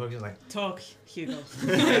you won't even look like Talk, Hugo.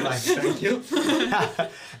 like, thank you.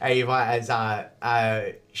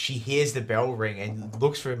 As she hears the bell ring and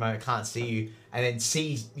looks for a moment, can't see you, and then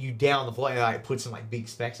sees you down the floor and like puts some like big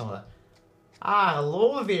specs on her. Ah,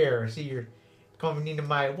 hello there. See you're coming into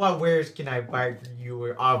my. What wares can I buy for you?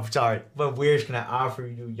 Or I'm sorry. What wares can I offer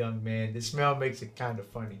you, young man? The smell makes it kind of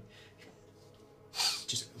funny.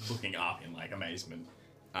 Just looking up in like amazement.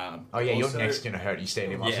 Oh yeah, your neck's gonna hurt. You staying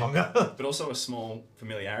here much longer. But also a small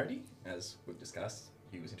familiarity, as we've discussed.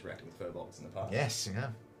 He was interacting with Firbolgs in the past. Yes,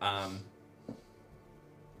 yeah.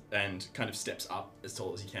 And kind of steps up as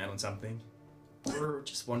tall as he can on something. We're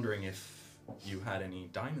just wondering if you had any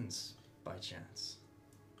diamonds by chance.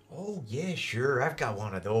 Oh yeah, sure. I've got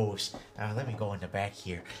one of those. Let me go in the back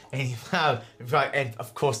here. And right, and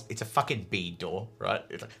of course it's a fucking bead door, right?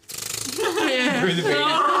 It's like through the bead.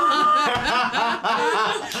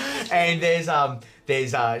 And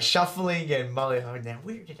there's shuffling and mulling. Oh, now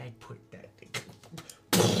where did I put that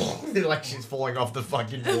thing? Like she's falling off the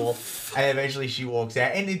fucking wall, and eventually she walks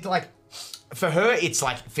out. And it's like, for her, it's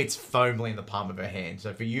like fits firmly in the palm of her hand.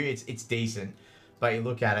 So for you, it's decent. But you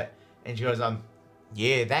look at it, and she goes,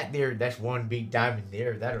 Yeah, that's one big diamond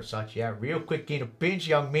there. That'll sort you out real quick in a pinch,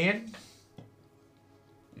 young man.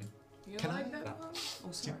 You Can like I- that one?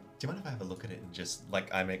 Oh, sorry. Do you mind if I have a look at it and just like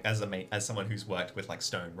as someone who's worked with like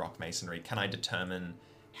stone, rock, masonry, can I determine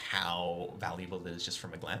how valuable it is just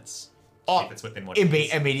from a glance? Oh, if it's within what it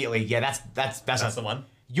is. immediately. Yeah, that's That's the one.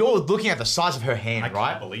 You're looking at the size of her hand, I right?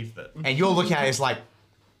 can't believe that. And you're looking at it, it's like,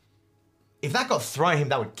 if that got thrown at him,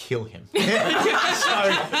 that would kill him. So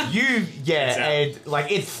you, and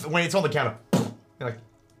like it's when it's on the counter, you're like,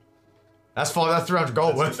 that's fine. That's 300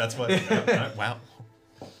 gold worth. That's what. Wow.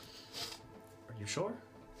 Are you sure?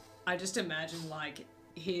 I just imagine like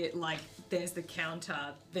here, like there's the counter,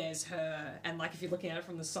 there's her, and like if you're looking at it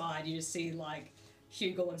from the side, you just see like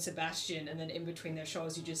Hugo and Sebastian, and then in between their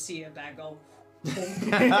shoulders, you just see a bag go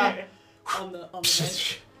on the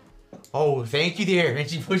bench. Oh, thank you, dear. And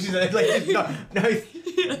she pushes it like, no.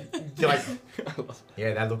 You're like,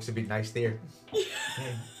 yeah, that looks a bit nice there.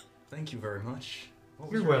 Thank you very much. What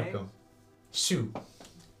was You're your welcome. name? Sue.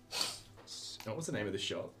 What was the name of the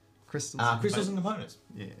shop? Crystals. Crystals and components.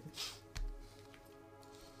 Yeah.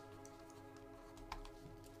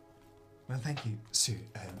 Well, thank you, Sue.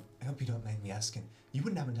 I hope you don't mind me asking. You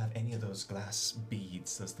wouldn't happen to have any of those glass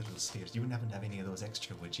beads, those little spheres. You wouldn't happen to have any of those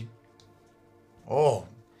extra, would you? Oh,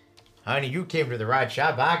 honey, you came to the right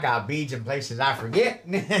shop. I got beads in places I forget.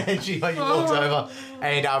 And she walks over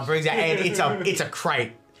and brings out, and it's a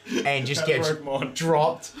crate, and just gets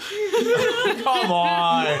dropped. Come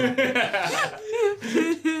on.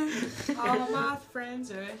 All my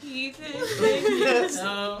friends are heathens.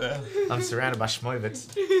 I'm surrounded by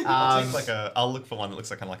schmovits. I'll look for one that looks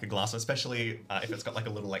like kind of like a glass, especially if it's got like a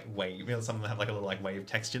little like wave. You know, some of them have like a little like wave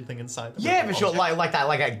textured thing inside them. Yeah, for sure. Like that,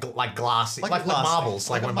 like glass, like glass marbles,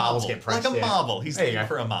 thing. like when marbles get pressed. Like a marble. He's There you looking go.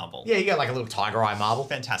 for a marble. Yeah, you got like a little tiger eye marble.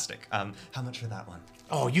 Fantastic. How much for that one?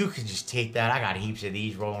 Oh, you can just take that. I got heaps of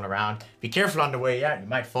these rolling around. Be careful on the way out. You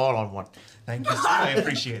might fall on one. Thank you. I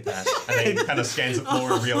appreciate that. And then he kind of scans the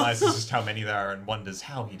floor and realizes just how many there are and wonders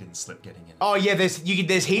how he didn't slip getting in. Oh yeah, there's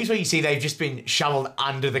heaps where you see they've just been shoveled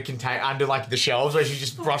under the under like the shelves where she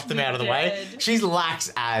just brushed them out of the way. She's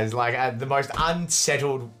lax as like the most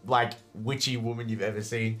unsettled like witchy woman you've ever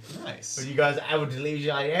seen. Nice. When you guys are able to leave, she's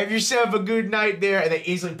like, have yourself a good night there, and then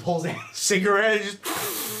easily pulls out a cigarette and just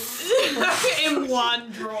In one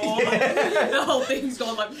drawer. The whole thing's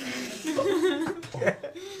gone like.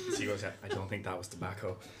 So he goes, I don't think that was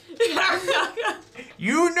tobacco.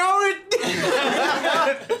 You know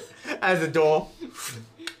it! As the door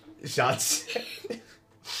shuts.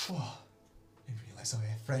 Oh, I didn't realize how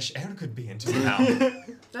fresh air could be into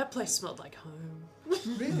town. That place smelled like home.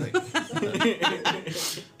 Really?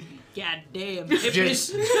 God damn.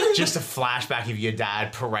 Just a flashback of your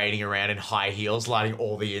dad parading around in high heels, lighting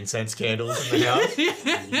all the incense candles in the house.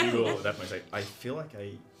 You all that much. I feel like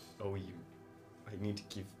I owe you. I need to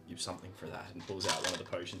give you something for that. And pulls out one of the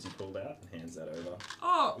potions he pulled out and hands that over.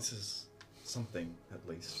 Oh, This is something, at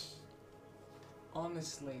least.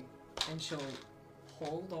 honestly, and she'll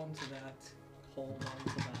hold on to that. Hold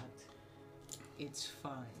on to that. It's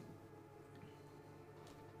fine.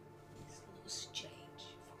 It's loose change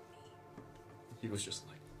for me. He was just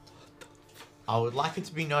like, I would like it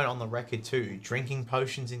to be known on the record too, drinking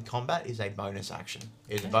potions in combat is a bonus action.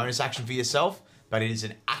 It is a bonus action for yourself, but it is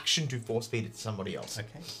an action to force feed it to somebody else.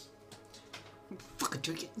 Okay. Fucking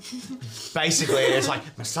drink it. Basically, it's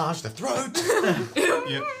like, massage the throat.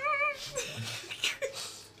 Yep.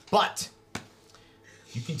 But,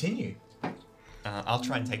 you continue. I'll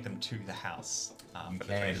try and take them to the house. For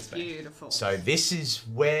the Okay. Traders' Bay. Beautiful. So this is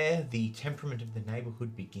where the temperament of the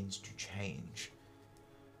neighborhood begins to change.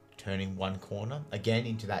 Turning one corner, again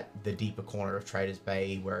into the deeper corner of Traders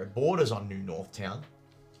Bay where it borders on New North Town,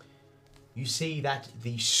 you see that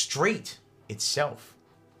the street itself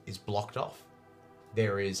is blocked off.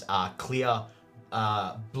 There is a clear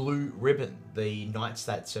blue ribbon. The knights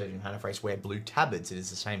that serve in Hannafrace wear blue tabards. It is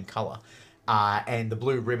the same color. And the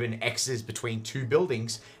blue ribbon X's between two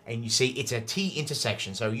buildings, and you see it's a T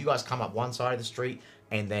intersection. So you guys come up one side of the street,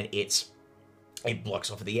 and then it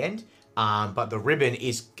blocks off at the end. But the ribbon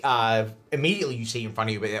is immediately you see in front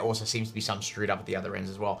of you, but there also seems to be some street up at the other ends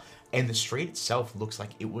as well. And the street itself looks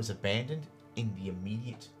like it was abandoned in the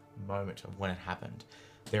immediate moment of when it happened.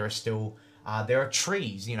 There are still there are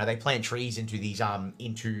trees. You know, they plant trees into these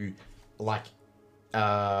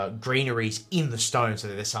greeneries in the stone, so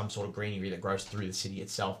that there's some sort of greenery that grows through the city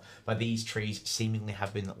itself. But these trees seemingly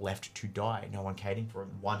have been left to die. No one caring for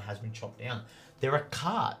them. One has been chopped down.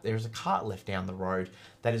 There's a cart left down the road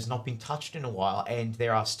that has not been touched in a while, and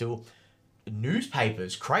there are still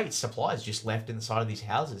newspapers, crates, supplies just left in the side of these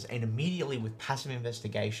houses. And immediately with passive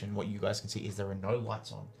investigation, what you guys can see is there are no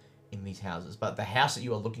lights on in these houses. But the house that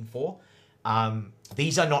you are looking for,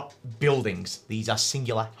 these are not buildings. These are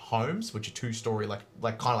singular homes, which are two-story, like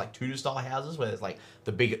kind of like Tudor-style houses, where there's like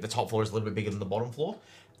the top floor is a little bit bigger than the bottom floor.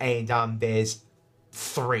 And there's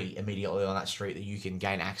 3 immediately on that street that you can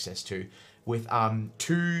gain access to, with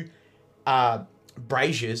 2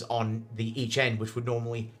 braziers on the each end, which would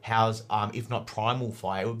normally house, if not primal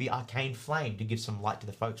fire, it would be arcane flame to give some light to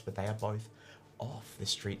the folks, but they are both off. The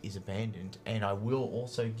street is abandoned. And I will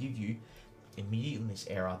also give you, immediately in this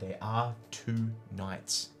era, there are 2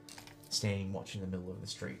 knights standing watch in the middle of the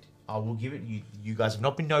street. I will give it, you guys have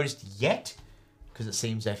not been noticed yet, because it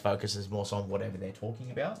seems their focus is more so on whatever they're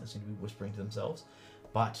talking about. They seem to be whispering to themselves.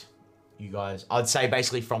 But you guys, I'd say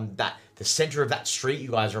basically from the center of that street,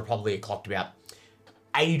 you guys are probably clocked about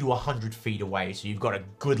 80 to 100 feet away. So you've got a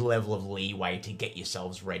good level of leeway to get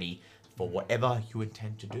yourselves ready for whatever you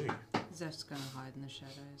intend to do. Zeph's gonna hide in the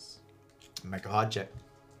shadows. Make a hard check.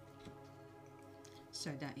 So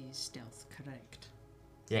that is stealth, correct?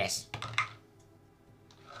 Yes.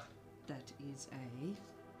 That is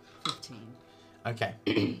a 15.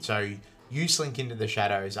 Okay. So you slink into the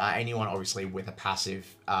shadows. Anyone obviously with a passive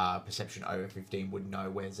perception over 15 would know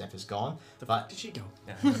where Zeph has gone. But Did she go?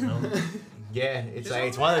 Yeah, I don't know. yeah,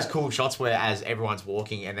 it's one of those cool shots where as everyone's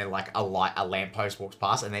walking and then like a lamppost walks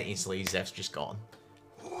past and then instantly Zeph's just gone.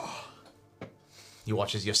 You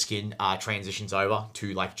watch as your skin transitions over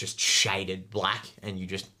to like just shaded black and you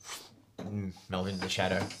just melt into the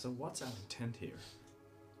shadow. So what's our intent here?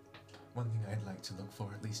 One thing I'd like to look for,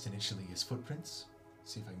 at least initially, is footprints.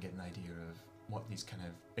 See if I can get an idea of what these kind of...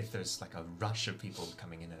 If there's like a rush of people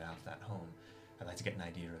coming in and out of that home, I'd like to get an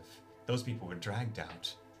idea of those people were dragged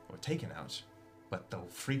out or taken out, but though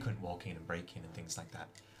frequent walking and breaking and things like that.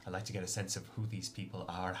 I'd like to get a sense of who these people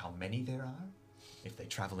are, how many there are, if they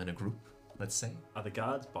travel in a group, let's say. Are the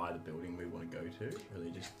guards by the building we want to go to? Or are they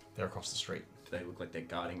just... They're across the street. Do they look like they're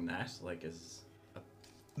guarding that? Like as a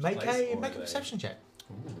Make place, a or make are a they- perception check.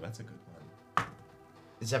 Ooh, that's a good one.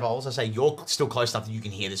 Zeph, I'll also say you're still close enough that you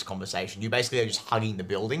can hear this conversation. You basically are just hugging the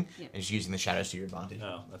building Yeah. and just using the shadows to your advantage.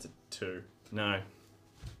 Oh, that's a 2. No.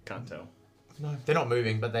 Can't tell. No, they're not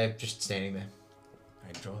moving, but they're just standing there.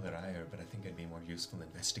 I'd draw their ire, but I think it'd be more useful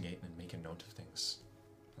investigating and making note of things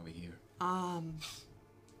over here.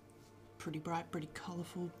 Pretty bright, pretty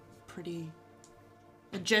colourful, pretty...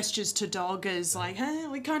 The gestures to Dog is like, hey,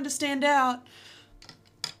 we kind of stand out.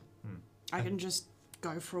 I can just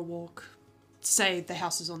go for a walk. Say the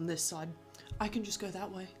house is on this side. I can just go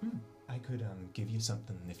that way. I could give you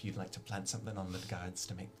something if you'd like to plant something on the guards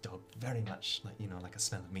to make Dog very much like, like a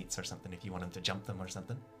smell of meats or something if you want him to jump them or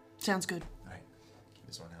something. Sounds good. All right. Keep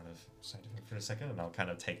this one out of sight of him for a second, and I'll kind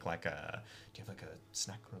of take like a... Do you have like a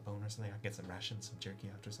snack or a bone or something? I'll get some rations, some jerky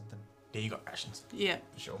out or something. Yeah, you got rations. Yeah.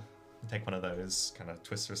 For sure. Take one of those, kind of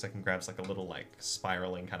twists for a second, grabs like a little like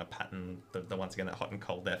spiraling kind of pattern. The once again that hot and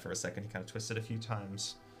cold there for a second. He kind of twists it a few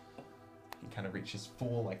times. He kind of reaches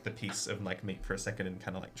for like the piece of like meat for a second and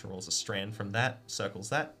kind of like draws a strand from that, circles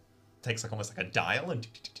that, takes like almost like a dial and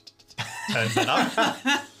turns it up.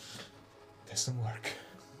 There's some work.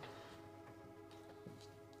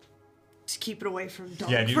 Just keep it away from Dog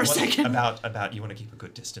Yeah, you for a want, second. about you want to keep a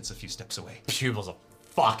good distance, a few steps away. Pupils are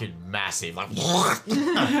fucking massive. Like,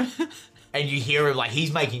 and you hear him like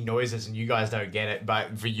he's making noises and you guys don't get it.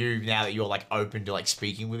 But for you, now that you're like open to like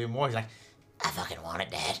speaking with him more, he's like, I fucking want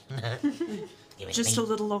it, Dad. Give it Just to a me.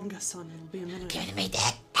 little longer, son. It'll be a minute. Give it to me,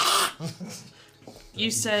 Dad.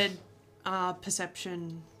 You said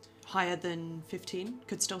perception higher than 15.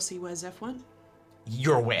 Could still see where Zeph went.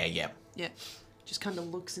 you're aware, yeah. Yeah. Just kind of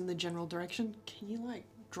looks in the general direction. Can you, like,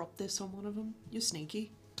 drop this on one of them? You're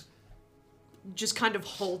sneaky. Just kind of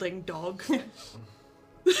holding Dog.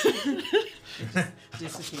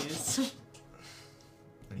 Disappears.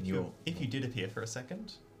 And you'll If you did appear for a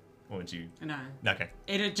second, or would you? No. Okay.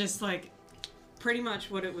 It'd just like, pretty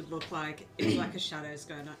much what it would look like is like a shadow's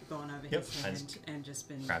gone over Yep, his hand and just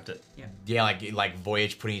been Grabbed it. Yeah. yeah, like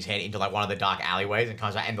Voyage putting his hand into like one of the dark alleyways and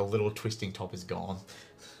comes back and the little twisting top is gone.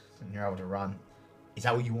 And you're able to run. Is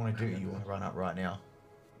that what you want to do? You want to run up right now?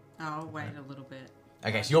 I'll wait a little bit.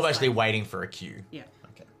 Okay, so you're Just basically like- waiting for a cue. Yeah.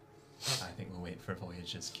 Okay. I think we'll wait for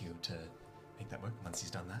Voyage's cue to make that work. Once he's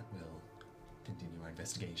done that, we'll continue our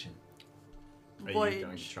investigation. Are Voyage. you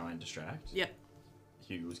going to try and distract? Yep.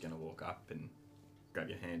 Hugh was going to walk up and grab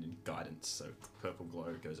your hand in guidance, so purple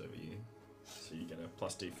glow goes over you. So you get a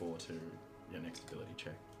plus D4 to your next ability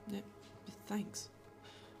check. Yep. Thanks.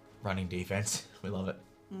 Running defense. We love it.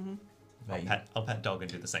 Mm-hmm. I'll pet Dog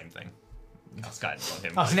and do the same thing. That's guidance on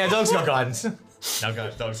him. Oh, so now Dog's got guidance. Now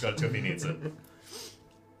Dog's got it too if he needs it.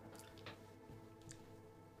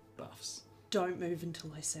 Buffs. Don't move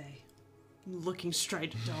until I say. I'm looking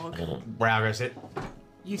straight at Dog. Brow goes it.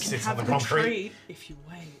 You can Sits on have the the concrete. treat if you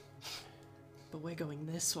wait. But we're going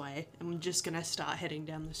this way, and we're just gonna start heading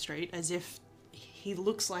down the street as if he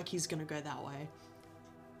looks like he's gonna go that way.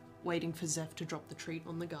 Waiting for Zeph to drop the treat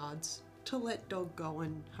on the guards to let Dog go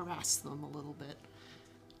and harass them a little bit.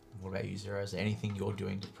 What about you, Zero? Is there anything you're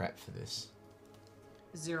doing to prep for this?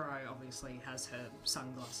 Zero obviously has her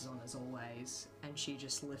sunglasses on as always, and she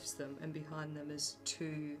just lifts them, and behind them is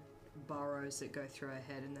two burrows that go through her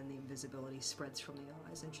head, and then the invisibility spreads from the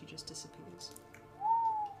eyes, and she just disappears.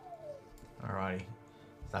 Alrighty.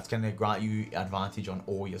 That's going to grant you advantage on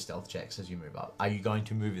all your stealth checks as you move up. Are you going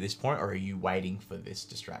to move at this point, or are you waiting for this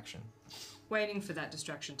distraction? Waiting for that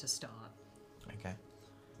distraction to start. Okay.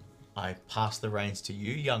 I pass the reins to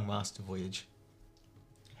you, young Master Voyage.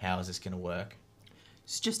 How is this going to work?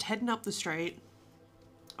 He's just heading up the street.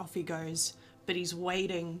 Off he goes. But he's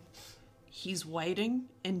waiting. He's waiting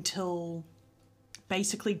until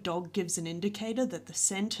basically Dog gives an indicator that the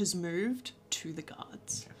scent has moved to the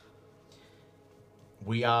guards. Okay.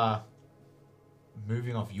 We are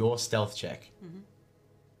moving off your stealth check. Mm-hmm.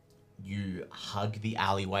 You hug the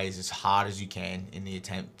alleyways as hard as you can in the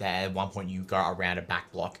attempt that at one point you go around a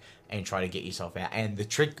back block and try to get yourself out. And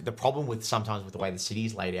the problem with sometimes with the way the city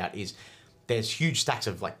is laid out is there's huge stacks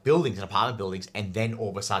of like buildings and apartment buildings, and then all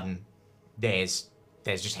of a sudden there's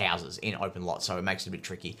just houses in open lots, so it makes it a bit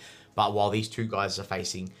tricky. But while these two guys are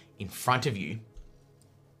facing in front of you,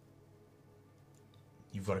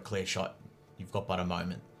 you've got a clear shot. You've got but a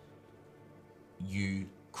moment. You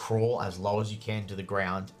crawl as low as you can to the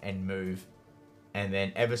ground and move, and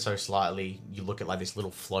then ever so slightly you look at like this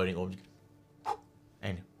little floating object,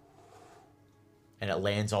 and it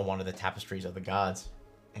lands on one of the tapestries of the guards,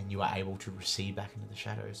 and you are able to recede back into the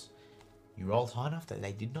shadows. You rolled high enough that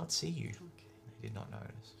they did not see you. Okay. They did not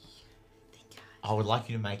notice. I would like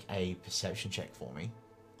you to make a perception check for me,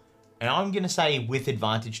 and I'm gonna say with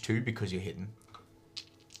advantage too because you're hidden.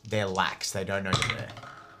 They're lax. They don't know you're there.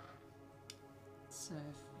 So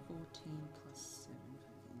 14 plus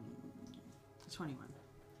 7. 21.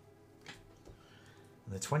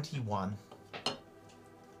 The 21.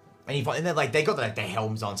 And they're like, they got like their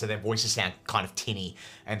helms on, so their voices sound kind of tinny,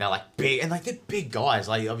 and they're like big, and like they're big guys.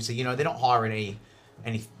 Like obviously, you know, they're not hiring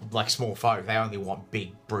any like small folk. They only want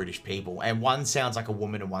big brutish people. And one sounds like a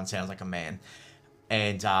woman, and one sounds like a man.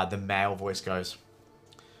 And the male voice goes,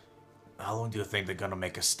 "How long do you think they're gonna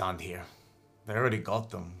make us stand here? They already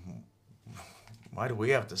got them. Why do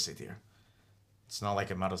we have to sit here? It's not like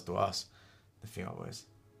it matters to us." The female voice.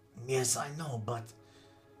 "Yes, I know, but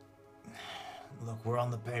look, we're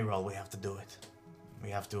on the payroll. We have to do it. We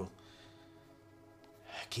have to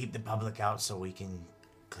keep the public out so we can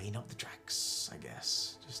clean up the tracks, I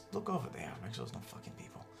guess. Just look over there. Make sure there's no fucking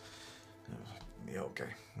people." Yeah, okay.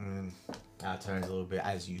 Turns a little bit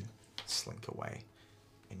as you slink away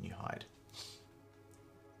and you hide.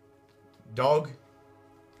 Dog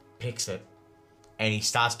picks it, and he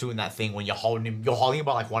starts doing that thing when you're holding him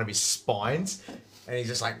by like one of his spines, and he's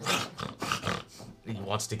just like, he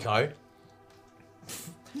wants to go.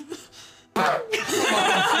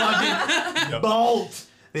 Bolt!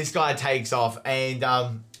 This guy takes off, and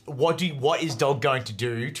what is Dog going to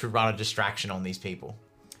do to run a distraction on these people?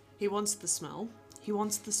 He wants the smell. He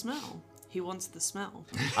wants the smell. He wants the smell.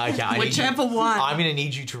 Okay, Whichever one. I'm going to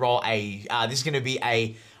need you to roll a. This is going to be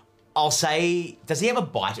a. I'll say. Does he have a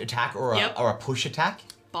bite attack or a push attack?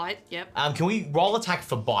 Bite. Yep. Can we roll attack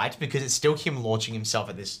for bite because it's still him launching himself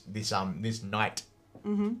at this knight.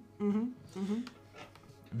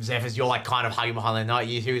 Zephyrus, you're like kind of hugging behind the knight.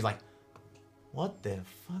 You hear he's like, "What the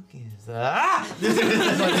fuck is that?" This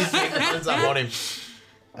is like this thing that comes up on him.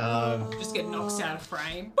 Just get knocked out of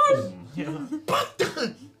frame. Good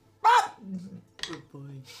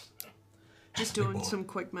boy. Just doing some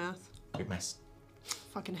quick math. Quick mess.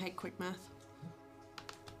 Fucking hate quick math.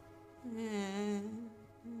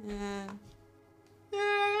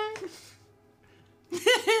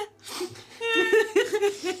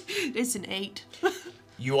 It's an 8.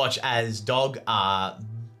 You watch as Dog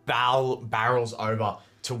barrels over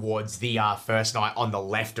towards the first knight on the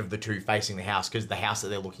left of the two facing the house, because the house that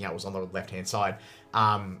they're looking at was on the left-hand side.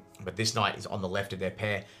 But this knight is on the left of their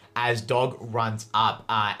pair. As Dog runs up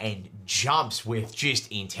and jumps with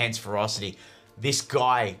just intense ferocity, this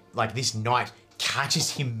guy, like this knight,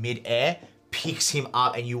 catches him mid-air, picks him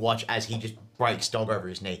up, and you watch as he just breaks Dog over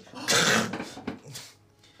his knee.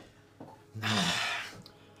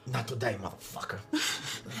 Not today, motherfucker.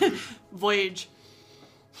 Voyage.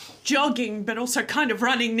 jogging, but also kind of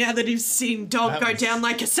running now that he's seen Dog That go was- down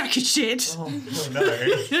like a sack of shit. Oh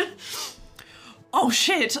no. Oh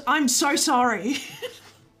shit, I'm so sorry.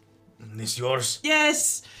 This yours?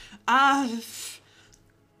 Yes. I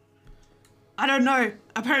don't know.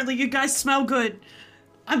 Apparently you guys smell good.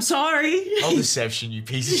 I'm sorry. Oh, deception, you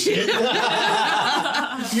piece of shit.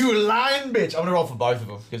 You lying bitch. I'm gonna roll for both of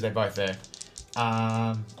them because they're both there.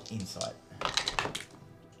 Insight.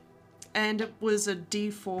 And it was a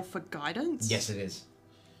D4 for guidance? Yes, it is.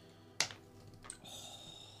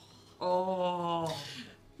 Oh.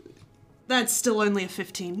 That's still only a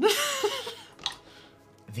 15.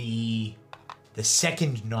 The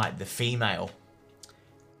second night, the female,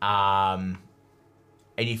 and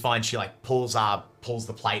you find she like pulls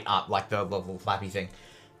the plate up like the little flappy thing,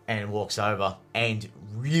 and walks over and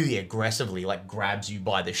really aggressively like grabs you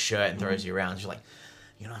by the shirt and throws you around. She's like,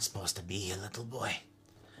 "You're not supposed to be here, little boy.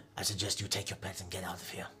 I suggest you take your pets and get out of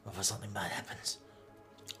here before something bad happens."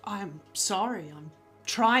 I'm sorry. I'm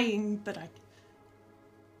trying, but I...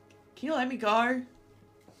 Can you let me go?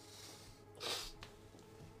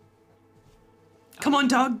 Come on,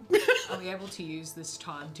 Doug. Are we able to use this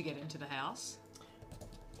time to get into the house?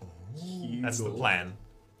 That's the plan.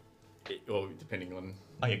 Or depending on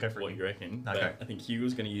Oh yeah, go for what it. you reckon. No, But go. I think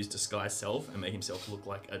Hugo's going to use disguise self and make himself look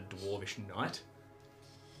like a dwarvish knight.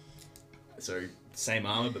 So same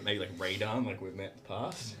armor, but maybe like radar, like we've met in the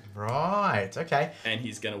past. Right. Okay. And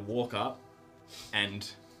he's going to walk up and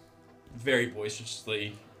very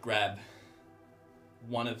boisterously grab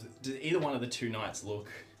does either one of the two knights look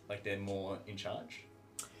like they're more in charge?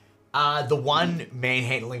 The one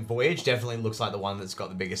manhandling voyage definitely looks like the one that's got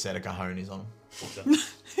the biggest set of cojones on him.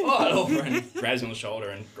 So, over and grabs him on the shoulder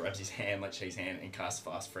and grabs his hand like Cheese hand and casts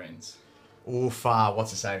Fast Friends. Oof.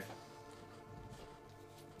 What's the save?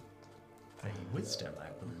 Wisdom, I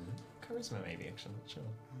believe. Charisma, maybe, actually. Not sure.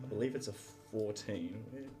 I believe it's a 14.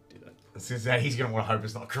 Where did I? He's gonna want to hope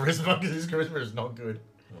it's not charisma because his charisma is not good.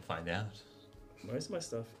 We'll find out. Most of my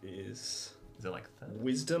stuff is Is it like 30?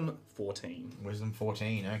 Wisdom 14. Wisdom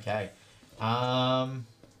 14. Okay. I'll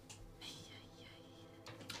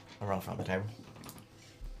roll from the table.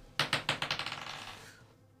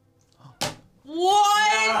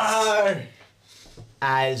 What? No!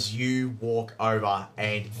 As you walk over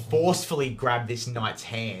and forcefully grab this knight's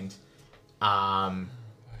hand,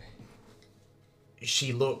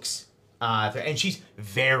 she looks, and she's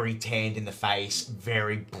very tanned in the face,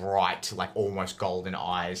 very bright, like almost golden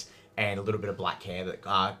eyes, and a little bit of black hair that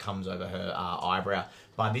comes over her eyebrow.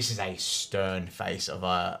 But this is a stern face of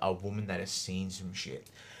a woman that has seen some shit.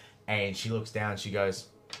 And she looks down, she goes,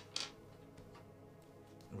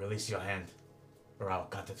 "Release your hand, or I'll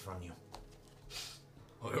cut it from you."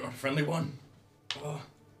 Oh, you're a friendly one. Oh,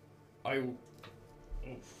 like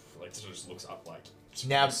just looks up like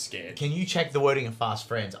Now, scared. can you check the wording of Fast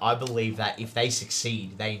Friends? I believe that if they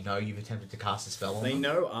succeed, they know you've attempted to cast a spell on They them.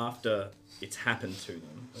 know after it's happened to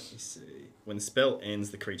them. Let me see. When the spell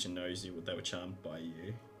ends, the creature knows you. They were charmed by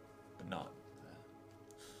you. But not.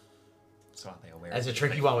 So are they aware? That's of a it?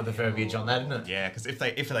 tricky one with the verbiage on that, isn't it? Yeah, because if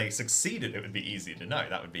they succeeded, it would be easy to know.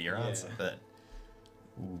 That would be your answer. Yeah. But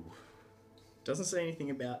ooh, Doesn't say anything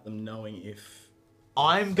about them knowing if.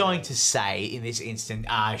 I'm going to say, in this instant,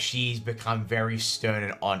 she's become very stern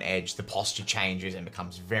and on edge. The posture changes and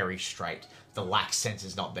becomes very straight. The lax sense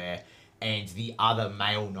is not there. And the other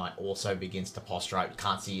male knight also begins to posture out. You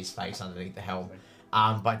can't see his face underneath the helm.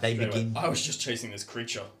 But they Straight away, begin... I was just chasing this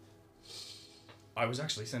creature. I was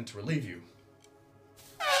actually sent to relieve you.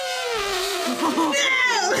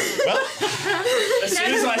 As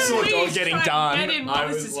soon as I saw Dog getting done, I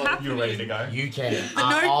was like, you're ready to go. You can. no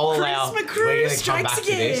I'll allow... charisma crew We're going to come strikes back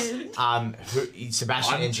to again. this.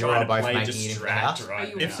 Sebastian I'm and Jiro trying are to both play making it into the house. distract right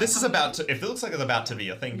you- now. If this is about to, if it looks like there's about to be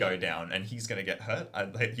a thing go down and he's going to get hurt,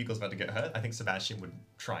 Hugo's about to get hurt, I think Sebastian would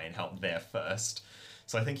try and help there first.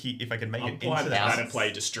 So I think if I could make I'm it into quite the how to house.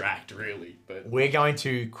 play distract, really, but We're going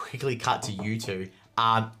to quickly cut to you two.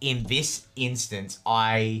 In this instance,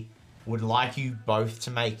 I would like you both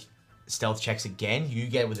to make stealth checks again. You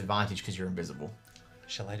get it with advantage because you're invisible.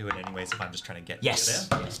 Shall I do it anyways if I'm just trying to get Yes.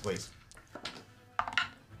 there? Yes, please.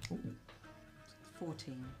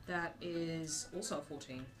 14. That is also a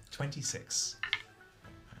 14. 26.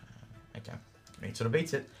 Okay. It sort of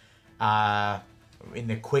beats it. In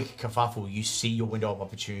the quick kerfuffle, you see your window of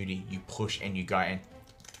opportunity. You push and you go and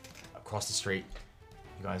across the street.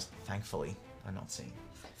 You guys, thankfully, are not seen.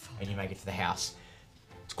 And you make it to the house.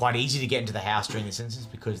 It's quite easy to get into the house during this instance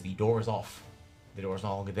because the door is off. The door is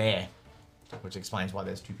no longer there, which explains why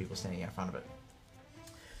there's two people standing out front of it.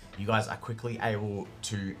 You guys are quickly able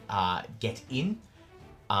to get in.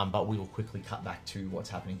 but we will quickly cut back to what's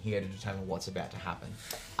happening here to determine what's about to happen.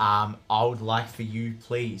 I would like for you,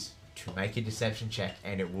 please, to make a deception check,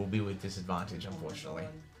 and it will be with disadvantage, unfortunately.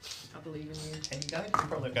 I believe in you. And you can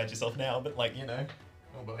probably guide yourself now, but like, you know.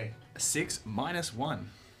 Oh boy. 6 minus 1.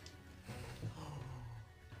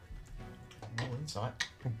 Roll insight.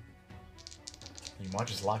 You might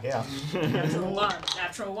just luck out. Natural one.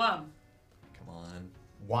 Natural one. Come on.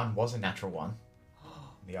 One was a natural 1.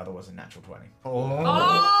 The other was a natural 20.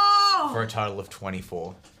 Oh! For a total of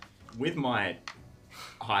 24. With my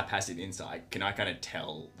high passive insight, can I kind of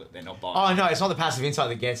tell that they're not buying? Oh no, it's not the passive insight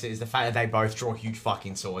that gets it, it's the fact that they both draw huge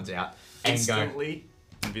fucking swords out and Instantly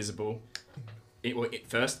invisible. It will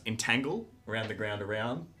first entangle around the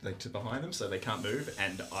ground like to behind them so they can't move,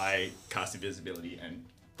 and I cast invisibility and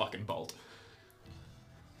fucking bolt.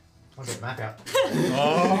 I'll get the map out.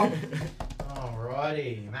 Oh.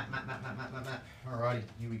 Alrighty. Map. Alrighty,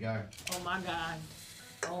 here we go. Oh my god.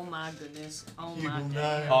 Oh my goodness. Oh my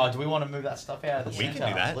god. Oh, do we want to move that stuff out of the We can center?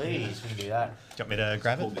 do that. Please, we can do that. Do you want me to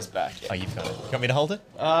grab it? Hold this back. Oh, you've got it. You want me to hold it?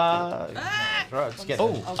 Right, let's get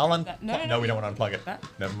Oh, there. I'll No, we don't want to unplug it. That?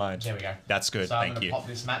 Never mind. There we go. That's good, So I'm thank going you. to pop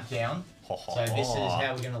this map down. So this is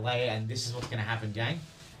how we're going to lay it, and this is what's going to happen, gang.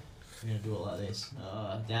 We're going to do it like this.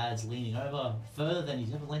 Dad's leaning over further than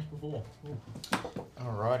he's ever leaned before. Ooh.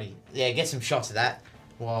 Alrighty. Yeah, get some shots of that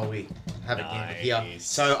while we have it down here. Nice.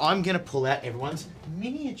 So I'm going to pull out everyone's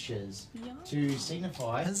miniatures to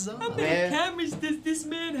signify where... cameras does this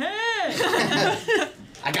man have?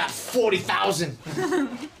 I got 40,000!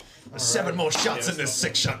 7 more shots in this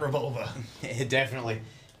 6-shot revolver. Yeah, definitely.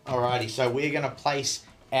 Alrighty, so we're going to place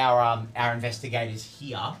our investigators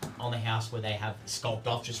here on the house where they have sculpted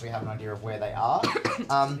off, just so we have an idea of where they are.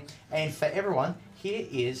 And for everyone, here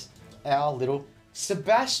is our little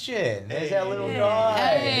Sebastian. There's our little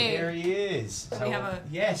guy. Hey. There he is. we have a-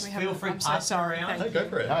 yes, we have feel a- free to I'm so pass him sorry, around. thank No, go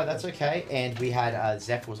for it. No, that's okay. And we had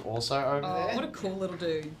Zeph was also over there. What a cool little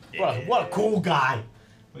dude. What a cool guy.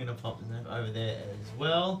 We're gonna pop them over there as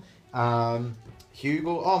well.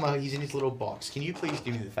 Hugel, oh my, he's in his little box. Can you please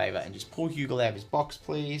do me the favor and just pull Hugel out of his box,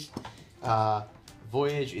 please?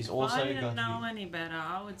 Voyage is also I going didn't to know be... any better.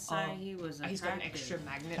 I would say he was attractive. He's got an extra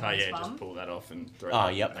magnet Oh on his yeah, bum. just pull that off and throw Oh,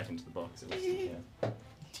 that yep. back into the box.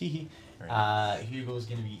 Tee. Hugel's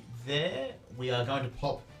going to be there. We are going to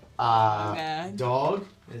pop Okay. Dog.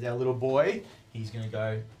 There's our little boy. He's going to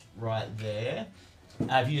go right there.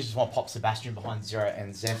 If you just want to pop Sebastian behind Zero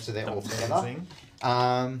and Zeph, so they're all together.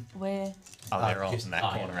 Where? Oh, they're all just- in that oh,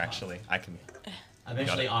 corner, yeah. actually. I can...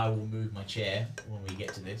 Eventually, I will move my chair when we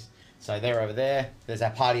get to this. So they're over there. There's our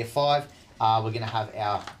party of 5. We're going to have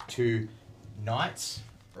our 2 knights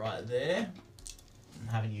right there.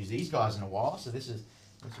 I haven't used these guys in a while, so this will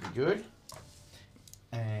be good.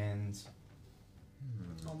 And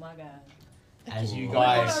Oh my god. as you I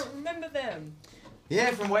guys, remember them. yeah,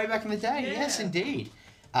 from way back in the day, Yeah. yes, indeed.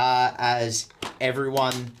 As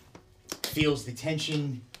everyone feels the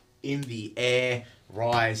tension in the air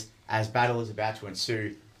rise as battle is about to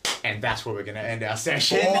ensue, and that's where we're going to end our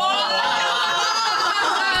session.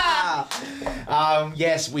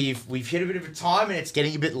 Yes, we've hit a bit of a time and it's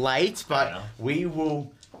getting a bit late, but we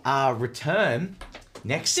will return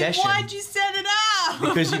next session. Why'd you set it up?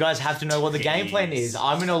 Because you guys have to know what the game plan is.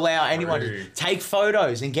 I'm going to allow anyone to Rude. take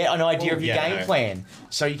photos and get an idea of your yeah, game no. plan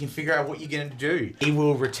so you can figure out what you're going to do. We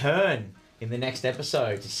will return in the next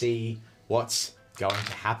episode to see what's going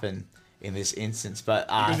to happen in this instance. But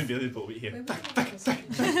Invisible here.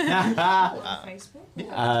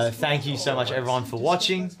 thank you so much, everyone, for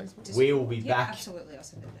watching. We will be Yeah, back. absolutely. I'll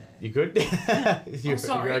send it there. You good? You're, I'm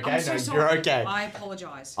sorry. you're okay? I'm so No, sorry. you're okay. I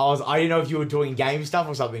apologize. I didn't know if you were doing game stuff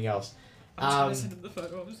or something else. I'm trying to send him the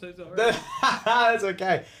photo. I'm so sorry. That's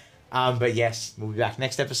okay. But yes, we'll be back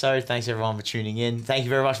next episode. Thanks everyone for tuning in. Thank you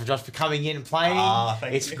very much for Josh for coming in and playing.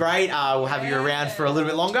 Thank It's you. great. We'll have you around for a little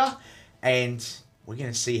bit longer. And we're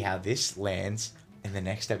going to see how this lands in the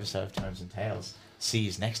next episode of Tomes and Tales. See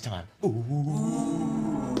you next time.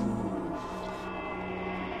 Ooh.